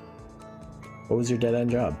 What was your dead-end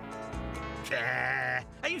job?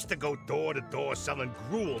 I used to go door to door selling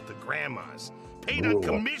gruel to grandmas. Paid on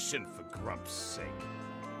commission, for Grump's sake.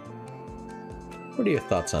 What are your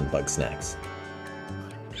thoughts on Bugsnax?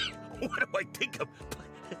 What do I think of?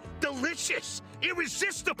 Delicious,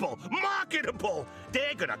 irresistible, marketable.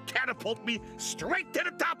 They're gonna catapult me straight to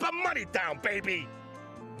the top of Money Town, baby.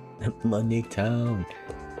 Money Town.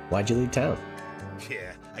 Why'd you leave town?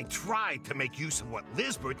 Yeah, I tried to make use of what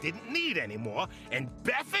Lizbert didn't need anymore, and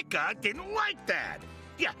Beffica didn't like that.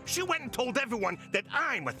 Yeah, she went and told everyone that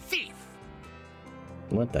I'm a thief.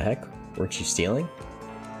 What the heck? Weren't you stealing?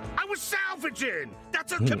 I was salvaging.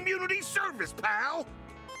 That's a community service, pal.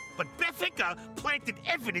 But Beffica planted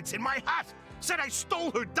evidence in my hut, said I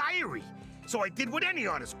stole her diary. So I did what any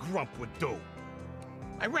honest grump would do.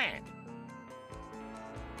 I ran.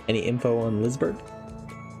 Any info on Lizbert?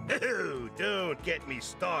 Oh, don't get me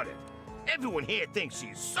started. Everyone here thinks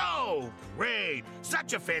she's so great,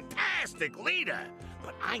 such a fantastic leader.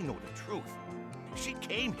 But I know the truth. She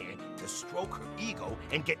came here to stroke her ego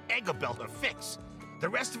and get Eggabell her fix. The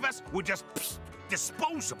rest of us were just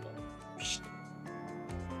disposable.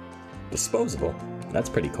 Disposable? That's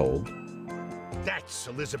pretty cold. That's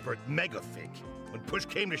Elizabeth Megafig. When push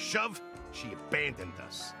came to shove, she abandoned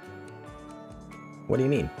us. What do you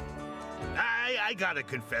mean? I gotta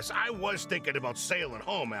confess, I was thinking about sailing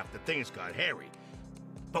home after things got hairy.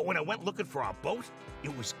 But when I went looking for our boat,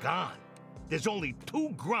 it was gone. There's only 2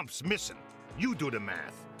 grumps missing. You do the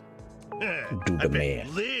math. Do I the bet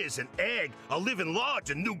math. Liz and Egg are living large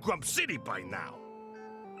in New Grump City by now.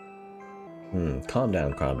 Calm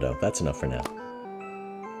down, Cromdo. That's enough for now.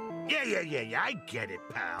 Yeah, I get it,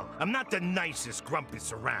 pal. I'm not the nicest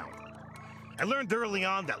grumpus around. I learned early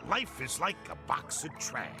on that life is like a box of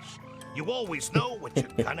trash. You always know what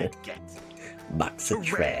you're gonna get. Box of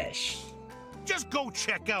trash. Just go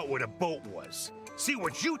check out where the boat was. See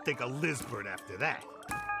what you think of Lizbert after that.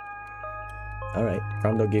 Alright,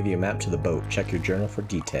 Cromdo gave you a map to the boat. Check your journal for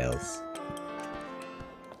details.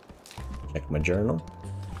 Check my journal.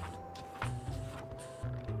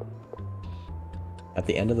 At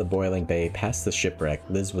the end of the Boiling Bay, past the shipwreck,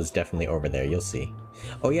 Liz was definitely over there, you'll see.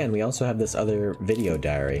 Oh yeah, and we also have this other video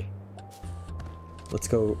diary. Let's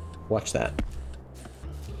go watch that.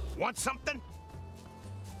 Want something?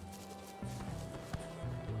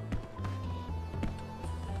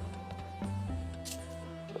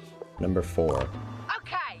 Number 4.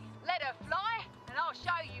 Okay, let her fly, and I'll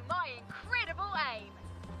show you my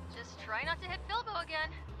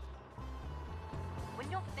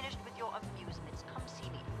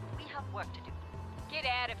work to do. Get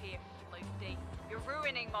out of here, Floofty. You're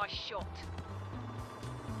ruining my shot.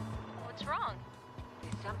 What's wrong?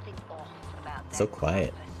 There's something off about that. So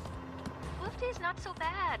quiet. Floofty's not so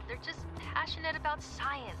bad. They're just passionate about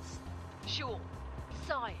science. Sure,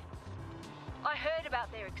 science. I heard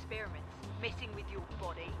about their experiments, messing with your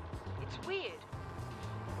body. It's weird.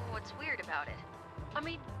 What's weird about it? I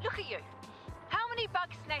mean, look at you. How many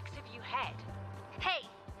Bugsnax have you had? Hey,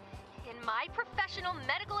 in my professional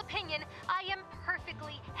medical opinion, I am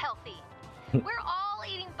perfectly healthy. We're all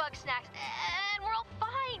eating Bugsnax, and we're all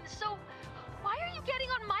fine, so why are you getting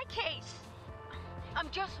on my case? I'm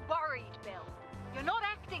just worried, Belle. You're not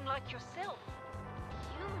acting like yourself.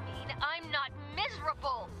 You mean I'm not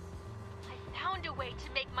miserable? I found a way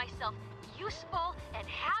to make myself useful and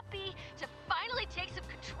happy, to finally take some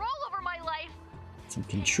control over my life. Some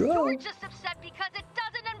control? You're just upset because it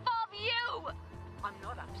doesn't involve you! I'm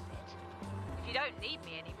not upset. If you don't need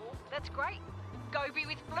me anymore, that's great. Go be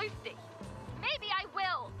with Floofty. Maybe I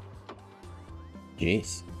will.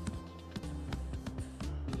 Jeez.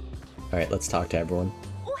 Alright, let's talk to everyone.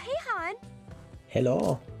 Oh, hey, hon.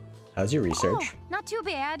 Hello. How's your research? Oh, not too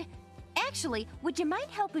bad. Actually, would you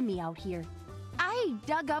mind helping me out here? I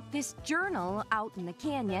dug up this journal out in the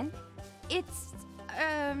canyon. It's,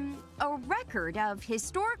 a record of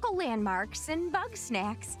historical landmarks and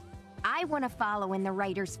Bugsnax. I want to follow in the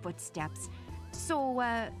writer's footsteps. So,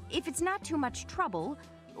 if it's not too much trouble,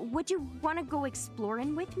 would you want to go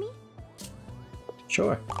exploring with me?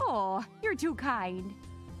 Sure. Oh, you're too kind.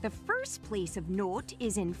 The first place of note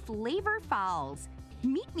is in Flavor Falls.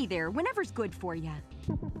 Meet me there whenever's good for you.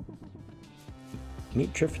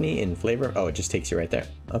 Meet Tiffany in Flavor. Oh, it just takes you right there.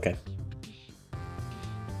 Okay.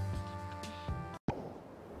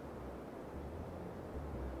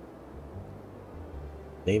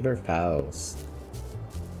 Flavor Falls.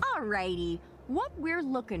 Alrighty. What we're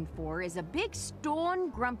looking for is a big stone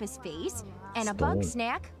grumpus face and a Stone. bug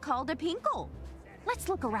snack called a pinkle. Let's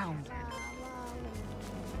look around.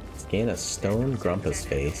 Scan a stone grumpus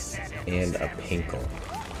face and a pinkle.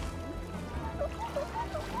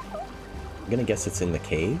 I'm gonna guess it's in the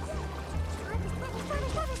cave.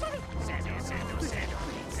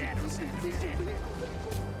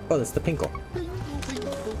 Oh, that's the pinkle.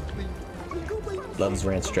 Loves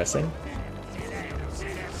ranch dressing.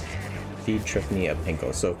 Feed Tiffany a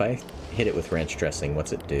pinkle. So if I hit it with ranch dressing,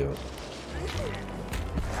 what's it do?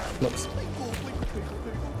 Whoops.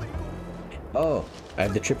 Oh, I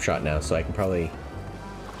have the trip shot now, so I can probably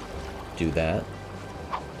do that.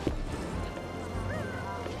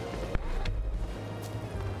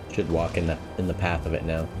 Should walk in the path of it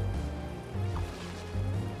now.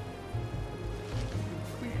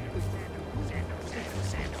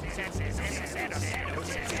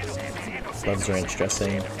 Loves ranch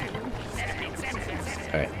dressing.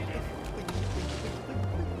 Alright.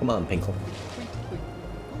 Come on, Pinkle.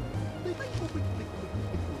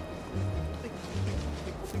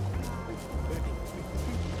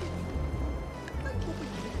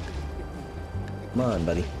 Come on,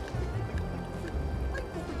 buddy.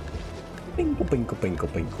 Pinkle, pinkle, pinkle,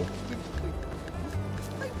 pinkle.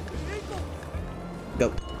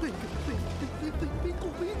 Go.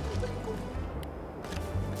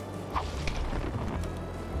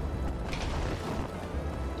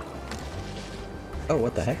 Oh,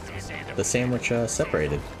 what the heck? The sandwich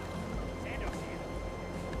separated.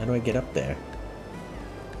 How do I get up there?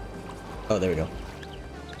 Oh, there we go.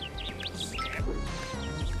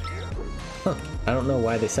 Huh. I don't know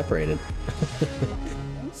why they separated.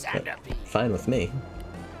 Fine with me.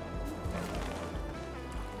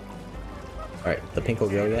 Alright, the pinkle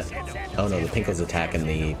go yet? Oh no, the pinkle's attacking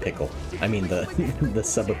the pickle. I mean the the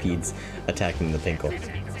subapede's attacking the pinkle.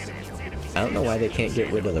 I don't know why they can't get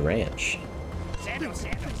rid of the ranch.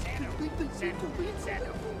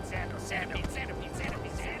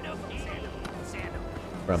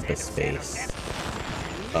 Rumpus face.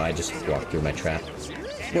 Oh, I just walked through my trap.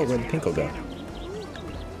 Whoa, where'd the pinkle go?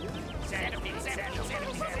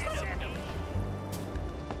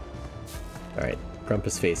 Alright,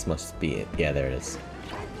 Grumpus face must be it. Yeah, there it is.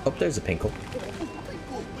 Oh, there's a pinkle.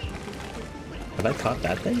 Have I caught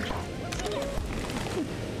that thing?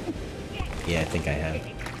 Yeah, I think I have.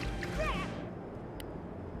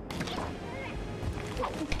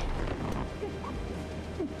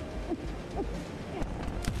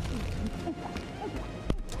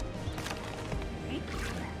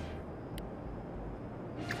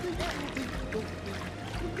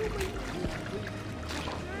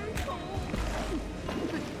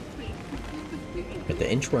 But the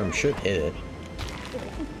inchworm should hit it.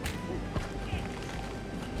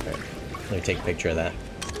 Alright, let me take a picture of that.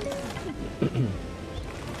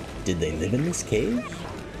 Did they live in this cave?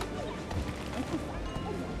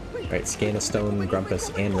 Alright, scan a stone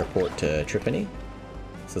Grumpus and report to Trippany.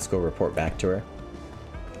 So let's go report back to her.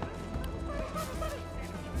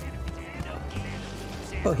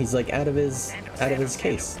 Oh, he's like out of his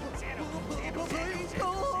case.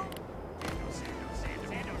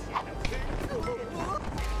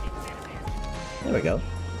 There we go.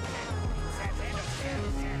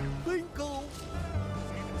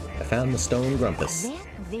 I found the stone Grumpus. That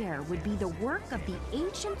there would be the work of the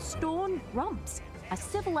ancient stone Grumps, a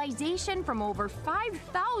civilization from over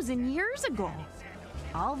 5,000 years ago.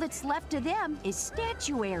 All that's left of them is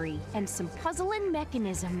statuary and some puzzling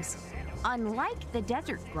mechanisms. Unlike the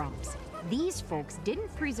desert Grumps, these folks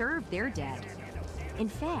didn't preserve their dead. In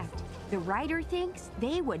fact, the writer thinks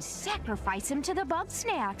they would sacrifice him to the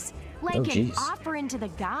Bugsnax, like an offering to the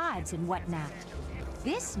gods and whatnot.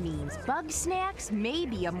 This means Bugsnax may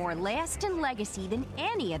be a more lasting legacy than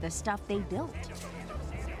any of the stuff they built.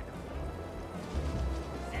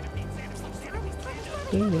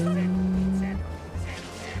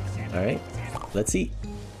 Alright, let's eat.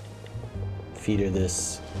 Feed her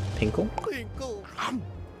this Pinkle.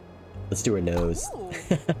 Let's do her nose.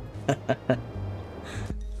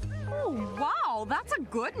 Oh, wow, that's a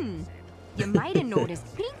good one. You might have noticed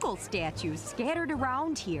Pinkle statues scattered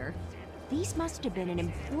around here. These must have been an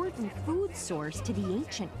important food source to the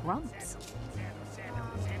ancient Grumps.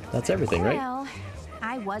 That's everything, right? Well,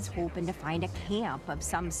 I was hoping to find a camp of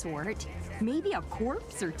some sort. Maybe a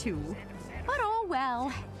corpse or two. But oh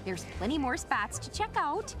well, there's plenty more spots to check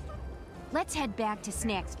out. Let's head back to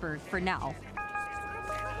Snacksburg for now.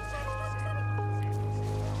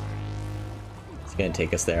 It's gonna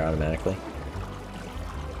take us there automatically.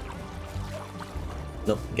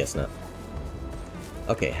 Nope, guess not.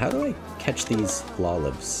 Okay, how do I catch these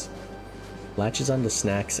Lollibs? Latches onto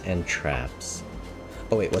snacks and traps.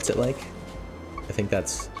 Oh wait, what's it like? I think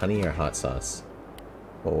that's honey or hot sauce.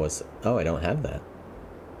 What was it? Oh, I don't have that.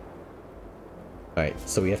 Alright,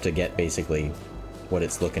 so we have to get basically what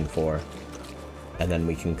it's looking for, and then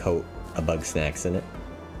we can coat a Bugsnax in it.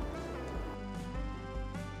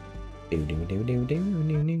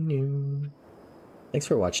 Thanks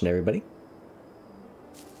for watching, everybody.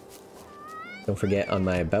 Don't forget, on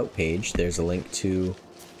my About page, there's a link to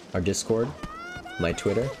our Discord, my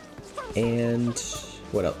Twitter, and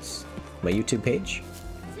what else? My YouTube page.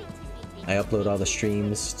 I upload all the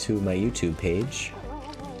streams to my YouTube page.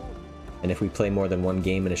 And if we play more than one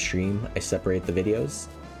game in a stream, I separate the videos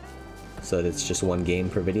so that it's just one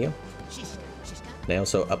game per video. And I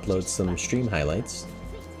also upload some stream highlights.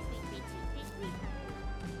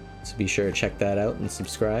 So be sure to check that out and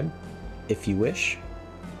subscribe if you wish.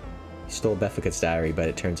 You stole Beffica's diary, but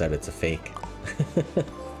it turns out it's a fake.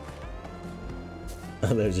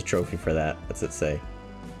 Oh, there's a trophy for that. What's it say?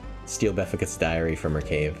 Steal Beffica's diary from her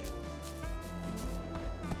cave.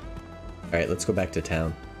 Alright, let's go back to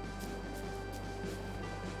town.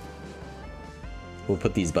 We'll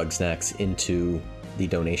put these Bugsnax into the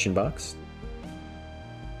donation box.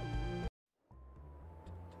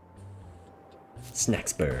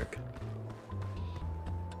 Snacksburg.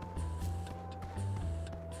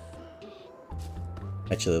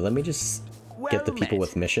 Actually, let me just get the people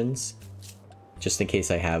with missions, just in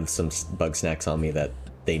case I have some Bugsnax on me that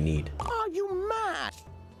they need. Are you mad?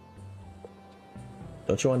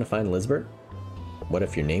 Don't you want to find Lisbert? What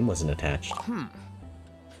if your name wasn't attached?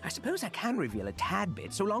 I suppose I can reveal a tad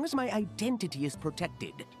bit, so long as my identity is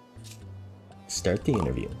protected. Start the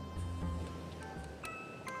interview.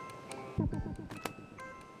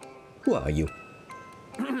 Who are you?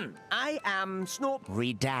 I am Snorp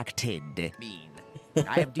Redacted.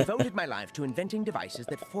 I have devoted my life to inventing devices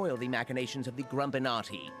that foil the machinations of the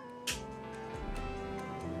Grumpinati.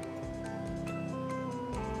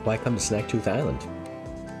 Why come to Snacktooth Island?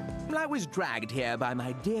 I was dragged here by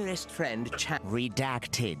my dearest friend,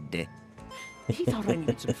 Redacted. He thought I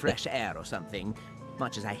needed some fresh air or something.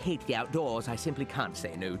 Much as I hate the outdoors, I simply can't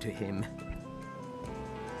say no to him.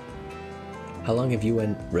 How long have you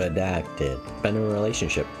and Redacted been in a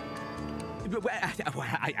relationship?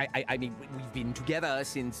 I mean, we've been together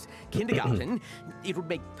since kindergarten. It would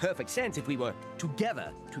make perfect sense if we were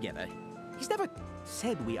together. He's never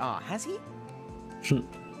said we are, has he?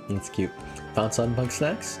 That's cute. Thoughts on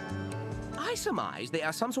Bugsnax? I surmise they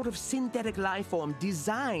are some sort of synthetic life form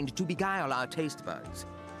designed to beguile our taste buds.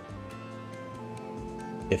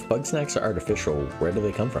 If Bugsnax are artificial, where do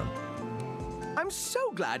they come from? I'm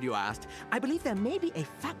so glad you asked. I believe there may be a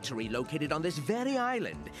factory located on this very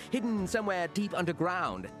island, hidden somewhere deep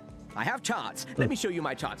underground. I have charts. Let me show you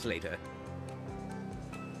my charts later.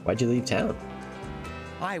 Why'd you leave town?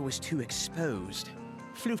 I was too exposed.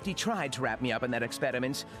 Floofty tried to wrap me up in that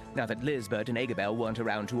experiment, now that Lizbert and Agabel weren't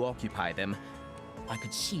around to occupy them. I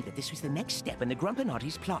could see that this was the next step in the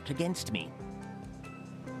Grumpinati's plot against me.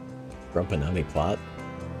 Grumpinati plot?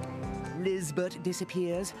 Lizbert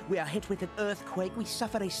disappears, we are hit with an earthquake, we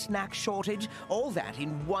suffer a snack shortage, all that in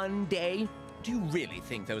one day? Do you really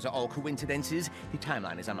think those are all coincidences? The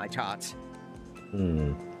timeline is on my charts.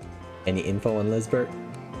 Any info on Lizbert?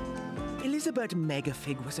 Elizabeth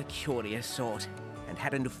Megafig was a curious sort, and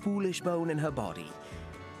hadn't a foolish bone in her body.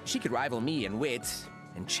 She could rival me in wits,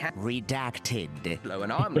 and chat redacted, blow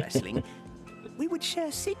and arm wrestling. We would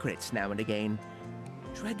share secrets now and again.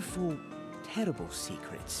 Dreadful, terrible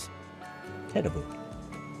secrets. Terrible?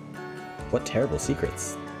 What terrible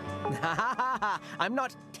secrets? I'm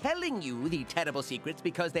not telling you the terrible secrets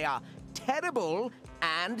because they are terrible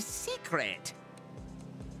and secret.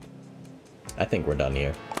 I think we're done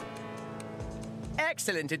here.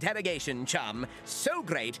 Excellent interrogation, chum. So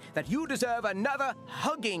great that you deserve another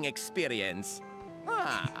hugging experience.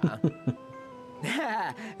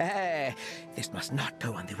 This must not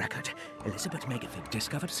go on the record. Elizabeth Megafig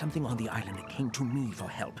discovered something on the island and came to me for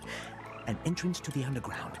help. An entrance to the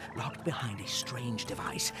underground, locked behind a strange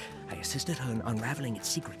device. I assisted her in unraveling its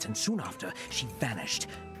secrets, and soon after, she vanished.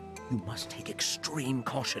 You must take extreme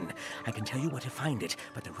caution. I can tell you where to find it,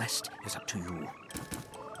 but the rest is up to you.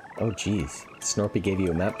 Oh geez, Snorpy gave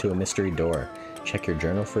you a map to a mystery door. Check your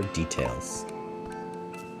journal for details.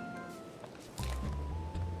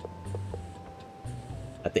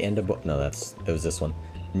 At the end of it was this one.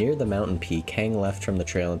 Near the mountain peak, hang left from the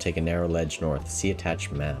trail and take a narrow ledge north. See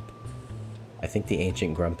attached map. I think the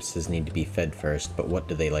ancient grumpuses need to be fed first, but what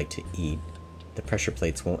do they like to eat? The pressure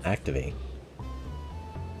plates won't activate.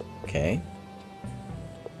 Okay.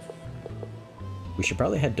 We should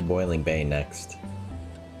probably head to Boiling Bay next.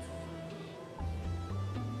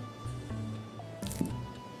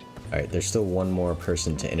 Alright, there's still one more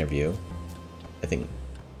person to interview. I think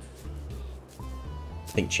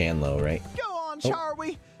Chandlo, right? Go on,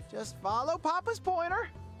 Charlie. Just follow Papa's pointer.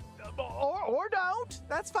 Or don't.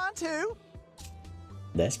 That's fine too.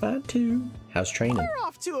 That's fine too. How's training? We're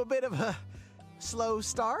off to a bit of a slow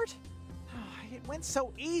start. It went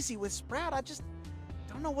so easy with Sprout, I just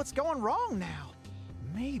don't know what's going wrong now.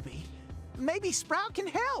 Maybe Sprout can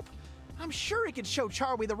help. I'm sure he could show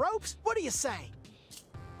Charlie the ropes. What do you say?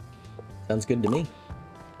 Sounds good to me.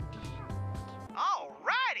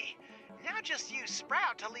 Alrighty. Now just use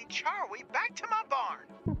Sprout to lead Charlie back to my barn.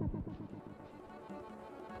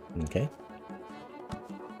 Okay.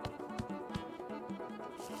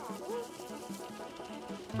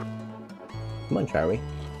 Come on, Charlie.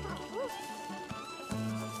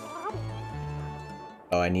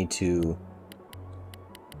 Oh, I need to...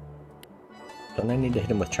 Don't I need to hit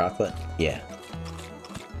him with chocolate? Yeah.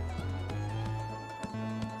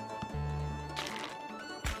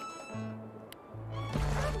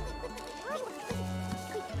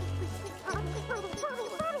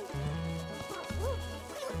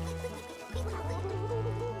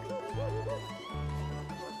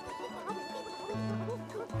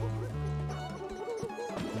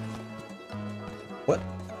 What?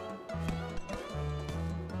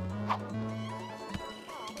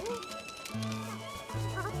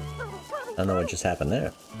 I don't know what just happened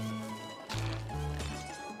there.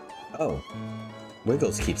 Oh.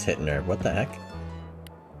 Wiggles keeps hitting her. What the heck?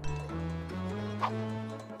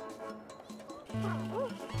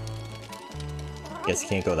 Guess you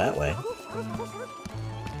can't go that way.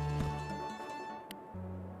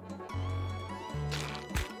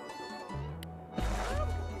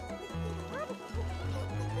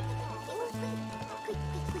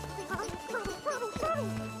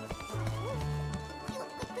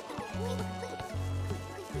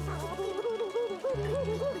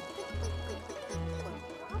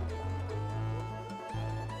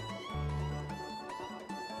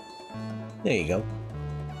 There you go.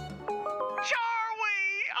 Charlie!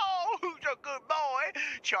 Oh, who's a good boy?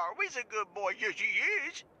 Charlie's a good boy, yes he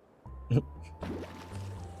is.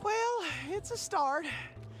 Well, it's a start.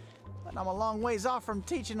 But I'm a long ways off from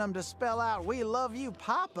teaching them to spell out, "We love you,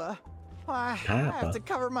 Papa." Why, I have to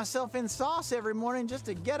cover myself in sauce every morning just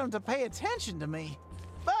to get them to pay attention to me.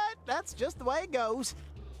 But that's just the way it goes.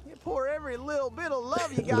 You pour every little bit of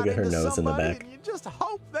love you got Look at her into nose in the somebody back. and you just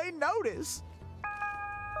hope they notice.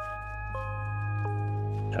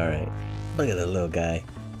 Alright. Look at that little guy.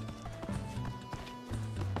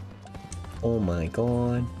 Oh my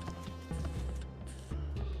god.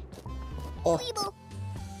 Oh.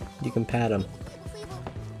 You can pat him.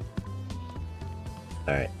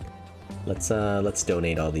 Alright. Let's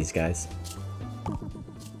donate all these guys.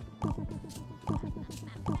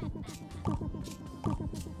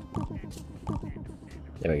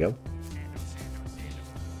 There we go.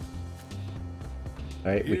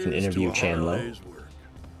 Alright, we can interview Chandler.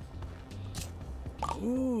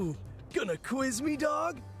 Ooh, gonna quiz me,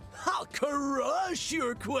 dog? I'll crush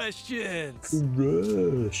your questions.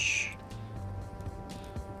 Rush.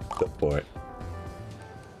 Go for it.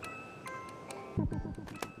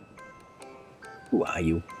 Who are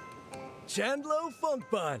you? Chandlo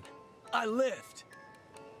Funkbun. I lift.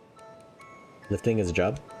 Lifting is a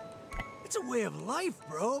job? It's a way of life,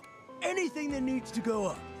 bro. Anything that needs to go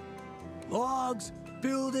up. Logs,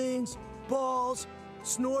 buildings, balls,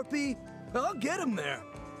 Snorpy. I'll get him there.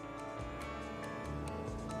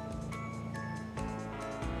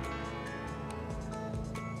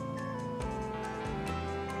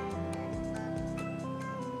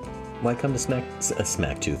 Why come to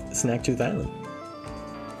Snacktooth Island?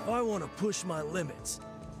 If I want to push my limits,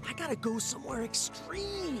 I gotta go somewhere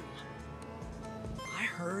extreme. I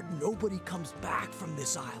heard nobody comes back from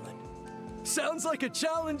this island. Sounds like a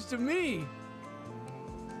challenge to me.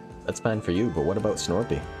 That's fine for you, but what about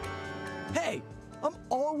Snorpy? Hey, I'm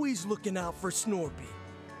always looking out for Snorpy.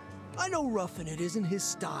 I know roughing it isn't his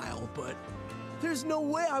style, but there's no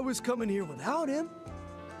way I was coming here without him.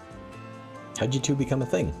 How'd you two become a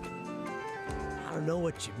thing? I don't know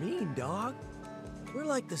what you mean, dog. We're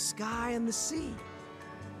like the sky and the sea.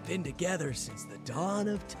 Been together since the dawn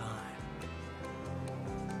of time.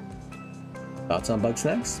 Thoughts on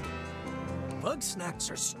Bugsnax?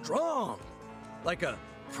 Bugsnax are strong. Like a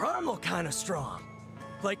primal kind of strong.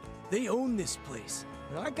 Like they own this place,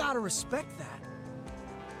 and I gotta respect that.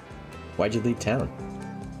 Why'd you leave town?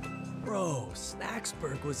 Bro,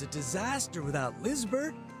 Snacksburg was a disaster without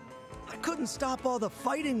Lizbert. I couldn't stop all the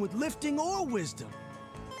fighting with lifting or wisdom.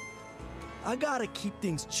 I gotta keep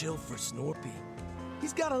things chill for Snorpy.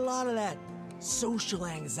 He's got a lot of that social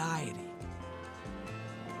anxiety.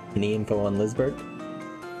 Any info on Lizbert?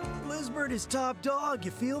 Lizbert is top dog,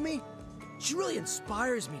 you feel me? She really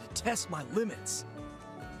inspires me to test my limits.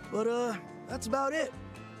 But, that's about it.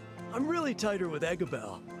 I'm really tighter with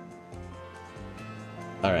Eggabell.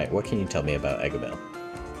 Alright, what can you tell me about Eggabell?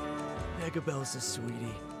 Eggabell's a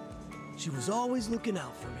sweetie. She was always looking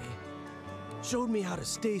out for me. Showed me how to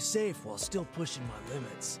stay safe while still pushing my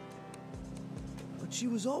limits. But she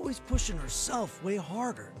was always pushing herself way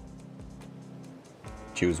harder.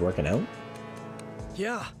 She was working out?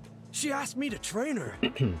 Yeah, she asked me to train her.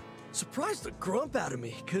 Surprised the grump out of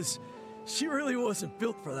me, because she really wasn't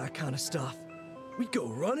built for that kind of stuff. We'd go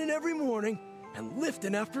running every morning and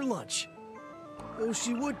lifting after lunch. Though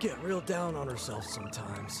she would get real down on herself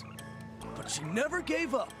sometimes. But she never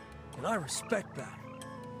gave up, and I respect that.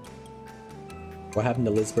 What happened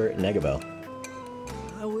to Lizbert and Eggabell?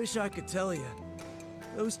 I wish I could tell you.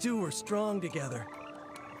 Those two were strong together.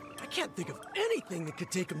 I can't think of anything that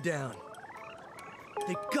could take them down.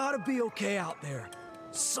 They gotta be okay out there.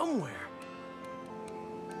 Somewhere.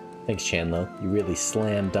 Thanks, Chandlo. You really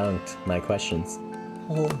slam dunked my questions.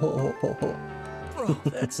 Bro,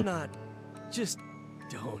 that's not... Just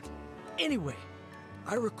don't. Anyway,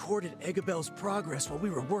 I recorded Eggabell's progress while we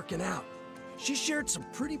were working out. She shared some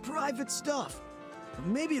pretty private stuff. But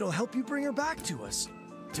maybe it'll help you bring her back to us.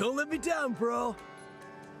 Don't let me down, bro.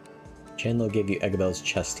 Chandlo gave you Eggabell's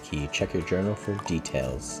chest key. Check your journal for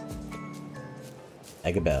details.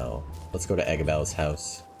 Eggabell. Let's go to Eggabell's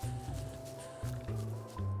house.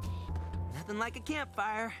 Nothing like a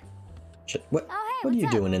campfire. What are you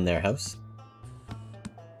doing in their house?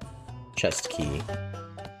 Chest key.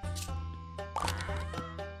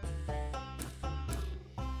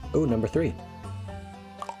 Oh, number 3.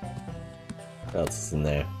 What else is in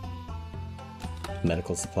there?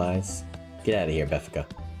 Medical supplies. Get out of here, Beffica.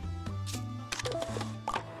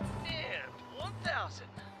 And 1,000.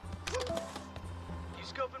 You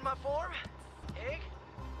scoping my form? Egg?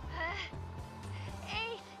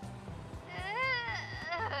 8.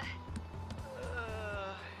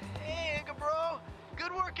 Hey, Egga bro.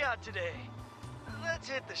 Good workout today. Let's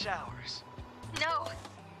hit the showers. No.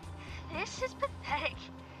 This is pathetic.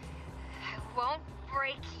 I won't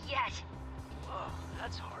break yet. Whoa,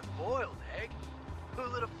 that's hard-boiled, Egg. Who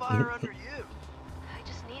lit a fire under you? I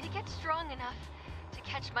just need to get strong enough to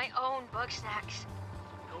catch my own Bugsnax.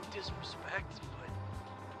 No disrespect, but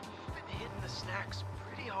you've been hitting the snacks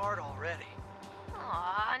pretty hard already.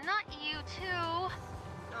 Aw, not you too.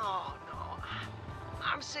 No.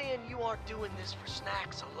 I'm saying you aren't doing this for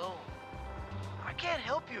snacks alone. I can't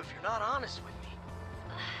help you if you're not honest with me.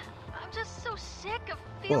 I'm just so sick of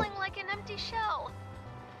feeling like an empty shell.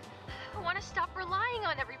 I want to stop relying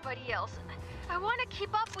on everybody else. I want to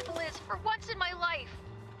keep up with Liz for once in my life.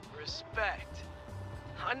 Respect.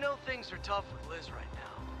 I know things are tough with Liz right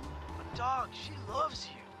now, but dog, she loves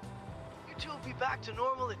you. She'll be back to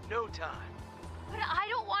normal in no time. But I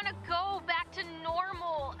don't want to go back to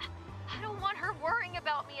normal. I don't want her worrying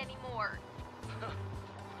about me anymore.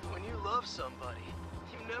 When you love somebody,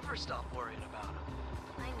 you never stop worrying about them.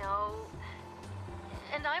 I know.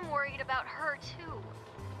 And I'm worried about her, too.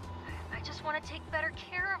 I just want to take better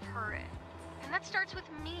care of her. And that starts with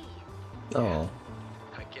me. Oh.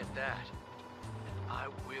 I get that. I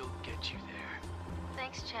will get you there.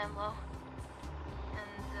 Thanks, Chandlo.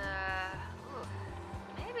 And, ooh,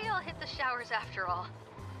 maybe I'll hit the showers after all.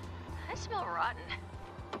 I smell rotten.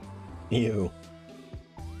 Ew.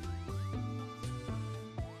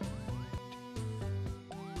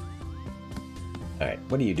 Alright,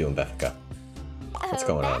 what are you doing, Beffica? What's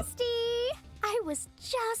going on? Bestie! I was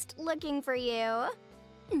just looking for you.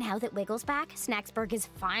 Now that Wiggle's back, Snacksburg is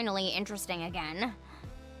finally interesting again.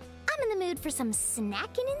 I'm in the mood for some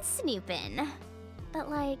snacking and snooping. But,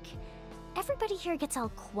 like, everybody here gets all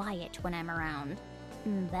quiet when I'm around.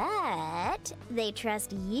 But they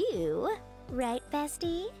trust you, right,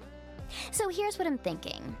 Bestie? So here's what I'm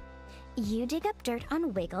thinking. You dig up dirt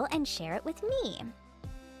on Wiggle and share it with me.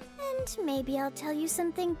 And maybe I'll tell you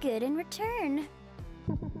something good in return.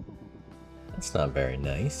 That's not very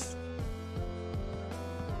nice.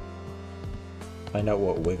 Find out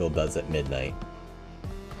what Wiggle does at midnight.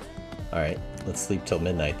 Alright, let's sleep till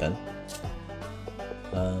midnight then.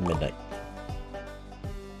 Midnight.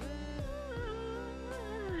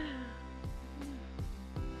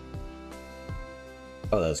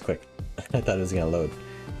 Oh, that was quick. I thought it was gonna load.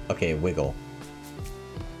 Okay, Wiggle.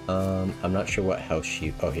 I'm not sure what house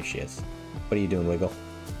she... Oh, here she is. What are you doing, Wiggle?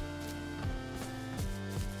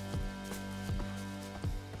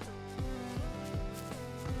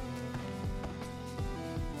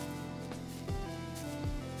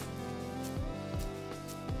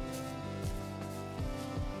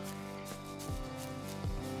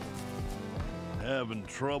 Having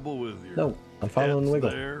trouble with your... No, I'm following pets Wiggle.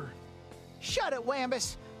 There? Shut it,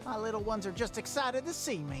 Wambus. My little ones are just excited to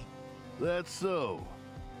see me. That's so.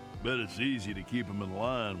 Bet it's easy to keep them in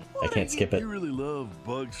line. I can't skip it. You really love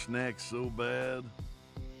Bugsnax so bad?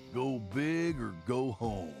 Go big or go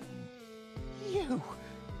home. You.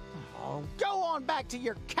 Oh, go on back to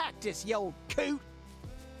your cactus, you old coot.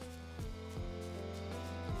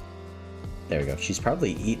 There we go. She's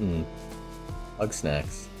probably eating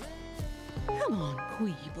Bugsnax. Come on,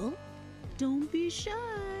 Queeble. Don't be shy.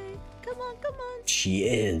 Come on, come on. She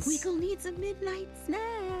is. Wiggle needs a midnight snack.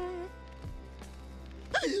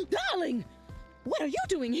 Darling, what are you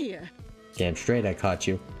doing here? Damn straight I caught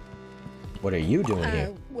you. What are you doing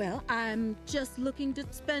here? Well, I'm just looking to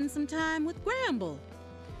spend some time with Gramble.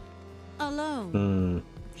 Alone.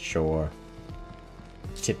 Sure.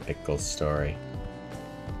 Typical story.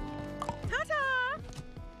 Ta-ta!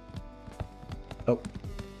 Oh.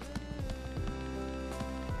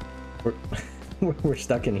 We're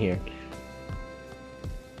stuck in here.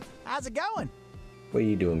 How's it going? What are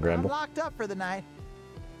you doing, I'm Gramble? locked up for the night.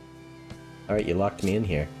 Alright, you locked me in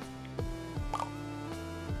here.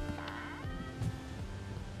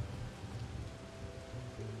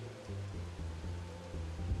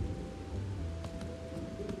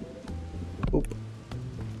 Oop.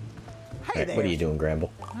 Hey Alright, there. what are you doing,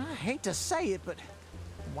 Gramble? I hate to say it, but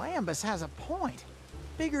Wambus has a point.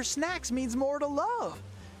 Bigger snacks means more to love.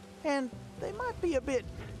 And they might be a bit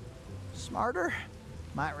smarter.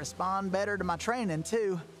 Might respond better to my training,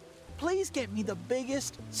 too. Please get me the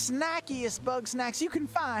biggest, snackiest Bugsnax you can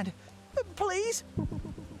find. Please?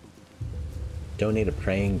 Donate a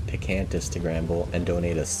praying picantus to Gramble and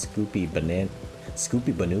donate a Scoopy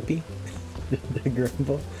Banoopy to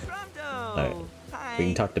Gramble. Alright. We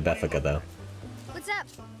can talk to Beffica though. What's up?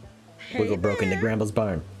 Wiggle broke into Gramble's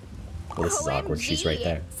barn. Well, this is awkward. She's right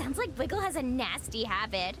there. Sounds like Wiggle has a nasty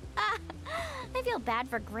habit. I feel bad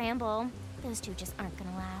for Gramble. Those two just aren't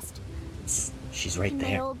gonna last. She's right In my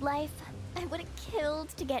there. old life, I would have killed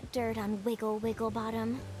to get dirt on Wiggle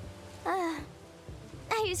Wigglebottom. I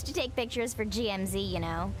used to take pictures for GMZ, you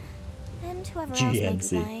know. And whoever else might be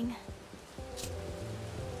GMZ. buying.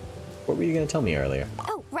 What were you gonna tell me earlier?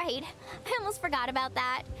 Oh, right. I almost forgot about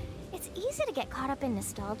that. It's easy to get caught up in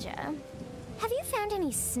nostalgia. Have you found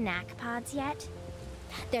any snack pods yet?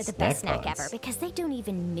 They're the best snack pods? ever because they don't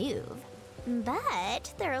even move.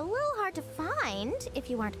 But they're a little hard to find if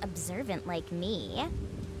you aren't observant like me.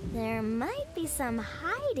 There might be some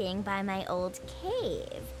hiding by my old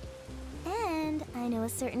cave. And I know a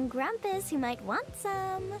certain Grumpus who might want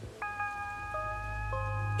some.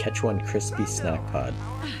 Catch one crispy snack pod.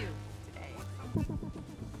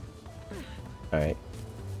 Alright.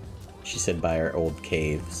 She said by our old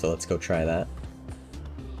cave, so let's go try that.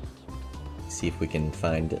 See if we can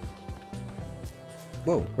find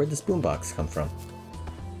Whoa, where'd this boombox come from?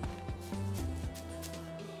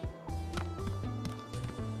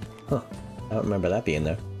 Huh, I don't remember that being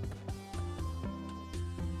there.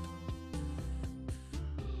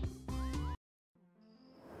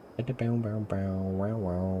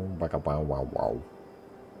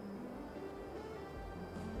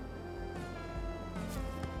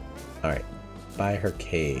 Alright, by her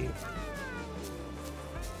cave.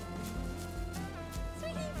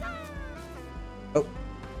 Oh!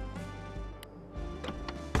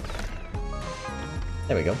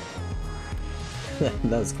 There we go.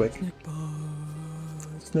 That was quick.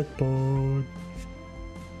 Snack bug.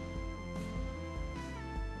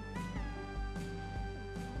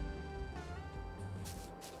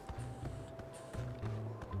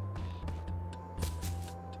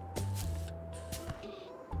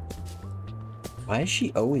 Why is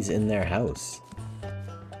she always in their house?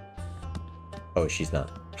 Oh, she's not.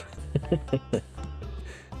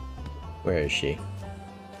 Where is she?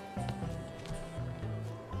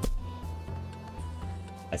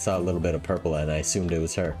 I saw a little bit of purple and I assumed it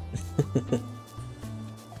was her.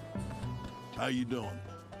 How you doing?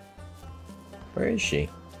 Where is she?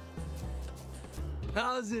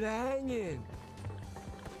 How's it hanging?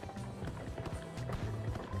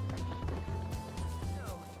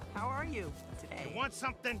 How are you today? You want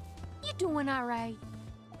something? You doing all right?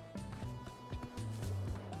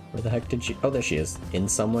 Where the heck did she? Oh, there she is. In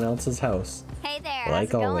someone else's house. Hey there,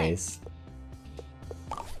 Like how's it always.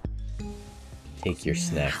 Take your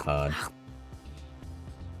snack pod.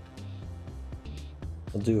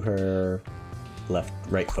 We'll do her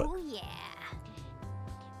right foot. Oh yeah.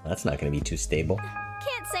 That's not going to be too stable.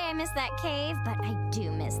 Can't say I miss that cave, but I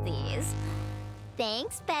do miss these.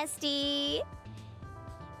 Thanks, bestie.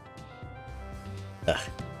 Ugh.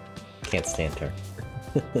 Can't stand her.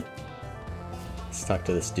 Let's talk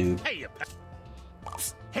to this dude. Hey,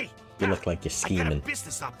 hey, You look like you're I got a scheming.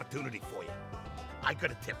 business opportunity for you. I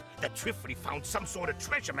got a tip that Tiffany found some sort of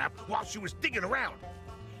treasure map while she was digging around.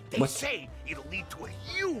 They What? say it'll lead to a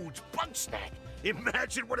huge bug snack.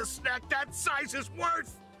 Imagine what a snack that size is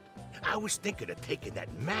worth. I was thinking of taking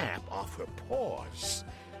that map off her paws.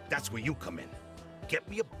 That's where you come in. Get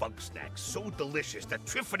me a bug snack so delicious that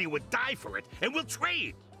Tiffany would die for it, and we'll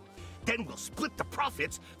trade. Then we'll split the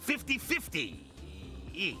profits 50-50.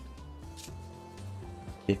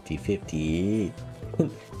 50-50.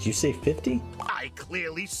 Did you say 50? I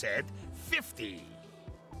clearly said 50.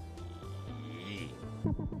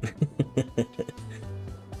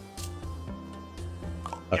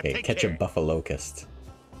 Okay, take catch a care. buffalocust.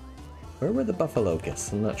 Where were the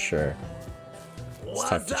buffalocusts? I'm not sure. Let's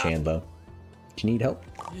talk to Chandlo. Do you need help?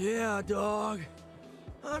 Yeah, dog.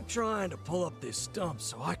 I'm trying to pull up this stump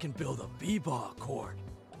so I can build a b-ball court.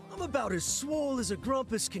 I'm about as swole as a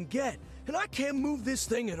grumpus can get, and I can't move this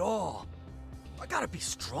thing at all. I gotta be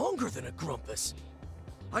stronger than a grumpus.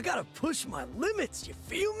 I gotta push my limits, you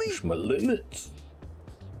feel me? Push my limits.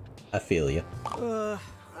 I feel you.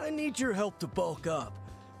 I need your help to bulk up.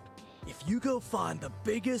 If you go find the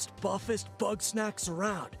biggest, buffest bug snacks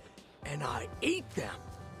around, and I eat them,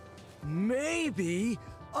 maybe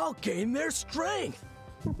I'll gain their strength.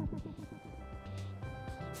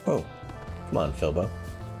 Oh, come on, Filbo.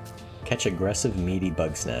 Catch aggressive, meaty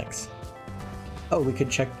bug snacks. Oh, we could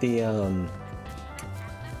check the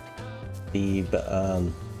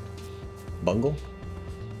bungle?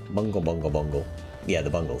 Bungle. Yeah, the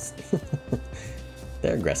bungles.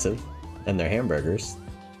 They're aggressive, and they're hamburgers.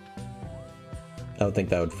 I would think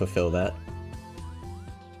that would fulfill that.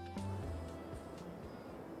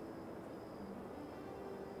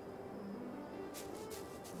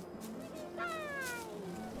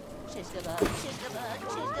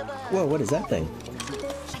 Whoa, what is that thing?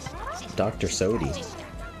 Dr. Sodi.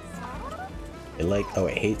 Oh,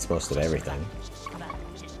 it hates most of everything.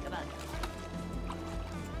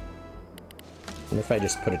 What if I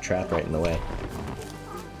just put a trap right in the way?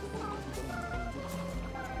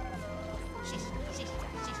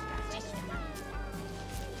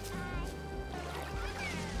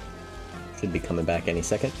 Should be coming back any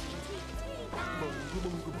second.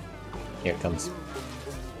 Here it comes.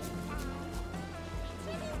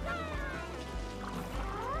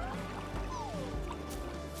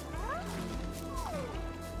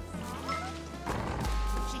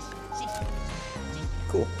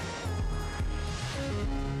 Cool.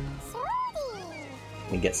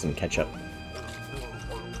 Let me get some ketchup.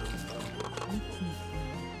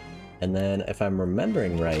 And then, if I'm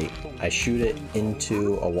remembering right, I shoot it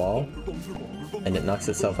into a wall, and it knocks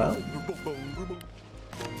itself out?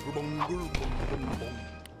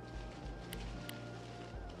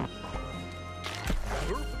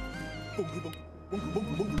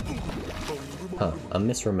 Huh, I'm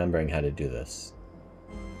misremembering how to do this.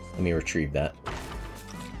 Let me retrieve that.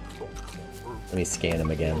 Let me scan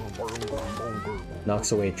him again.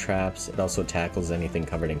 Knocks away traps. It also tackles anything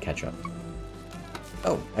covered in ketchup.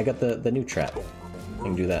 Oh, I got the new trap. I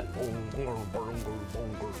can do that.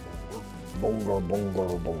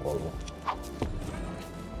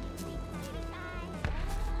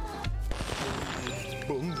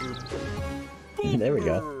 There we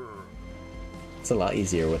go. It's a lot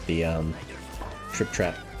easier with the trip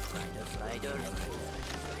trap.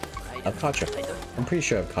 I've caught I'm pretty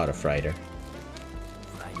sure I've caught a Frider.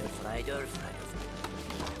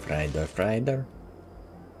 Frider.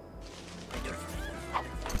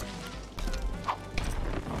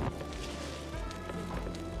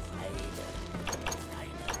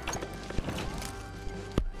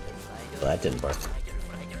 Well, that didn't work.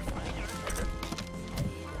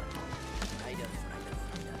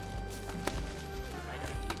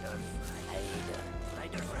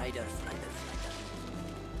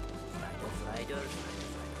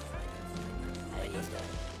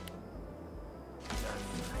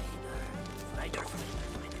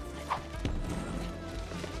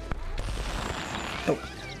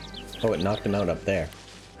 Oh, it knocked him out up there.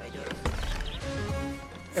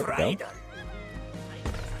 There we go.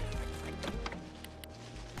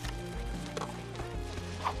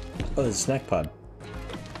 Oh, there's a snack pod.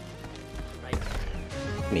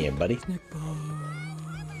 Come here, buddy.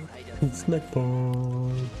 Snack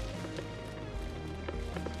pod.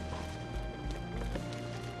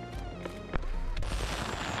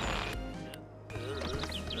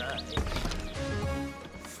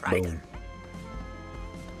 Boom.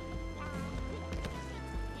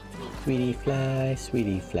 Sweetie fly,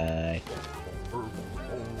 sweetie fly.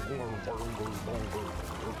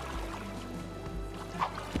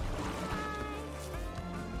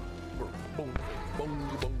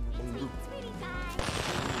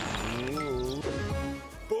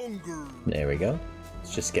 There we go.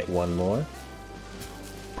 Let's just get one more.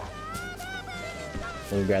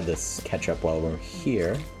 Let me grab this ketchup while we're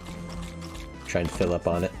here. Try and fill up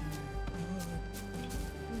on it.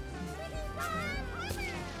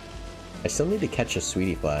 I still need to catch a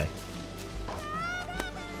sweetie fly.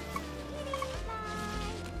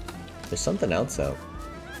 There's something else out.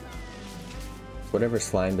 Whatever's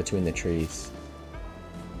flying between the trees.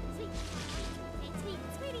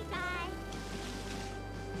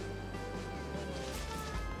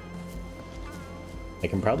 I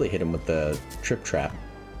can probably hit him with the trip trap.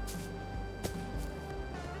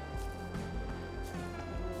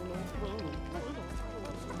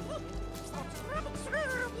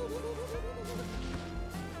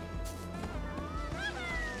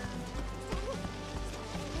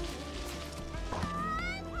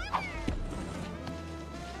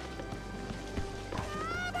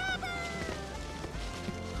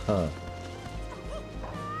 Huh.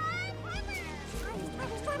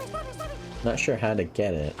 Not sure how to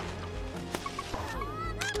get it.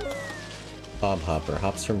 Bob Hopper.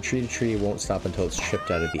 Hops from tree to tree, won't stop until it's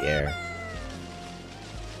tripped out of the air.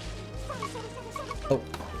 Oh,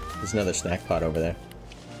 there's another snack pot over there.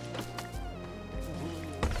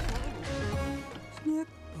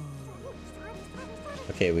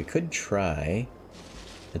 Okay, we could try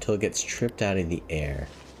until it gets tripped out of the air.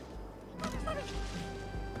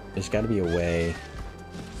 There's got to be a way.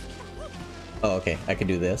 Oh, okay. I could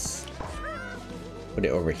do this. Put it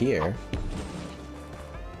over here.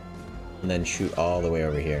 And then shoot all the way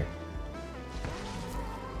over here.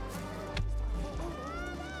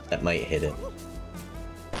 That might hit it.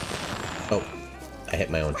 Oh, I hit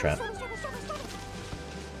my own trap.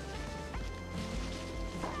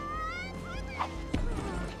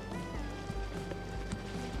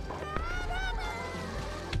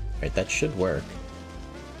 Right, that should work.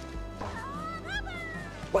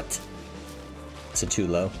 What? Is it too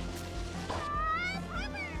low?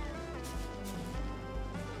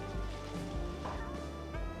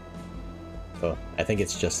 Oh, I think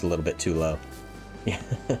it's just a little bit too low. Yeah.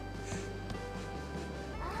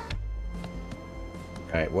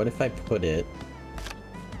 Alright, what if I put it...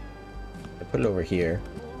 I put it over here.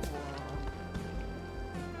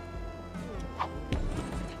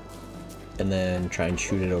 And then try and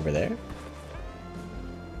shoot it over there?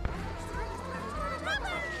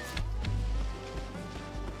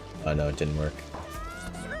 Oh no, it didn't work.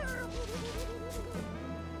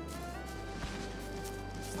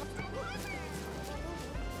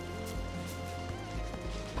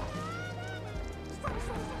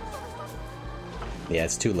 Yeah,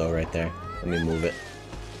 it's too low right there. Let me move it.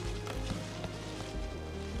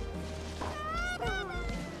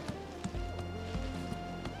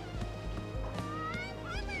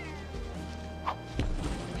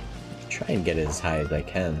 Try and get as high as I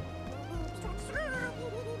can.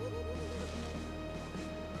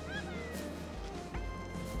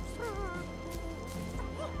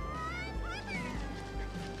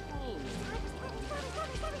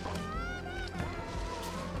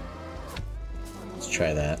 Let's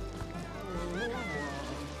try that.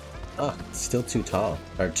 Oh, it's still too tall.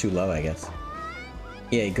 Or too low, I guess.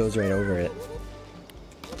 Yeah, it goes right over it.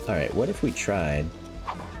 Alright, what if we tried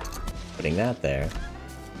putting that there?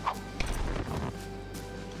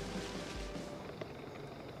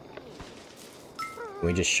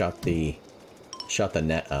 We just shot the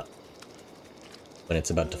net up when it's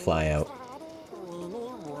about to fly out.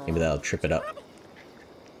 Maybe that'll trip it up.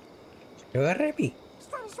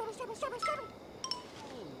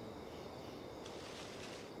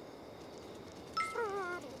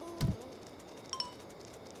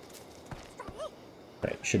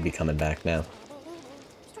 Right, should be coming back now.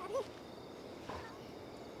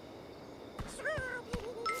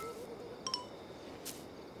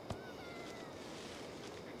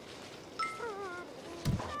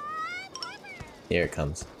 Here it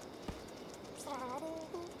comes.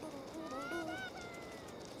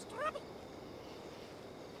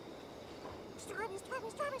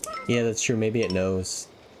 Yeah, that's true. Maybe it knows.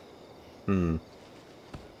 Hmm.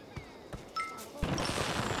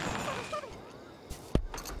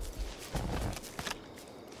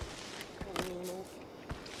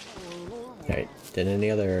 Alright, did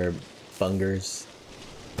any other bungers?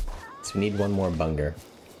 So we need one more bunger.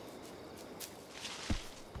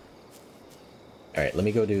 Alright, let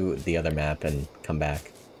me go to the other map and come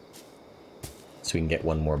back. So we can get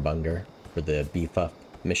one more bunger for the beef up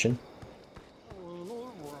mission.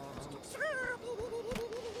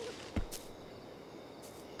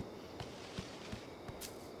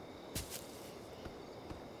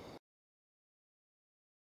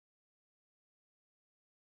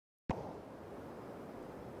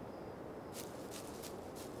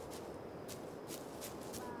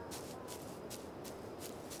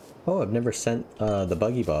 Oh, I've never sent the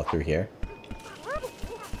buggy ball through here.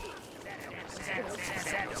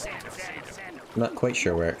 I'm not quite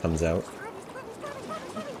sure where it comes out.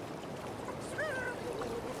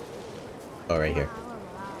 Oh, right here.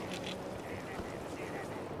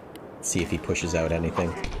 Let's see if he pushes out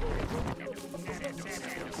anything.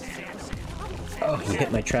 Oh, he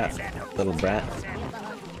hit my trap, little brat.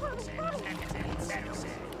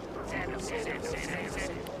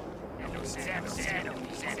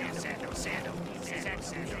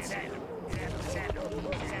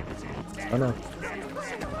 Oh no.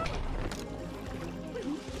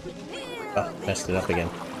 Oh, messed it up again.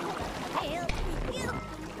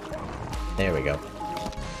 There we go.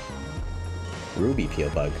 Ruby peel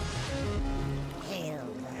bug.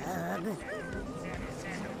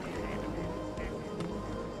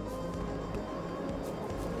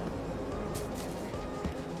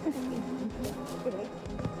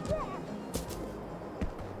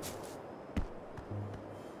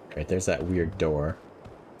 Right, there's that weird door.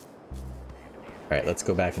 Alright, let's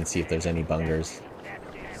go back and see if there's any bungers.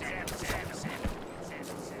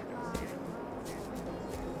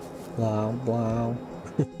 Wow, wow.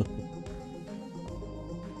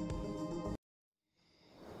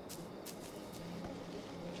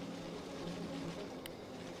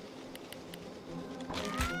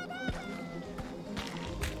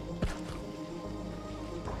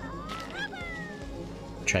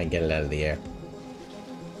 Try and get it out of the air.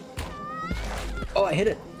 Oh, I hit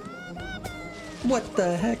it! What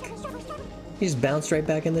the heck? He just bounced right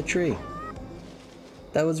back in the tree.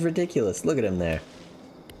 That was ridiculous. Look at him there.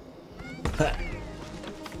 Ha.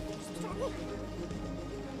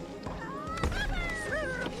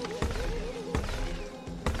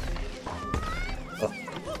 Oh.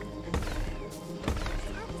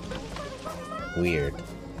 Weird.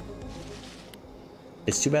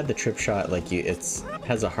 It's too bad the trip shot, like,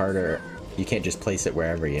 has a harder... You can't just place it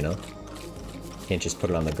wherever, you know? You can't just put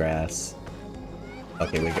it on the grass.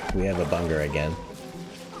 Okay, we have a bunger again.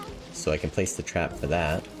 So I can place the trap for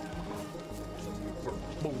that.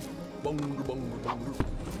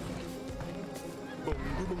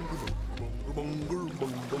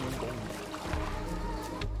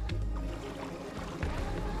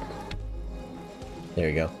 There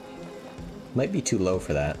we go. Might be too low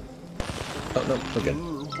for that. Oh, no, we're good.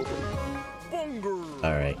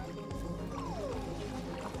 Alright.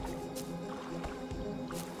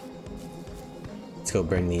 Let's go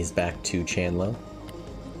bring these back to Chandlo.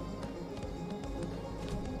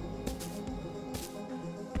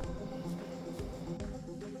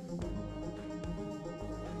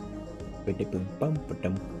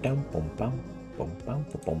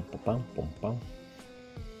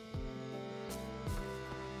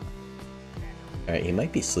 Alright, he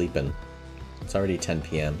might be sleeping. It's already 10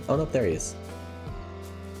 p.m. Oh, no, there he is.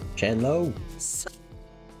 Chandlo!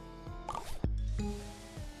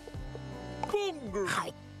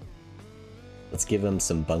 Let's give him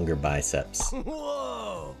some bunger biceps.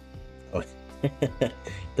 Whoa! Oh,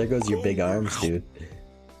 there goes your big arms, dude.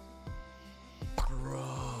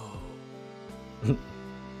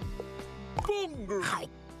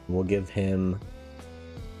 We'll give him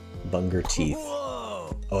bunger teeth.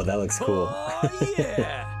 Whoa! Oh, that looks cool. Oh,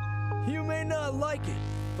 yeah! You may not like it,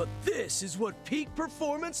 but this is what peak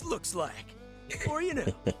performance looks like. Or, you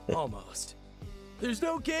know, almost. There's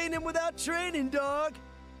no gaining without training, dog.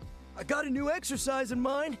 I got a new exercise in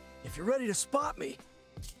mind, if you're ready to spot me.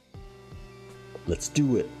 Let's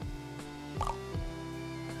do it.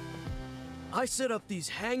 I set up these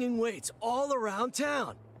hanging weights all around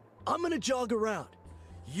town. I'm gonna jog around.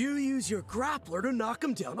 You use your grappler to knock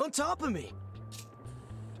them down on top of me.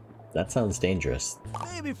 That sounds dangerous.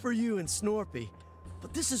 Maybe for you and Snorpy,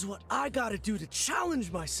 but this is what I gotta do to challenge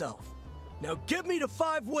myself. Now get me to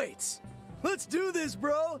 5 weights. Let's do this,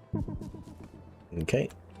 bro. Okay.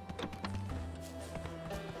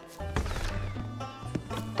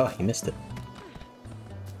 Oh, he missed it.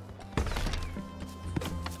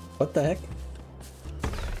 What the heck?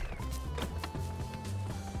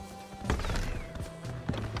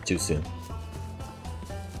 Too soon.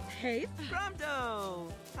 Hey,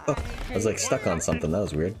 Oh, I was like stuck on something. That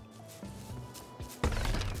was weird.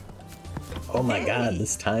 Oh my god,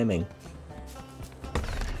 this timing.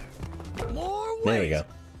 More weight. There we go.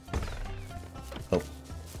 Oh.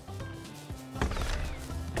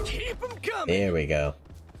 Keep 'em coming. There we go.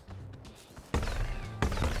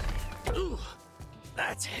 Ooh,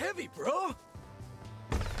 that's heavy, bro.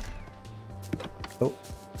 Oh.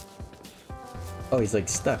 Oh, he's like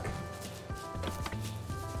stuck.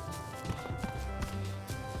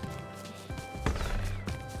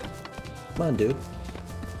 Come on, dude.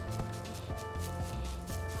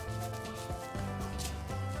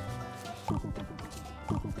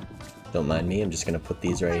 Don't mind me, I'm just gonna put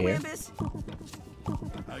these right here.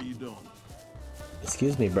 How you doing?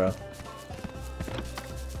 Excuse me, bro.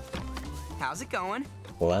 How's it going?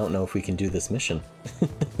 Well, I don't know if we can do this mission.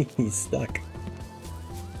 He's stuck.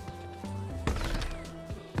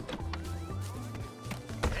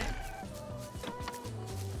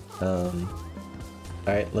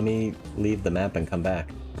 Alright, let me leave the map and come back.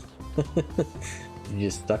 You're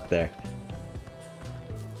just stuck there.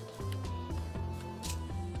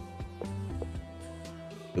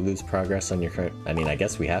 You lose progress on your current... I mean, I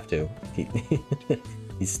guess we have to.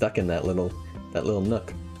 He's stuck in that little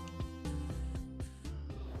nook.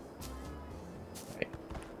 Alright.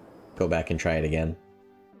 Go back and try it again.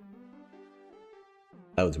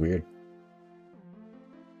 That was weird.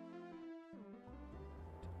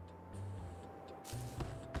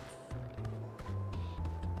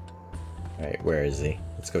 Alright, where is he?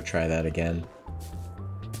 Let's go try that again.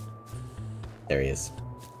 There he is.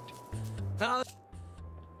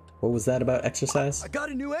 What was that about exercise? I got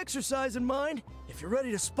a new exercise in mind, if you're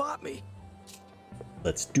ready to spot me.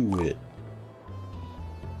 Let's do it.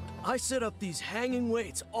 I set up these hanging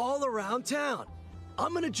weights all around town.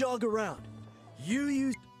 I'm gonna jog around. You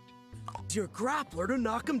use your grappler to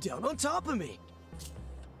knock them down on top of me.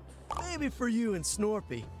 Maybe for you and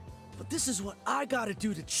Snorpy, but this is what I gotta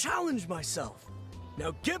do to challenge myself.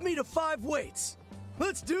 Now get me to 5 weights.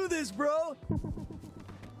 Let's do this, bro.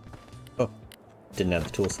 Oh, didn't have the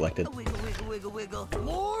tool selected. Wiggle, wiggle, wiggle, wiggle.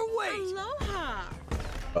 More weight. aloha.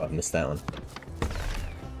 Oh, I missed that one.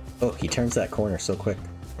 Oh, he turns that corner so quick.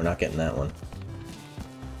 We're not getting that one.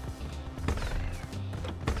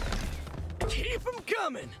 Keep 'em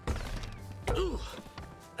coming. Ooh,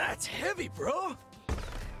 that's heavy, bro.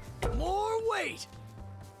 More weight.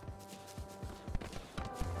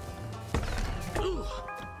 Ooh,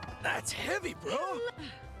 that's heavy, bro.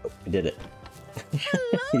 Oh, we did it.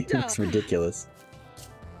 Hello, He looks ridiculous.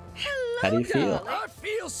 Hello, How do you feel? darling. I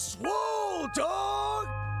feel swole, dog.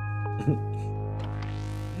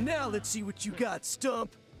 Now let's see what you got,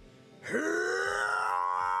 Stump.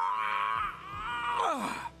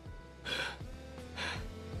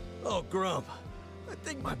 Oh, Grump, I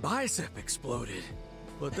think my bicep exploded.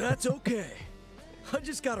 But that's okay. I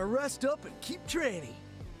just gotta rest up and keep training.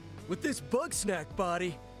 With this Bugsnax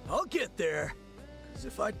body, I'll get there. 'Cause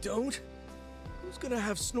if I don't, who's gonna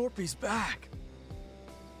have Snorpy's back?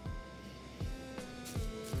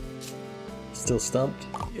 Still stumped?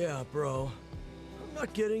 Yeah, bro. I'm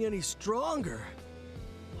not getting any stronger.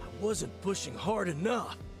 I wasn't pushing hard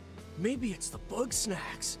enough. Maybe it's the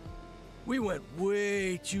Bugsnax. We went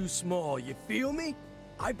way too small, you feel me?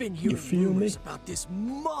 I've been hearing rumors about this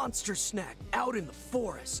monster snack out in the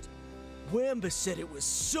forest. Wamba said it was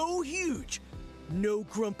so huge, no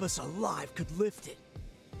Grumpus alive could lift it.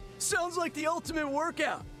 Sounds like the ultimate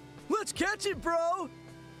workout. Let's catch it, bro!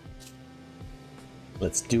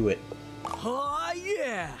 Let's do it. Aw,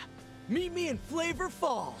 yeah! Meet me in Flavor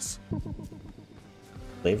Falls.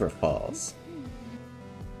 Flavor Falls.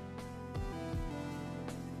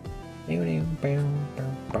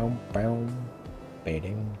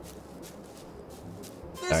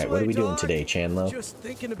 Alright, what are we doing today, Chandlo? Just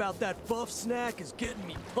thinking about that buff snack is getting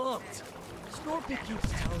me pumped. Scorpion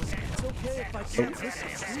keeps telling me it's okay if I can't listen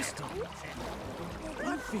to stuff.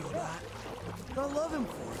 I feel that. I love him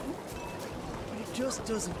for it. But he just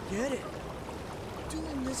doesn't get it.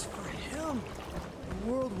 Doing this for him.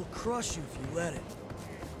 The world will crush you if you let it.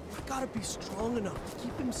 I gotta be strong enough to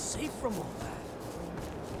keep him safe from all that.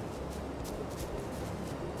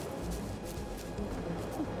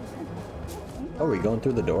 Oh, are we going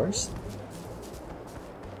through the doors?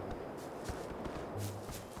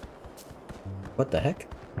 What the heck?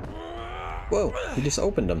 Whoa, he just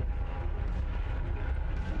opened them.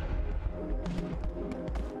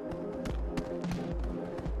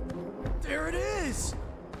 There it is!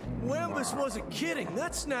 Wambus wasn't kidding.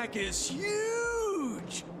 That snack is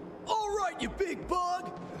huge! All right, you big bug!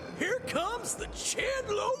 Here comes the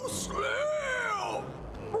Chandlo Slam!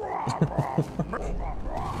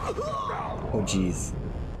 Oh, jeez.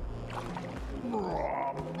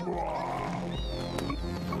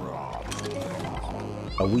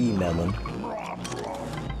 A wee melon.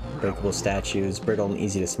 Breakable statues, brittle and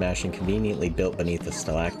easy to smash and conveniently built beneath a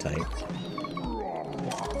stalactite.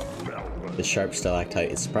 The sharp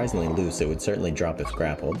stalactite is surprisingly loose, it would certainly drop if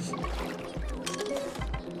grappled.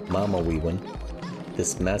 Mama wee one.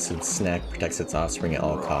 This massive snack protects its offspring at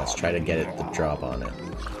all costs. Try to get it to drop on it.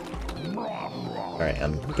 Alright,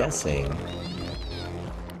 I'm guessing...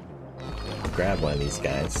 grab one of these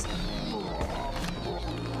guys.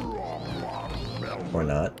 Or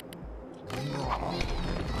not.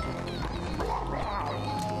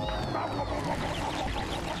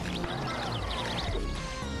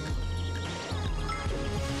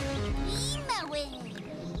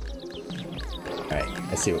 Alright,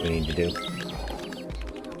 I see what we need to do.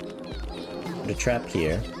 Put a trap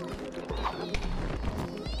here.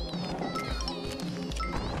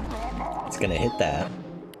 It's gonna hit that.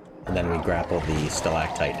 And then we grapple the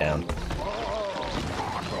stalactite down.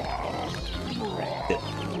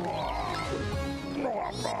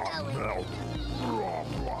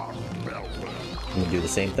 And we do the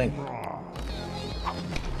same thing.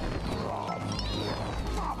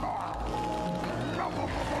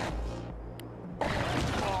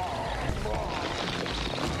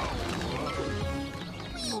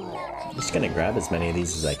 Just gonna grab as many of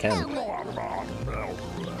these as I can.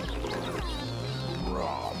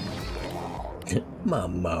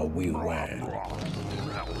 Mama, we went.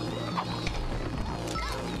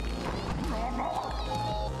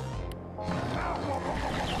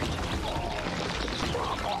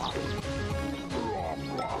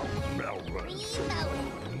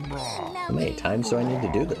 How many times do I need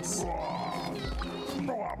to do this?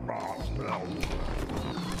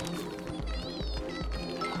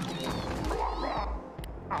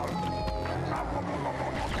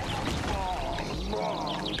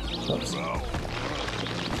 Oops.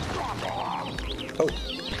 Oh.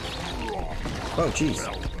 Oh, jeez.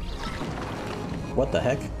 What the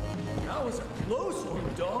heck? That was a close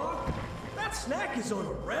one, dog. That snack is on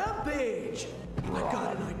a rampage. I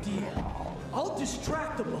got an idea. I'll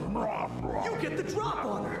distract the mama. You get the drop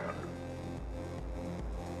on her.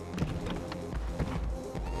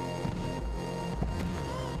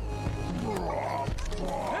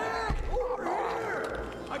 Hey, over here!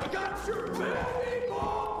 I got your baby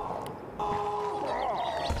ball!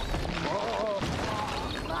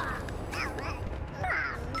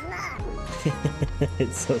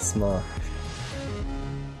 It's so small.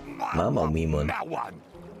 Mama Mimon.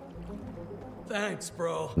 Thanks,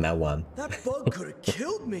 bro. Mawan. That bug could have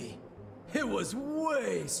killed me. It was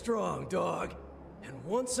way strong, dog. And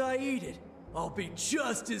once I eat it, I'll be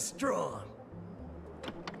just as strong.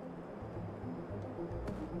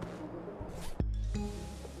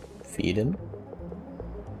 Feed him?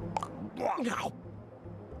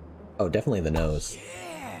 Oh, definitely the nose.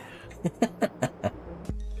 Yeah.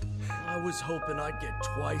 I was hoping I'd get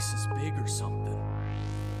twice as big or something.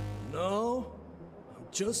 No, I'm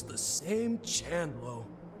just the same Chandlo.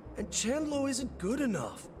 And Chandlo isn't good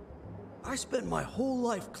enough. I spent my whole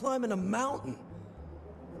life climbing a mountain.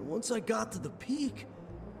 And once I got to the peak,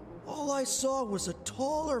 all I saw was a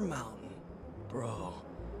taller mountain. Bro,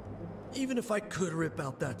 Even if I could rip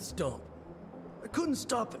out that stump, I couldn't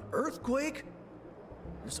stop an earthquake.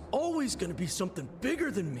 There's always gonna be something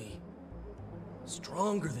bigger than me.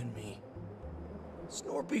 Stronger than me.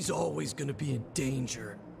 Snorpy's always gonna be in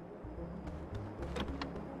danger.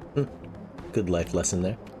 Good life lesson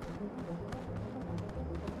there.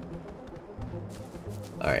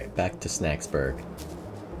 Alright, back to Snacksburg.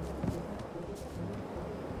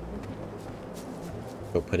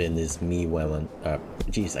 Go put in this Meewelin.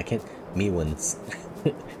 Jeez, I can't. Meewins.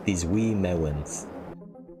 These wee Mewins.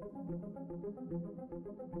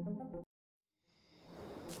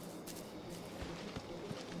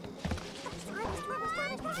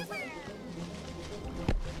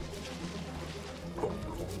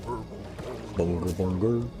 Bunga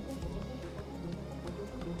bunga.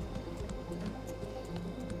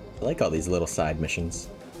 I like all these little side missions.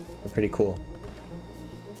 They're pretty cool.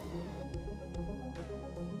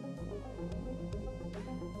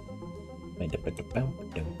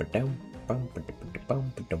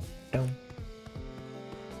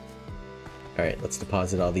 Alright, let's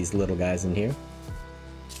deposit all these little guys in here.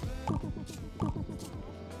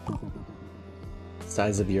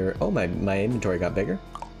 Size of your... Oh, my inventory got bigger.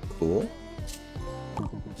 Cool.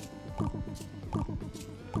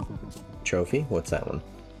 Trophy? What's that one?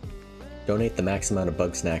 Donate the max amount of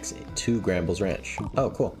Bugsnax to Gramble's Ranch.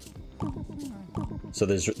 Oh, cool. So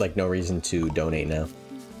there's like no reason to donate now.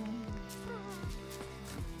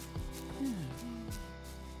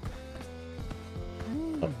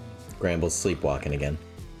 Oh, Gramble's sleepwalking again.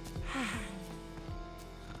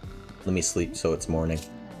 Let me sleep so it's morning.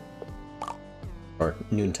 Or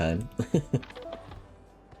noontime.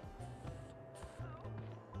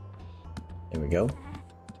 There we go.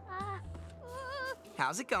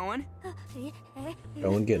 How's it going?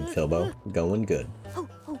 Going good, Philbo. Going good.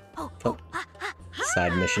 Oh.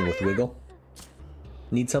 Side mission with Wiggle.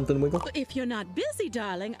 Need something, Wiggle? If you're not busy,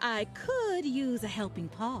 darling, I could use a helping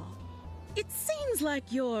paw. It seems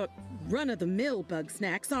like your run-of-the-mill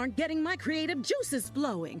Bugsnax aren't getting my creative juices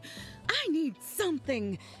flowing. I need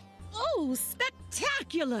something,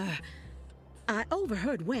 spectacular. I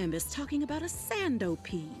overheard Wambus talking about a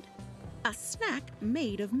sandopede. A snack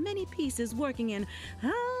made of many pieces working in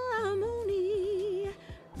harmony.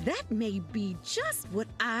 That may be just what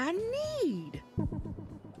I need.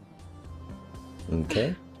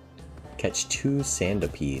 Okay. Catch 2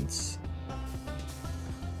 sandopedes.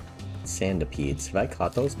 Sandopedes. Have I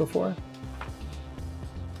caught those before?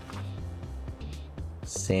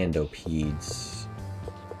 Sandopedes.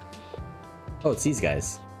 Oh, it's these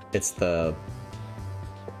guys. It's the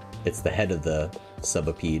head of the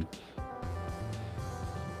subopede.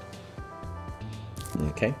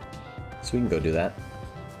 Okay, so we can go do that.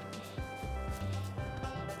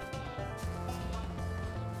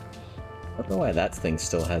 I don't know why that thing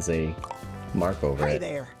still has a mark over it. Hey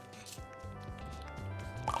there.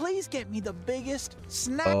 Please get me the biggest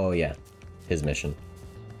snack. Oh yeah, his mission.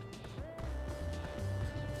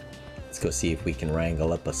 Let's go see if we can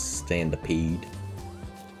wrangle up a standopede.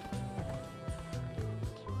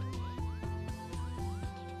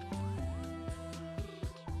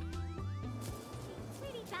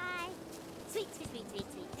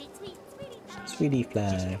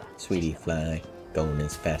 Sweetie fly, going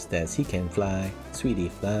as fast as he can fly. Sweetie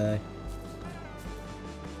fly.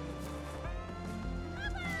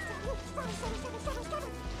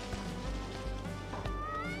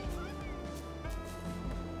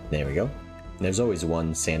 There we go. There's always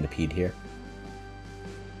one sandopede here.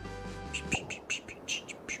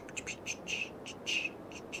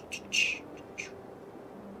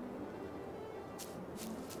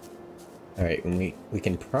 Alright, we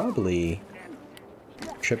can probably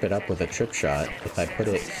trip it up with a trip shot if I put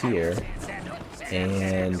it here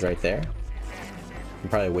and right there. I'll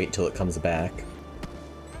probably wait till it comes back.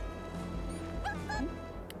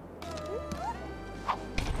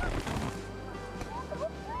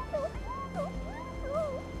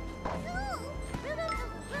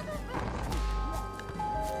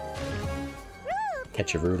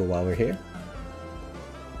 Catch a Roodle while we're here.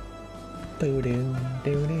 Doo-doo,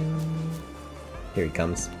 doo-doo. Here he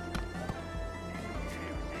comes.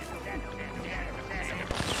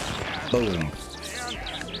 Boom.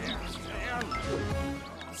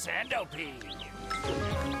 Sandopede.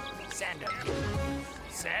 Sandopede.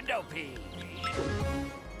 Sandopede.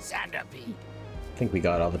 Sandopede. I think we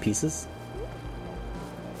got all the pieces.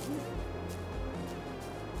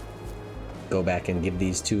 Go back and give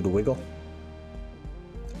these 2 to Wiggle.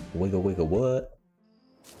 Wiggle, wiggle, what?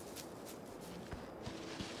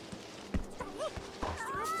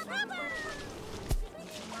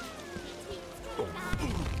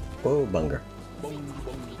 Whoa, bunger.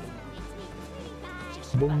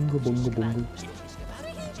 Bungo, bungo, bungo.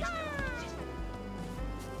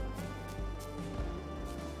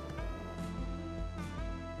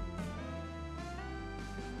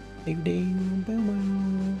 Ding ding, bow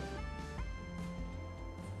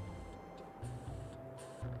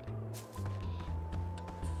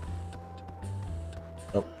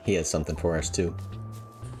bow. Oh, he has something for us too.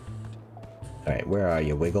 Alright, where are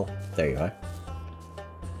you, Wiggle? There you are.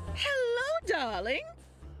 Hello, darling.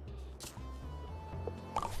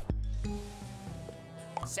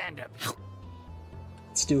 Stand up.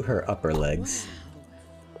 Let's do her upper legs.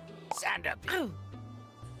 Stand up.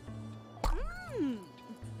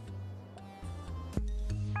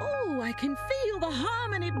 Oh, I can feel the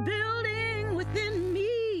harmony building within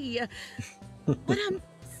me. But I'm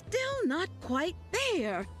still not quite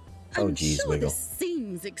there. Oh, I'm geez, sure Wiggle. this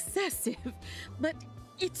seems excessive, but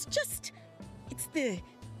it's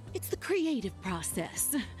the creative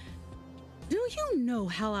process. Do you know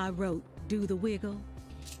how I wrote Do the Wiggle?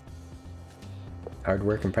 Hard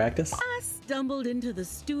work and practice? I stumbled into the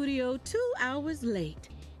studio 2 hours late.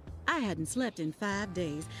 I hadn't slept in 5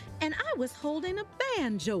 days, and I was holding a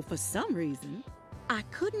banjo for some reason. I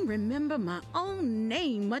couldn't remember my own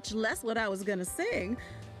name, much less what I was gonna sing.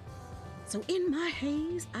 So in my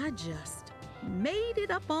haze, I just made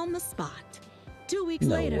it up on the spot. 2 weeks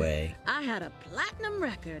No later, way. I had a platinum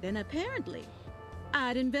record, and apparently,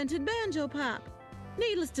 I'd invented banjo pop.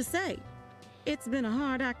 Needless to say, it's been a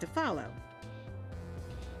hard act to follow.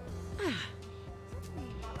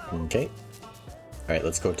 Okay. Alright,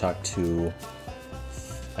 let's go talk to...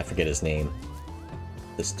 I forget his name.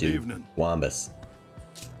 This dude. Evening. Wombus.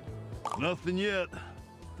 Nothing yet.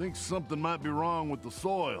 Think something might be wrong with the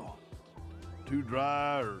soil. Too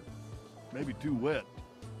dry or maybe too wet.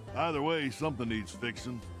 Either way, something needs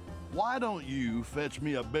fixing. Why don't you fetch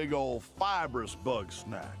me a big old fibrous bug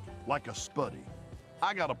snack, like a spuddy?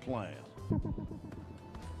 I got a plan.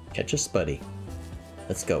 Catch a spuddy.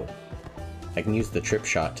 Let's go. I can use the trip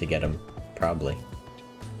shot to get him, probably.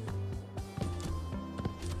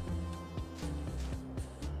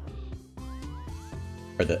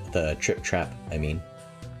 Or the trip trap, I mean.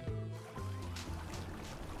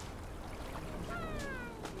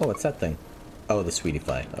 Oh, what's that thing? Oh, the sweetie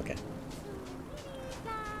fly. Okay.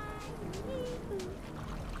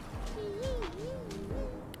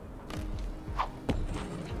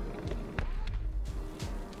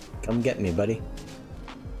 Come get me, buddy.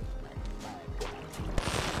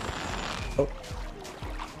 Oh.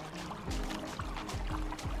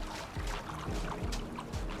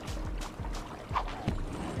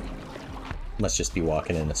 Must just be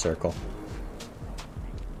walking in a circle.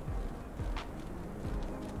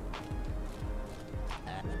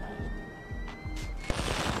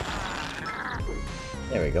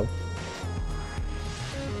 There we go.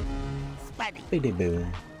 Spidey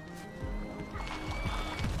boom.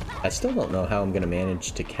 I still don't know how I'm gonna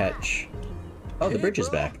manage to catch... Oh, the bridge is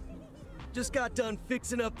back. Just got done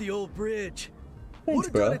fixing up the old bridge. Thanks,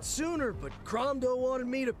 Would've bro. done it sooner, but Cromdo wanted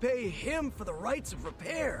me to pay him for the rights of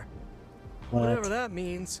repair. What? Whatever that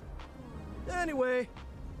means. Anyway,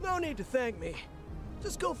 no need to thank me.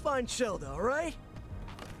 Just go find Shelda, alright?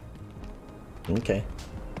 Okay.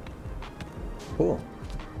 Cool.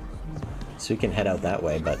 So we can head out that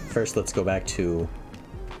way, but first let's go back to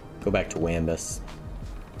Wambus.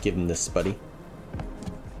 Give him this spuddy.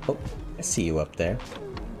 Oh, I see you up there.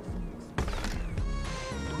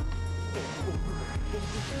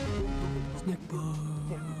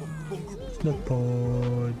 Snack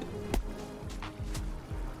pod.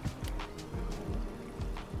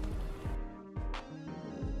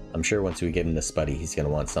 I'm sure once we give him the spuddy, he's gonna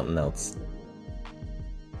want something else.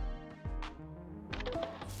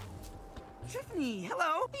 Tiffany,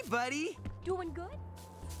 hello. Hey, buddy. Doing good?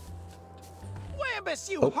 Wambus,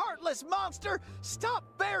 you Oh. heartless monster! Stop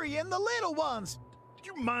burying the little ones!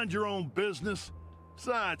 You mind your own business.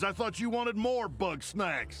 Besides, I thought you wanted more bug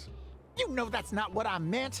snacks. You know that's not what I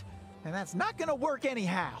meant, and that's not gonna work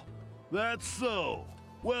anyhow. That's so.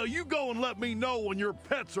 Well, you go and let me know when your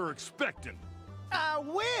pets are expecting. I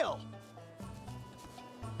will!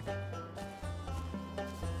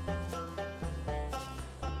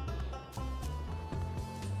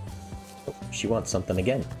 Oh, she wants something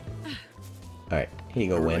again. Alright, here you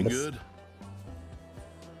go, Everything Wambus. good?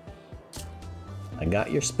 I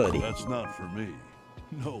got your spuddy. That's not for me.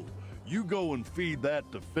 No, you go and feed that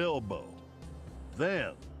to Philbo.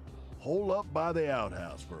 Then, hole up by the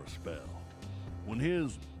outhouse for a spell. When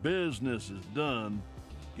his business is done,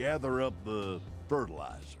 gather up the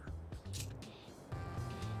fertilizer.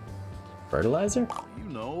 Fertilizer? You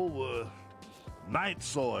know, night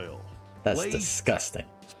soil. That's waste, disgusting.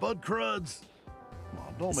 Spud cruds. Come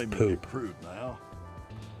on, don't make me get crude now.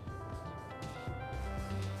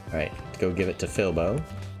 Alright, let's go give it to Philbo.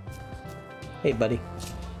 Hey, buddy.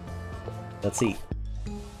 Let's eat.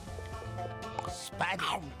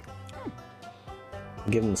 Spud.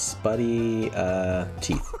 Give him Spuddy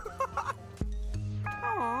teeth.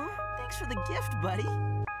 Aw, thanks for the gift, buddy.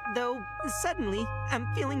 Though, suddenly, I'm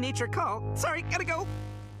feeling nature call. Sorry, gotta go.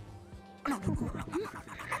 No.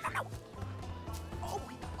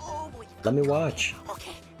 Oh, boy. Let me watch.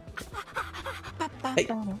 Okay. Hey,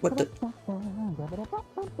 what the?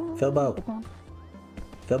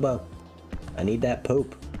 Philbo, I need that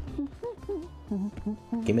poop.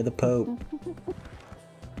 Give me the poop.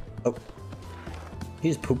 Oh, he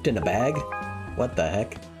just pooped in a bag? What the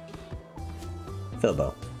heck?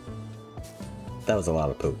 Philbo, that was a lot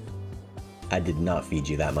of poop. I did not feed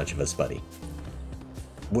you that much of a Spuddy.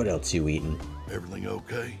 What else you eating? Everything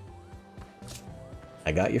okay?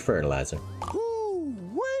 I got your fertilizer.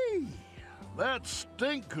 Whoo-wee! That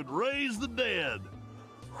stink could raise the dead.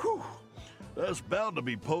 Whew. That's bound to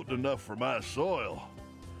be potent enough for my soil.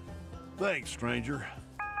 Thanks, stranger.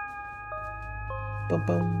 Boom,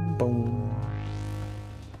 boom, boom.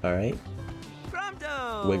 Alright.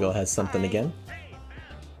 Pronto! Wiggle has something again.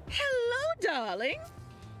 Hello, darling.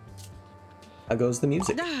 How goes the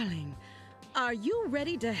music? Darling, are you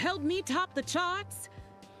ready to help me top the charts?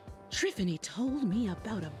 Triffany told me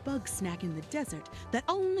about a bug snack in the desert that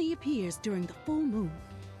only appears during the full moon.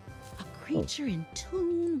 A creature in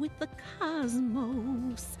tune with the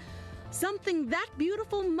cosmos. Something that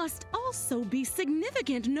beautiful must also be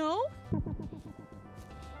significant, no?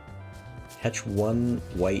 Catch one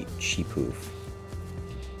white sheepoof.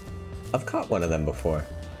 I've caught one of them before.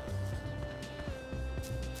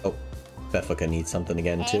 Oh, Beffica needs something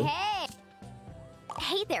again too. Hey!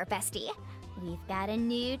 Hey there, bestie. We've got a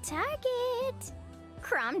new target.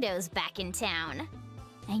 Cromdo's back in town.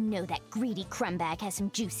 I know that greedy crumbag has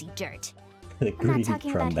some juicy dirt. I'm not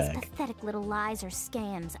talking about his pathetic little lies or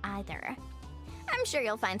scams either. I'm sure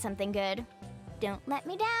you'll find something good. Don't let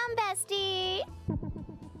me down, bestie.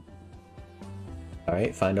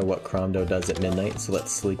 Alright, find out what Cromdo does at midnight, so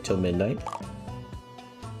let's sleep till midnight.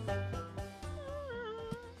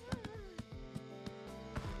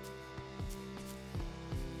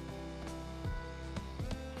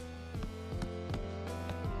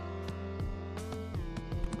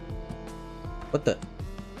 What the?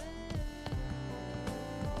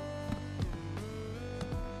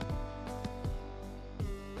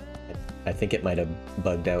 I think it might have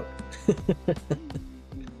bugged out.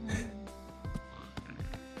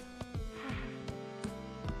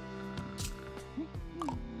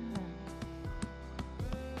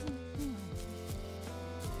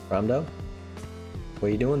 Ramdo? What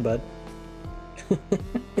are you doing, bud?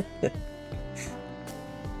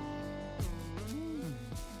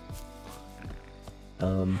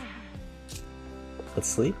 Let's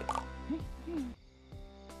sleep.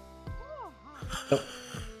 Oh.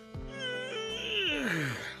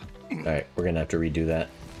 Alright, we're gonna have to redo that.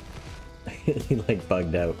 He like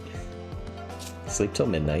bugged out. Sleep till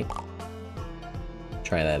midnight.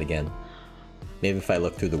 Try that again. Maybe if I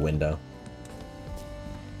look through the window.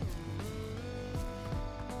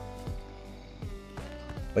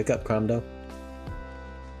 Wake up, Cromdo.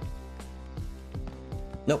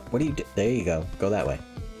 Nope, what do you do? There you go. Go that way.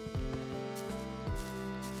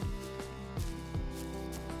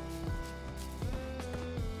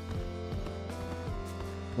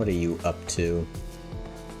 What are you up to?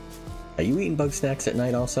 Are you eating Bugsnax at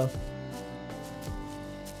night also?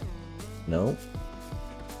 No?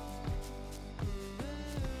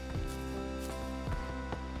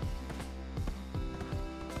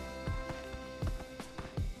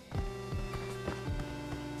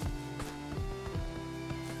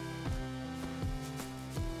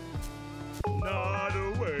 Not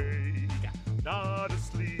awake, not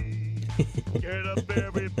asleep. Get up,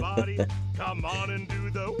 everybody. Come on and do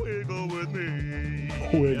the wiggle with me.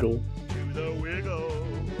 Wiggle. Do the wiggle.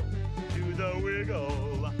 Do the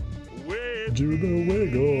wiggle. With Do the me.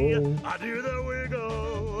 wiggle. I do the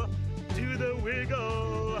wiggle. Do the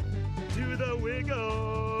wiggle. Do the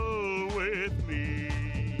wiggle with me.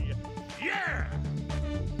 Yeah!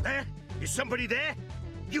 There? Is somebody there?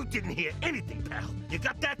 You didn't hear anything, pal. You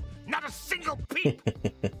got that? Not a single peep.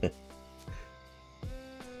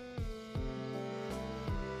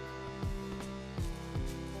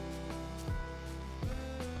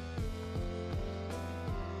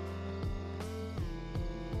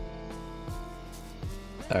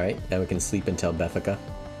 Alright, now we can sleep until Beffica.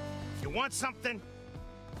 You want something?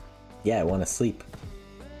 Yeah, I want to sleep.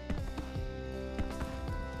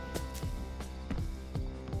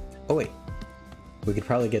 Oh wait, we could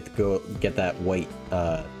probably get that white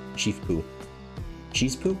chief poo.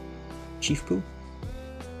 Cheese poo? Chief poo?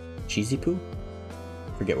 Cheesy poo?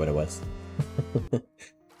 Forget what it was.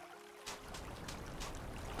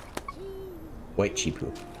 White cheap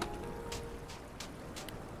poo.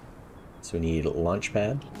 So we need a launch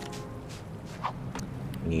pad.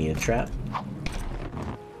 We need a trap.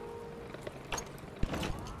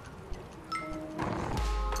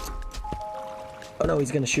 Oh no,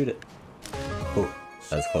 he's gonna shoot it. Oh,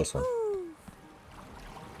 that was a close one.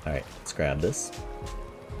 Alright, let's grab this.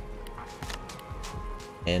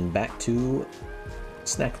 And back to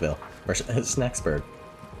Snackville, or Snacksburg.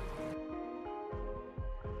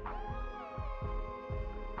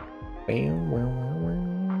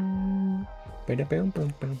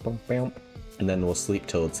 And then we'll sleep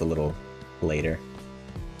till it's a little later.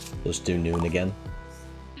 We'll just do noon again.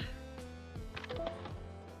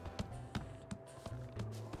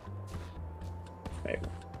 Right.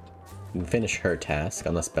 We can finish her task,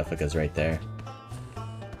 unless Beffica's right there.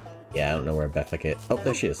 Yeah, I don't know where Beffica is. Oh,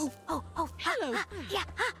 there she is. Oh, hello. Yeah.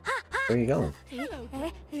 Where are you going?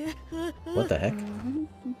 What the heck?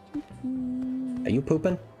 Are you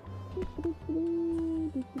pooping?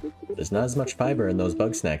 There's not as much fiber in those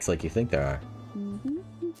Bugsnax like you think there are.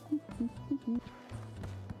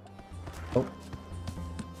 Oh.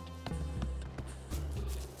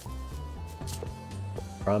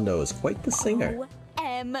 Rondo is quite the singer.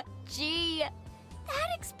 OMG! That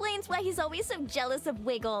explains why he's always so jealous of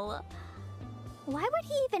Wiggle. Why would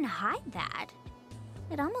he even hide that?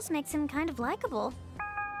 It almost makes him kind of likable.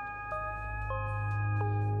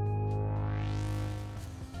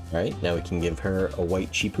 Alright, now we can give her a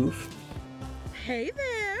white cheapoof. Hey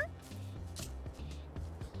there!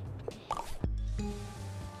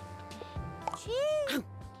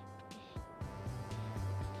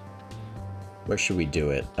 Where should we do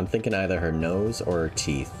it? I'm thinking either her nose or her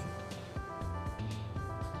teeth.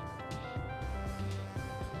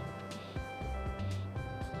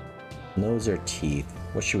 Nose or teeth?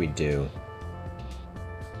 What should we do?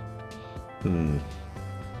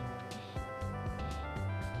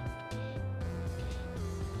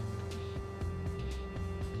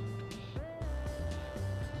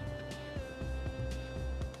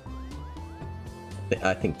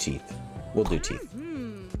 I think teeth. We'll do teeth.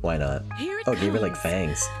 Why not? Oh, gave her like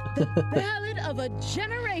fangs. The ballad of a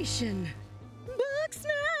generation.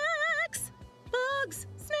 Bugsnax!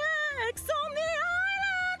 Bugsnax on the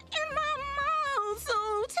island in my mouth,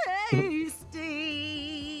 so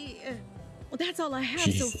tasty. Well, that's all I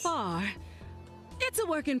have so far. It's a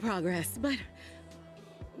work in progress, but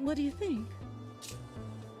what do you think?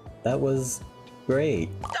 That was great.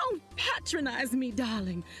 Don't patronize me,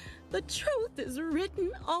 darling. The truth is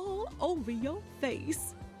written all over your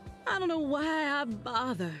face. I don't know why I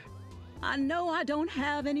bother. I know I don't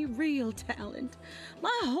have any real talent.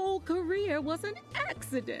 My whole career was an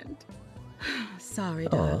accident. Sorry,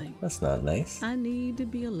 darling. That's not nice. I need to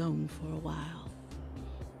be alone for a while.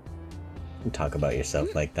 Don't talk about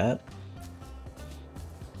yourself like that.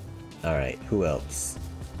 Alright, who else?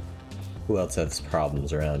 Who else has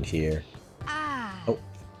problems around here?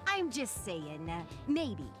 I'm just saying,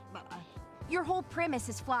 maybe. Your whole premise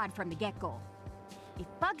is flawed from the get-go. If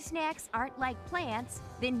Bugsnax aren't like plants,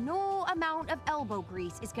 then no amount of elbow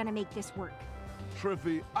grease is gonna make this work.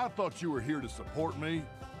 Triffy, I thought you were here to support me.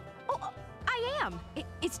 Oh, I am.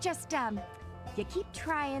 It's just, you keep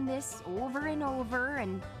trying this over and over,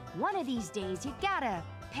 and one of these days you gotta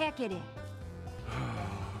pack it in.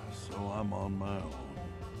 So I'm on my own.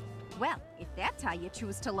 Well, if that's how you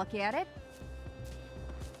choose to look at it.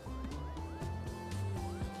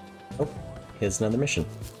 Oh, here's another mission.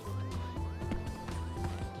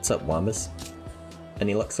 What's up, Wombus?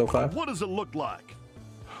 Any luck so far? What does it look like?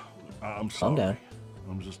 I'm sorry. Calm down.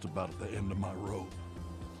 I'm just about at the end of my rope.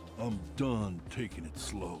 I'm done taking it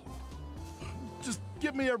slow. Just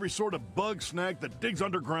give me every sort of bug snack that digs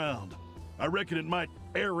underground. I reckon it might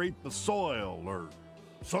aerate the soil or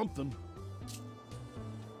something.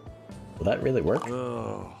 Will that really work?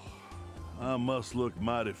 Oh, I must look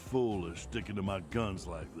mighty foolish sticking to my guns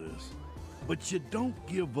like this. But you don't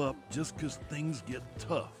give up just 'cause things get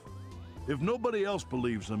tough. If nobody else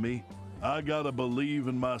believes in me, I gotta believe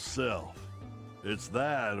in myself. It's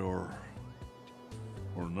that or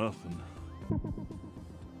nothing.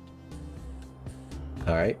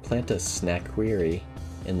 Alright, plant a snackweary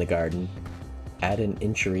in the garden. Add an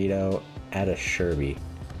enchilito, add a sherby.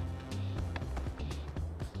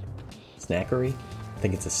 Snackery? I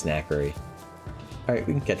think it's a snackery. Alright,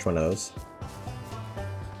 we can catch one of those.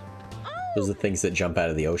 Those are the things that jump out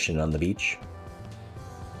of the ocean on the beach.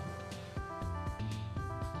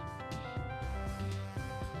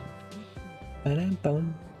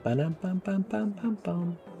 Ba-dum-bum,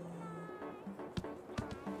 ba-dum-bum-bum-bum-bum-bum.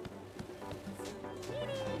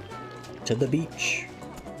 To the beach.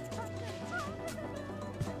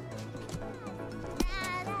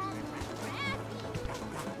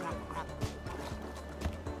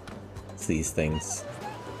 It's these things.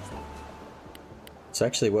 So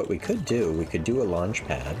actually what we could do a launch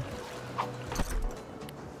pad.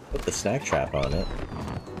 Put the snack trap on it.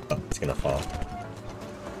 Oh, it's gonna fall.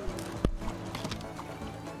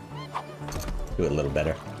 Do it a little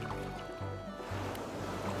better.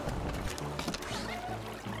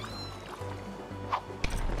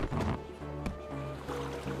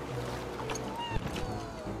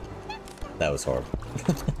 That was horrible.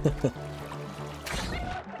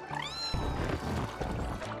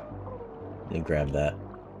 Let me grab that.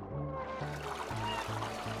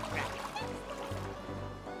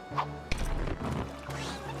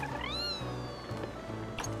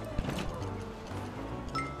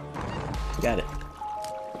 Got it.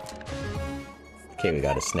 Okay, we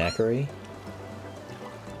got a snackery.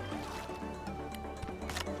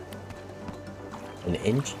 An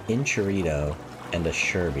enchilada and a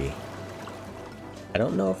sherbet. I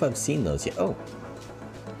don't know if I've seen those yet. Oh.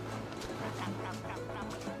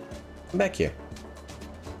 Come back here.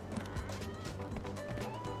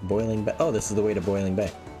 Boiling Bay. Oh, this is the way to Boiling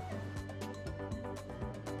Bay.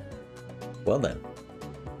 Well then.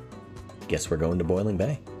 Guess we're going to Boiling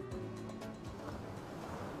Bay.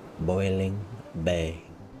 Boiling Bay.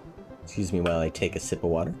 Excuse me while I take a sip of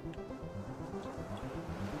water.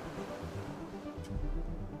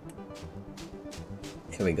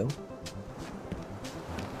 Here we go.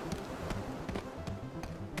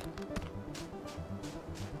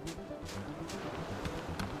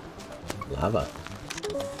 Lava.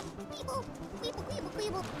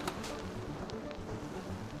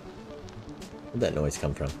 Where'd that noise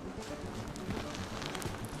come from?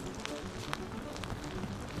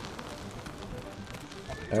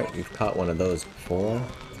 Alright, we've caught one of those before.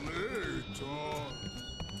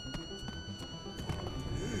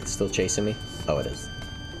 It's still chasing me? Oh, it is.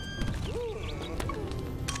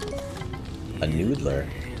 A noodler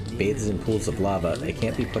bathes in pools of lava. They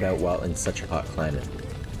can't be put out while in such a hot climate.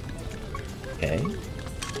 Okay.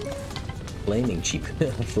 Flaming cheap.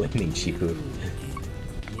 Flaming cheapoo.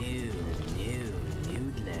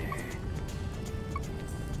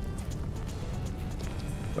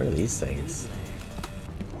 What are these things?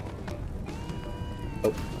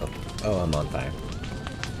 Oh, oh, oh, I'm on fire.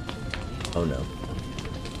 Oh no.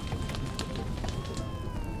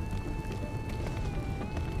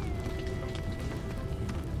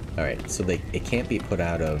 Alright, so it can't be put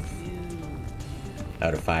out of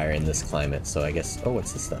fire in this climate, so I guess... Oh,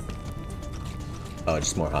 what's this stuff? Oh,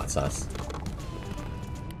 just more hot sauce.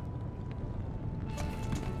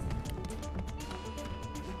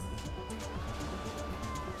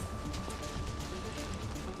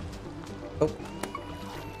 Oh.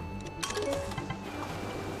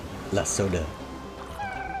 La soda.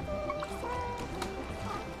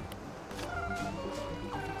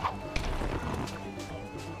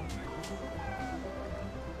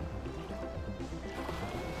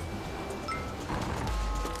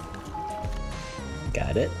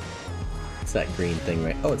 Got it. It's that green thing,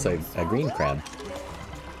 right? Oh, it's a green crab.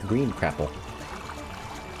 Green crapple.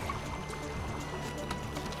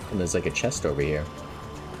 And there's like a chest over here.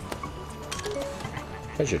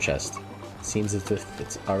 Treasure chest. Seems as if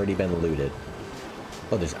it's already been looted.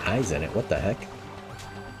 Oh, there's eyes in it. What the heck?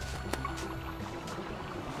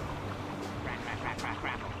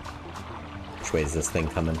 Which way is this thing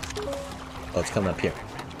coming? Oh, it's coming up here.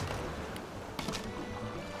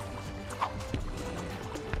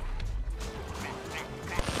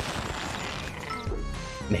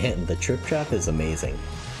 Man, the trip trap is amazing.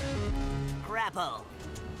 Grapple.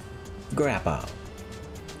 Grapple.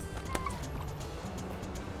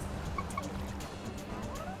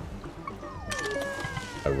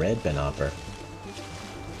 A red benopper.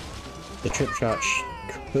 The trip shot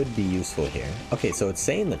could be useful here. Okay, so it's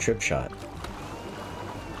saying the trip shot.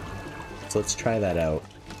 So let's try that out.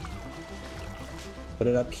 Put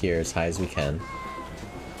it up here as high as we can.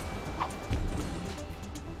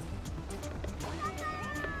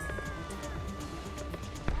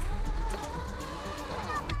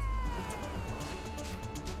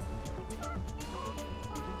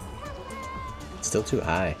 Still too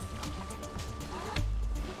high.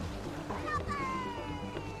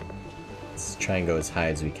 Let's try and go as high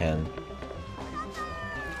as we can.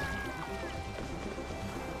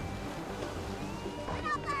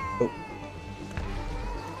 Oh.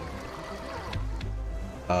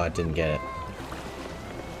 Oh, I didn't get it.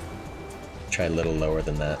 Try a little lower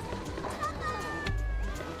than that.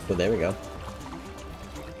 Oh, there we go.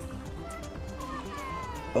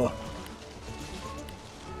 Oh.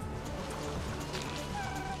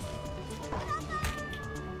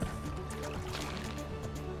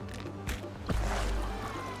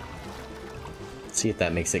 See if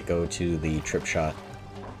that makes it go to the trip shot.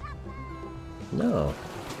 No.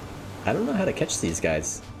 I don't know how to catch these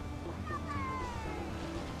guys.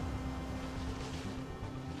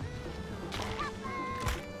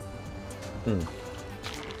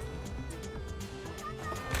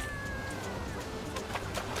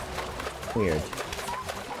 Weird.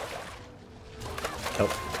 Oh.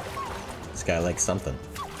 This guy likes something.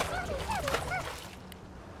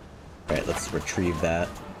 Alright, let's retrieve that.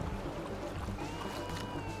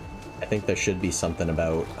 I think there should be something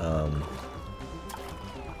about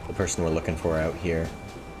the person we're looking for out here.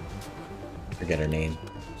 Forget her name.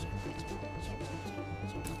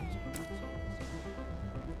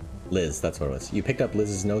 Liz, that's what it was. You picked up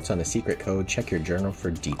Liz's notes on a secret code. Check your journal for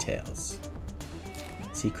details.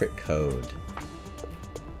 Secret code.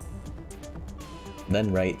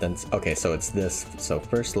 Then right, then... Okay, so it's this. So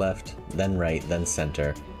first left, then right, then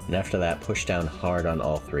center. And after that, push down hard on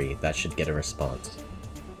all three. That should get a response.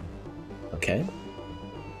 Okay.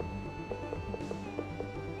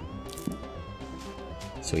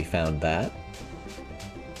 So we found that.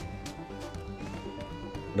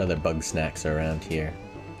 What other Bugsnax are around here?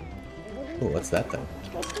 Oh, what's that thing?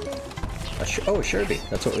 Oh, a Sherby.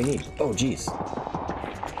 That's what we need. Oh, jeez.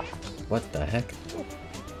 What the heck?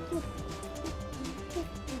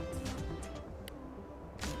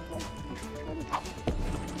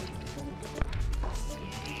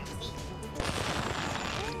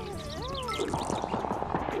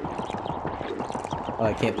 Oh,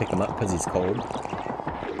 I can't pick him up because he's cold.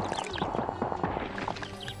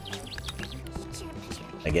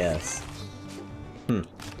 I guess.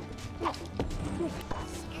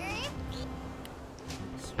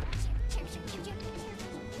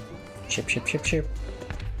 Chip, chip, chip, chip.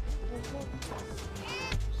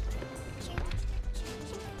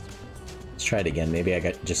 Let's try it again. Maybe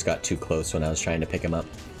I just got too close when I was trying to pick him up.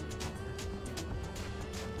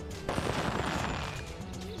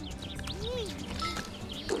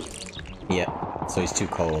 Yep, so he's too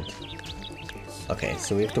cold. Okay,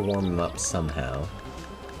 so we have to warm him up somehow.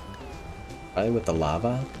 Probably with the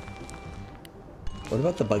lava? What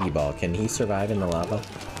about the buggy ball? Can he survive in the lava?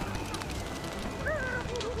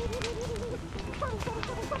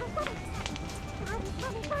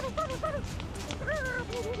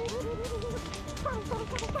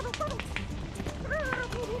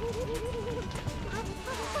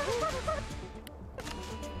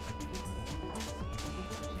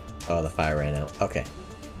 Oh, the fire ran out. Okay.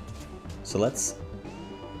 So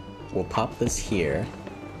we'll pop this here.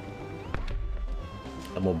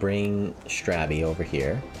 And we'll bring Strabby over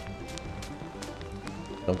here.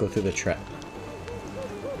 Don't go through the trap.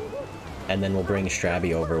 And then we'll bring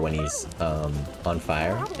Strabby over when he's on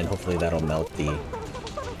fire, and hopefully that'll melt the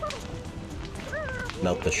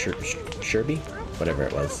Sherby? Whatever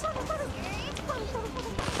it was.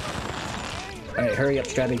 Alright, hurry up,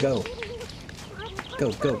 Strabby, go!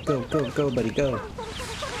 Go, go, go, go, go, buddy, go!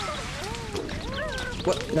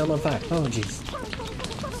 What? No, I'm on fire. Oh, jeez.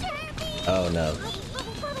 Oh, no.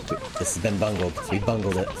 This has been bungled. We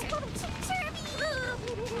bungled it.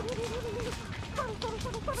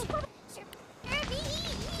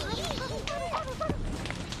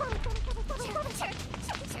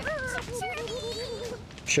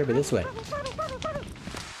 Sure, but this way.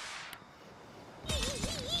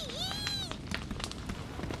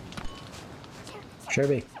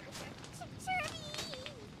 Sherby.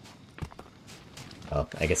 Oh,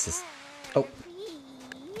 I guess this... Oh.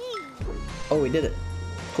 Oh, we did it.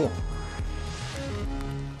 Cool.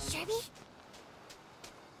 Sherby?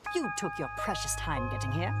 You took your precious time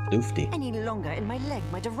getting here. Oofty. Any longer and my leg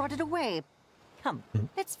might have rotted away. Come,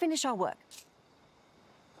 let's finish our work.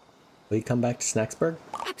 Will you come back to Snacksburg?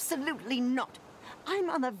 Absolutely not. I'm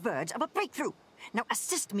on the verge of a breakthrough. Now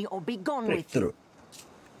assist me or be gone with you.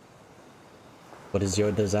 What is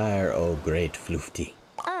your desire, oh great Floofty?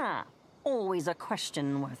 Ah, always a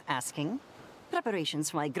question worth asking. Preparations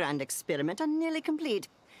for my grand experiment are nearly complete.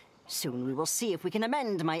 Soon we will see if we can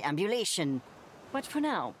amend my ambulation. But for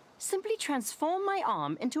now, simply transform my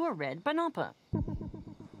arm into a red banopper.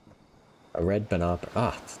 A red banopter.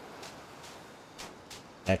 Ah.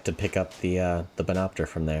 I have to pick up the banopter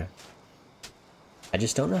from there. I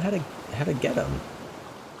just don't know how to get him.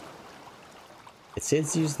 It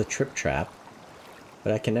says use the trip trap,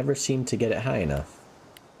 but I can never seem to get it high enough.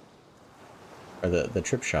 Or the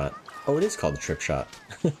trip shot. Oh, it is called the trip shot.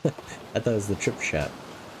 I thought it was the trip shot.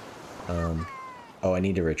 Oh, I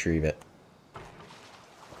need to retrieve it.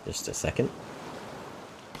 Just a second.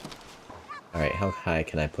 Alright, how high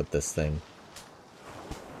can I put this thing?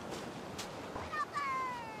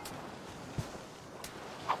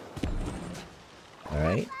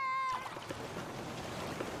 Alright.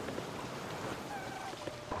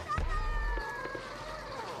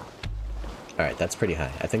 Alright, that's pretty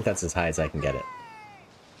high. I think that's as high as I can get it.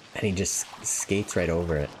 And he just skates right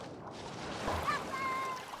over it.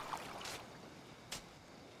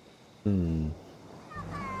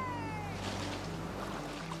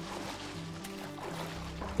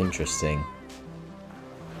 Interesting.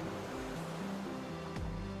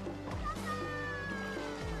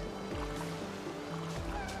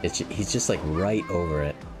 He's just like right over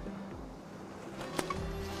it.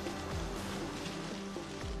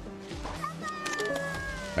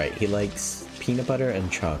 Alright, he likes peanut butter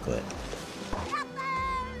and chocolate.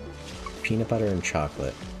 Peanut butter and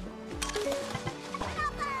chocolate.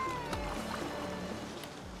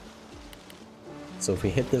 So if we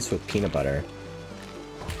hit this with peanut butter,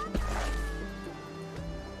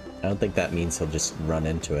 I don't think that means he'll just run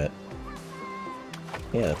into it.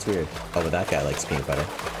 Yeah, that's weird. Oh, but that guy likes peanut butter.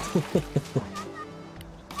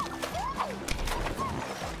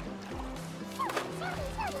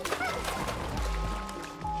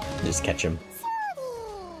 Just catch him.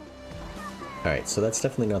 Alright, so that's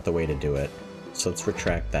definitely not the way to do it. So let's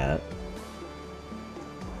retract that.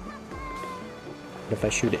 What if I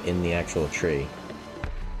shoot it in the actual tree?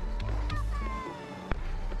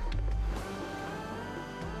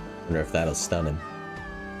 Wonder if that'll stun him.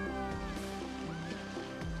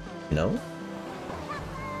 No?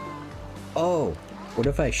 Oh! What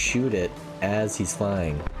if I shoot it as he's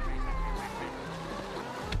flying?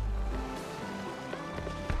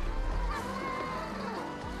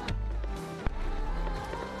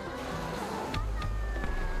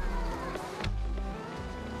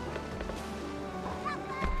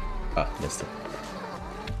 Ah, missed it.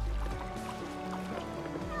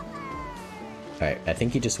 Alright, I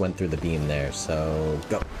think he just went through the beam there, so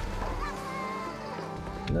go.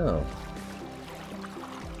 No.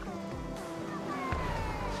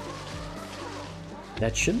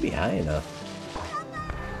 That should be high enough.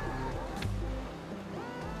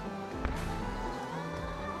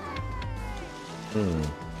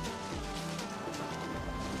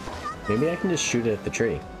 Maybe I can just shoot it at the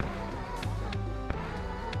tree.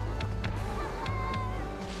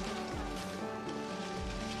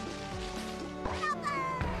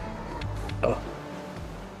 Oh.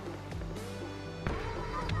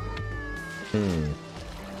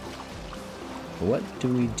 What do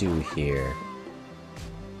we do here?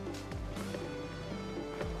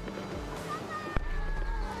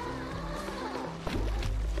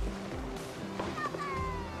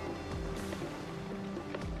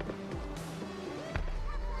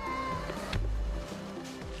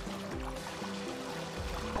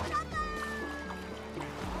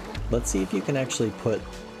 Let's see if you can actually put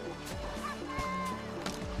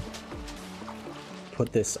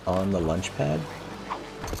this on the launch pad.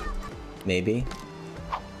 Maybe.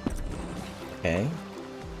 Okay.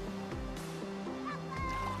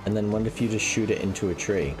 And then what if you just shoot it into a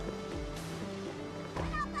tree?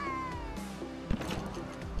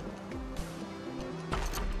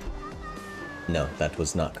 No, that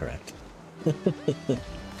was not correct.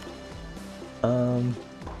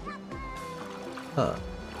 Huh.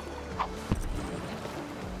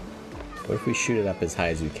 What if we shoot it up as high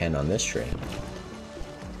as we can on this tree?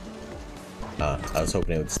 I was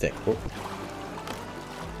hoping it would stick. Oh.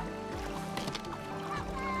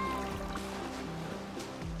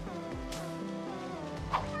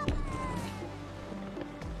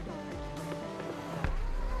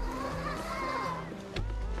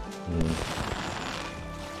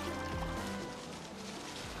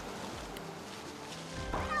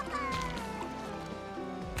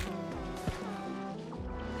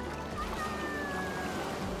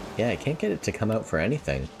 Yeah, I can't get it to come out for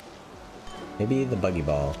anything. Maybe the buggy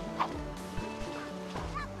ball.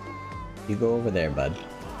 You go over there, bud.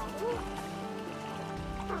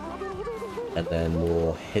 And then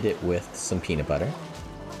we'll hit it with some peanut butter.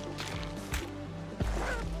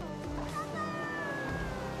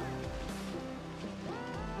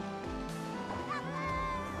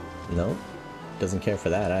 No, doesn't care for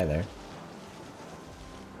that either.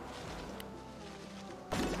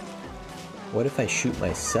 What if I shoot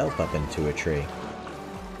myself up into a tree?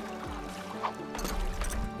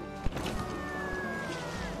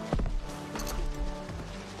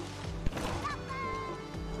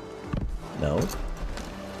 No.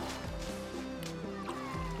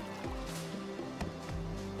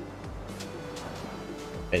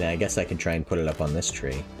 And I guess I could try and put it up on this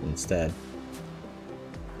tree instead.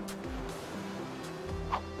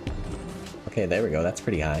 Okay, there we go. That's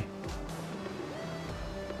pretty high.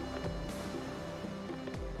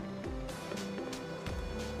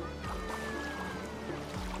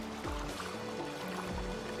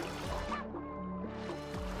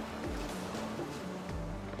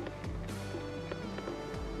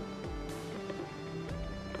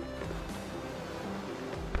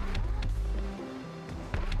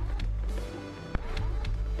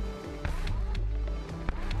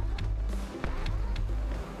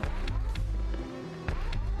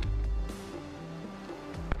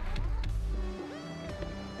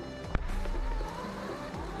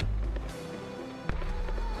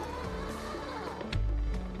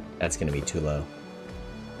 That's gonna be too low.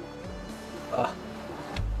 Ugh.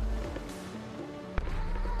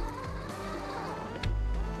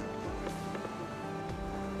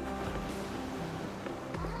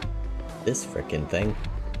 This frickin' thing.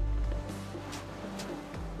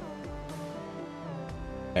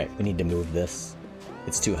 Alright, we need to move this.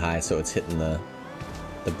 It's too high, so it's hitting the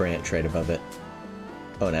branch right above it.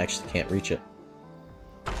 Oh, and I actually can't reach it.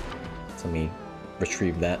 So let me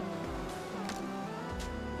retrieve that.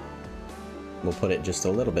 We'll put it just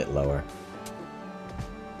a little bit lower.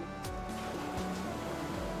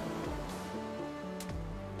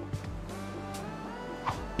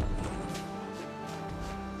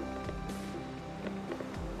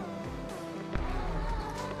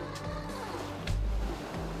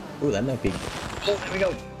 Ooh, that might be... Oh, there we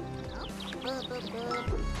go!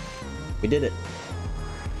 We did it!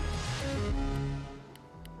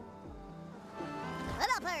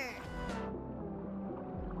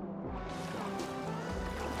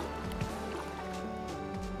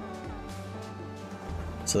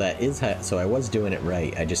 So that is how, so I was doing it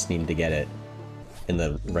right, I just needed to get it in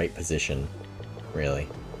the right position, really.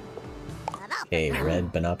 Okay,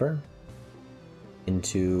 red banopper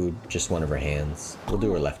into just one of her hands. We'll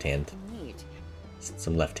do her left hand. Neat.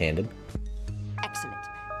 Some left-handed. Excellent.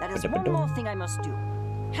 That is one more thing I must do.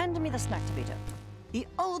 Hand me the Snacktivator. The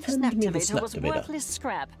old Snacktivator was worthless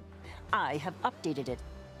scrap. I have updated it.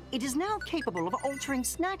 It is now capable of altering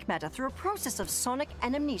snack matter through a process of sonic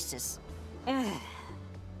anamnesis.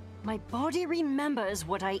 My body remembers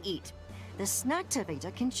what I eat. The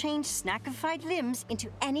Snacktivator can change snackified limbs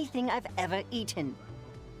into anything I've ever eaten.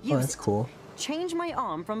 Oh, that's cool. Change my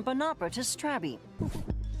arm from Banopper to Strabby.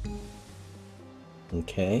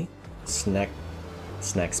 Okay.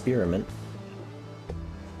 Snack-speariment.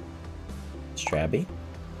 Strabby.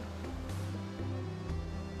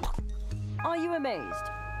 Are you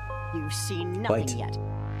amazed? You've seen nothing yet.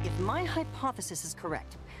 If my hypothesis is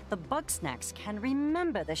correct, the Bugsnax can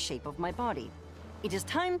remember the shape of my body. It is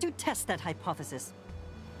time to test that hypothesis.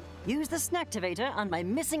 Use the Snacktivator on my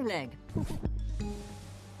missing leg.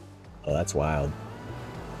 Oh, that's wild.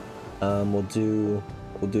 We'll do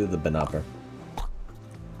the Banopper.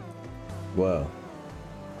 Whoa.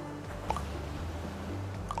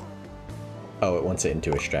 Oh, it wants it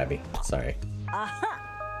into a Strabby. Sorry.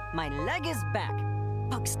 Aha! My leg is back.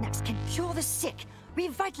 Bugsnax can cure the sick,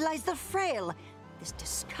 revitalize the frail. This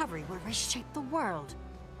discovery will reshape the world.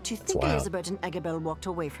 To think Elizabeth and Agabel walked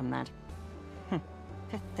away from that.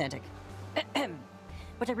 Pathetic.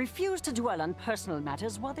 But I refuse to dwell on personal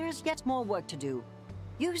matters while there is yet more work to do.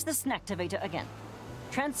 Use the Snacktivator again.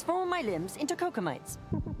 Transform my limbs into Cocomites.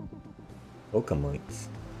 Cocomites.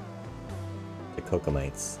 The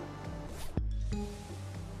Cocomites.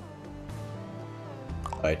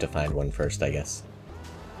 I have to find one first, I guess.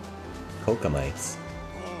 Cocomites.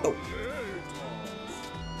 Oh!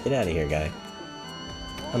 Get out of here, guy.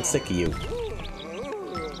 I'm sick of you.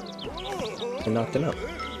 I knocked him out.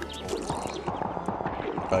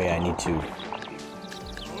 Oh yeah, I need to...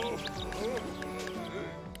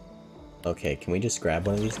 Okay, can we just grab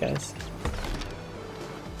one of these guys?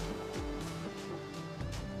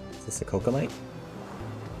 Is this a Cocomite?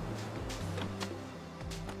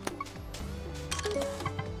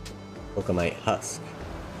 Cocomite husk.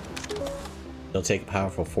 It'll take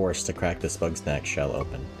powerful force to crack this Bugsnax shell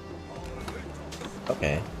open.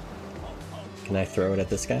 Okay. Can I throw it at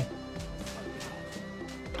this guy?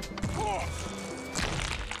 Oh!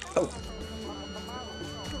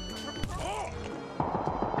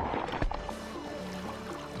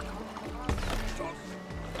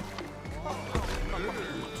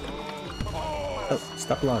 Oh,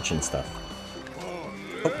 stop launching stuff.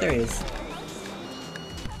 Oh, there he is.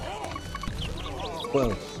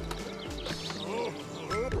 Whoa.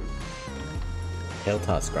 Tail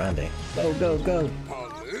toss grande. Go, go, go!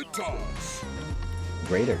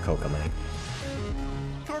 Greater Cocomite.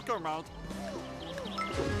 Cocomite.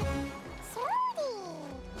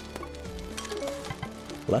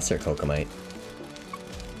 Lesser Kokomite.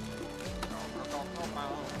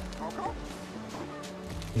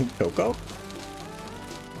 Coco?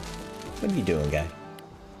 What are you doing, guy?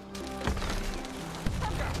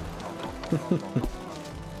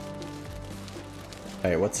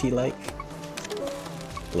 Alright, what's he like?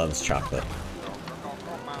 Loves chocolate.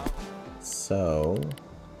 So,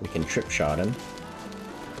 we can trip shot him.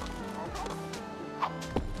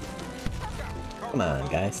 Come on,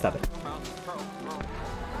 guy, stop it.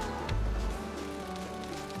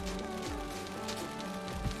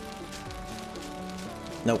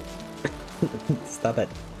 Nope. Stop it.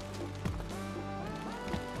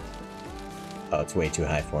 Oh, it's way too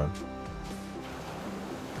high for him.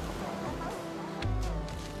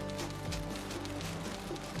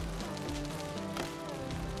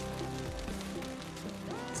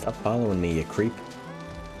 Stop following me, you creep.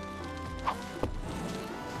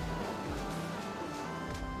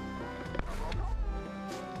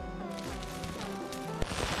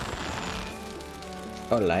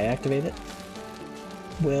 Oh, did I activate it?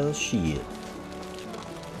 Well, shit.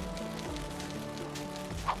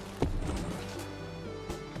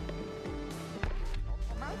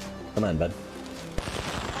 Come on, bud.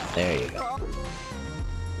 There you go.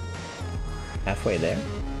 Halfway there.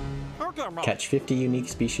 Catch 50 unique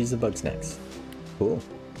species of Bugsnax. Cool.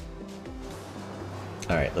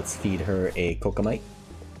 Alright, let's feed her a Kokomite.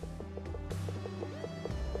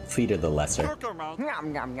 Feed her the lesser. Up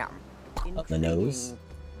the nose.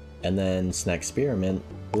 And then Snack Experiment,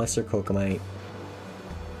 lesser Kokomite.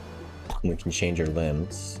 We can change her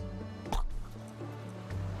limbs.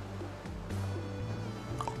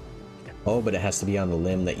 Oh, but it has to be on the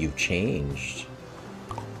limb that you've changed.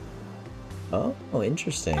 Oh,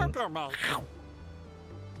 interesting.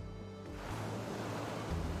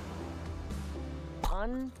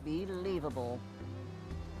 Unbelievable.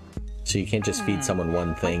 So you can't just feed someone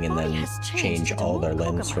one thing and then change all their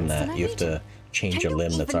limbs from that. You have to change a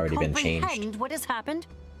limb that's already been changed. What has happened?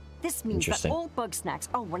 This means that all Bugsnax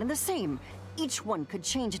are one and the same. Each one could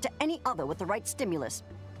change into any other with the right stimulus.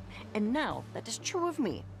 And now that is true of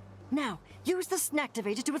me. Now, use the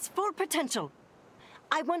Snacktivator to its full potential.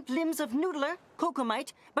 I want limbs of Noodler,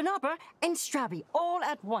 Kokomite, Banopper, and Strabby all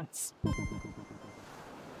at once.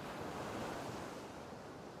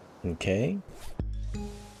 Okay.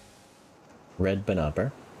 Red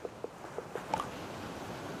Banopper.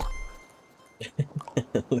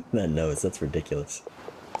 Look at that nose, that's ridiculous.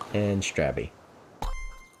 And Strabby.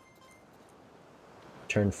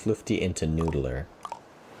 Turn Floofty into Noodler.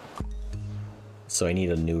 So I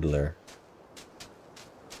need a Noodler.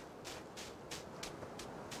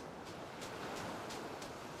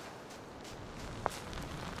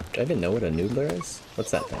 Do I even know what a Noodler is?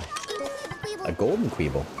 What's that thing? A golden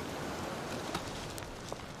Queeble.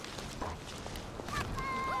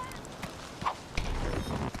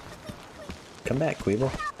 Come back,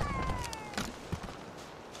 Queeble.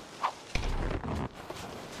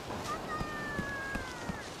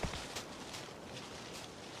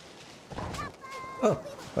 Oh,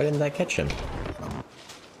 why didn't I catch him?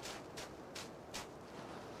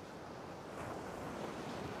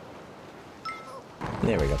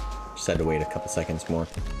 There we go. Just had to wait a couple seconds more.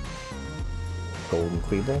 Golden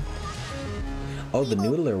Queeble. Oh, the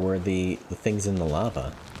Noodler were the things in the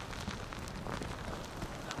lava.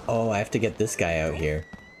 Oh, I have to get this guy out here.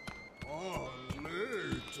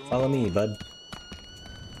 Follow me, bud.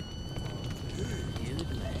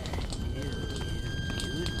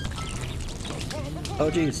 Oh,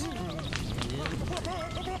 jeez.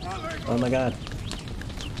 Oh my god.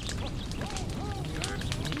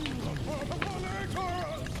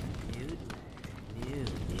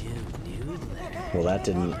 Well, that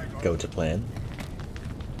didn't go to plan.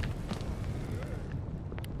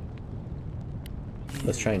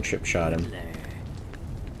 Let's try and trip shot him.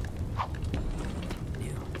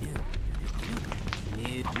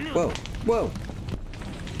 Whoa, whoa!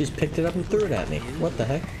 He just picked it up and threw it at me. What the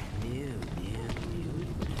heck?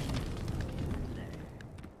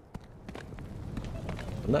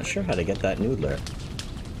 I'm not sure how to get that Noodler.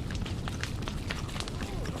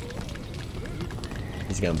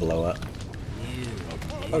 He's gonna blow up.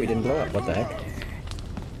 Oh, he didn't blow up. What the heck?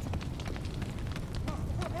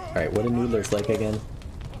 Alright, what do Noodlers like again?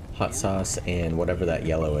 Hot sauce and whatever that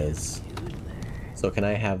yellow is. So can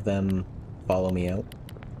I have them follow me out?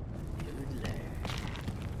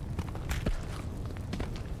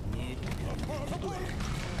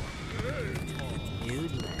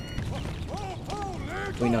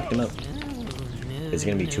 We knocked him out. It's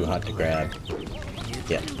gonna be too hot to grab.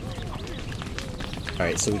 Yeah.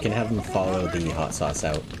 Alright, so we can have them follow the hot sauce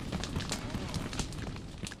out.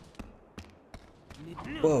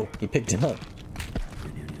 Whoa, he picked him up.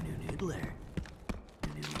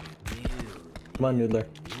 Come on, Noodler.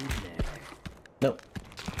 No.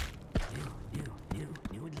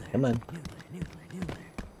 Come on.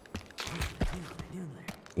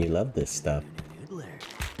 You love this stuff.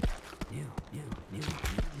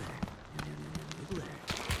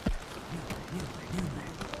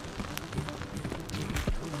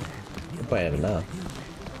 Hope I have enough.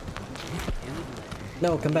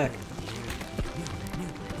 No, come back.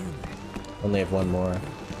 Only have one more.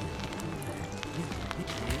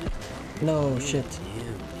 No, shit.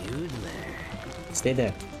 Stay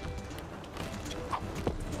there.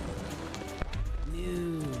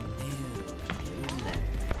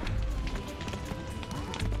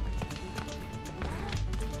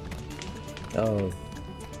 Oh.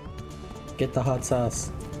 Get the hot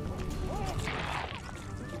sauce.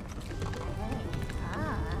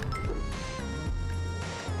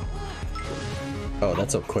 Oh,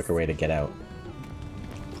 that's a quicker way to get out.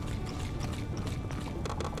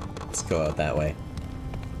 Let's go out that way.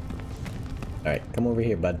 Alright, come over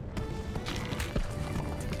here, bud.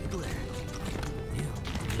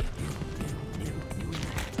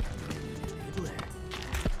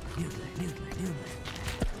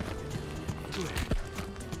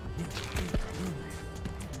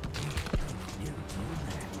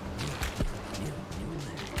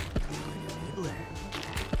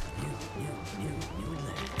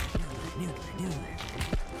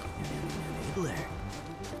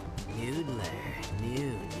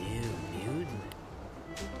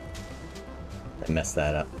 I messed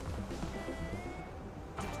that up.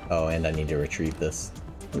 Oh, and I need to retrieve this.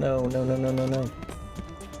 No, no, no, no, no, no.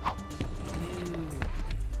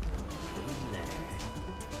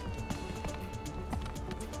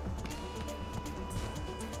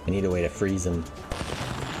 I need a way to freeze him.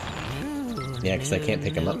 Yeah, because I can't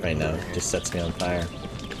pick him up right now. It just sets me on fire.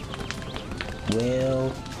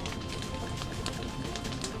 Well...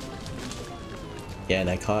 yeah, and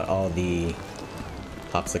I caught all the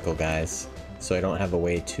popsicle guys, so I don't have a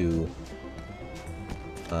way to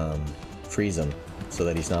freeze him so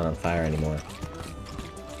that he's not on fire anymore.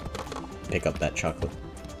 Pick up that chocolate.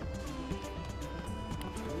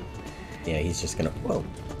 Yeah, he's just gonna... whoa!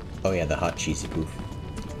 Oh yeah, the hot cheesy poof.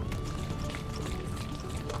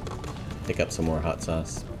 Pick up some more hot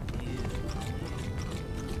sauce.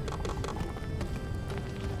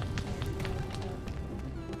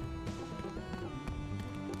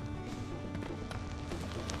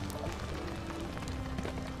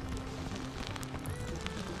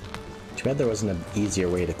 Too bad there wasn't an easier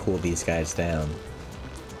way to cool these guys down.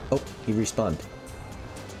 Oh, he respawned.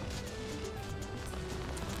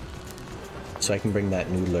 So I can bring that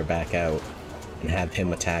Noodler back out and have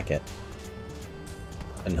him attack it.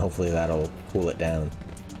 And hopefully that'll cool it down.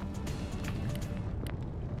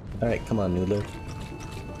 Alright, come on, Noodler.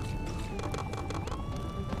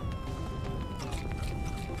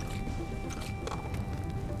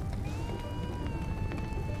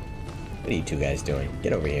 What are you two guys doing?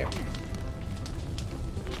 Get over here.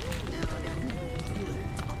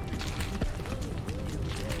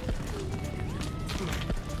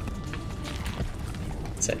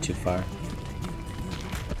 Is that too far?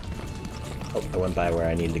 Oh, I went by where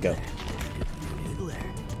I needed to go.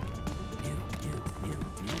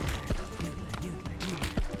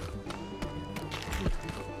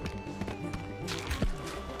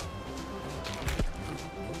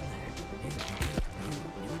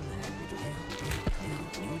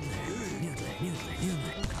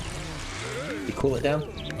 You cool it down?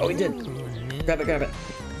 Oh, he did! Grab it, grab it!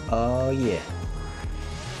 Oh, yeah.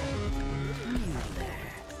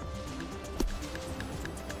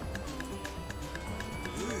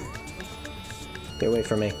 Get away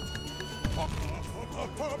from me.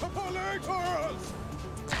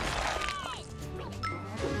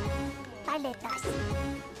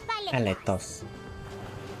 Paletos.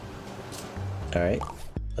 Alright,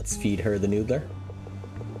 let's feed her the Noodler.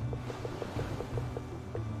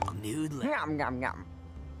 Yum, yum, yum.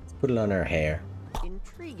 Let's put it on her hair.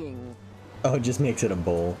 Intriguing. Oh, it just makes it a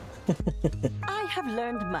bowl. I have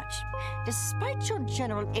learned much. Despite your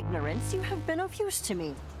general ignorance, you have been of use to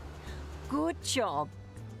me. Good job.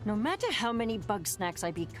 No matter how many Bugsnax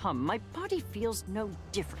I become, my body feels no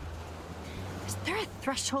different. Is there a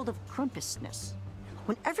threshold of grumpousness?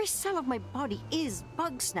 When every cell of my body is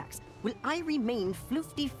Bugsnax, will I remain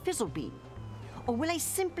Floofty Fizzlebean? Or will I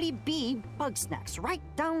simply be Bugsnax, right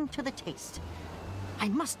down to the taste? I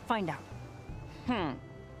must find out.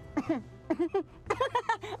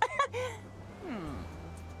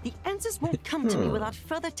 The answers won't come to me without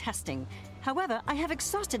further testing. However, I have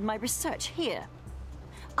exhausted my research here.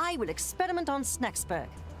 I will experiment on Snacksburg.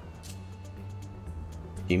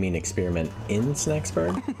 Do you mean experiment in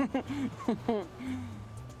Snacksburg?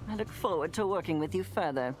 I look forward to working with you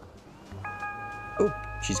further. Oh,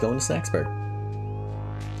 she's going to Snacksburg.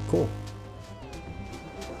 Cool.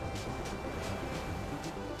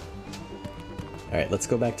 Alright, let's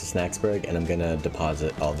go back to Snacksburg, and I'm gonna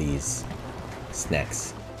deposit all these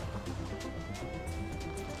snacks.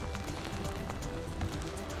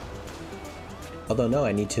 Although no,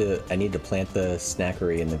 I need to plant the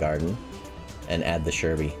snackery in the garden and add the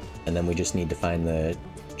Sherby. And then we just need to find the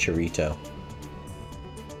chorito.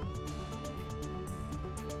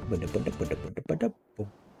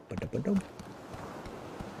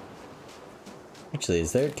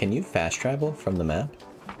 Actually, can you fast travel from the map?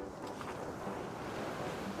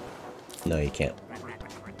 No, you can't.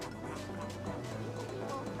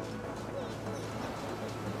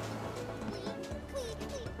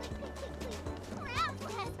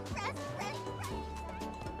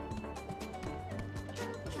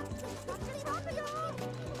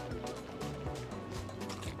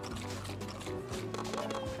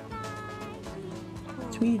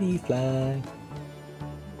 Sweetie fly.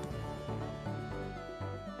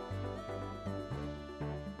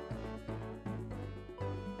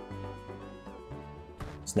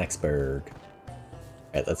 Snacksburg.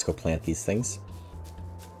 Alright, let's go plant these things.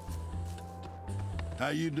 How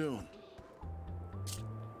you doing?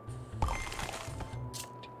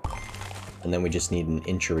 And then we just need an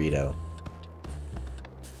enchilito.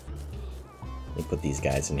 Let me put these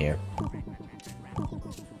guys in here.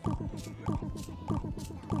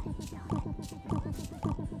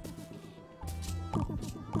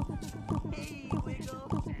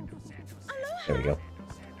 There we go.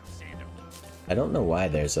 I don't know why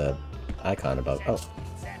there's a icon above. Oh,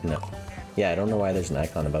 no. Yeah, I don't know why there's an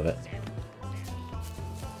icon above it.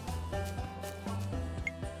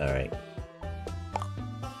 Alright.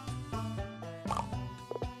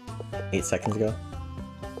 8 seconds ago?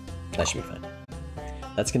 That should be fine.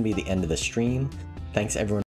 That's gonna be the end of the stream. Thanks everyone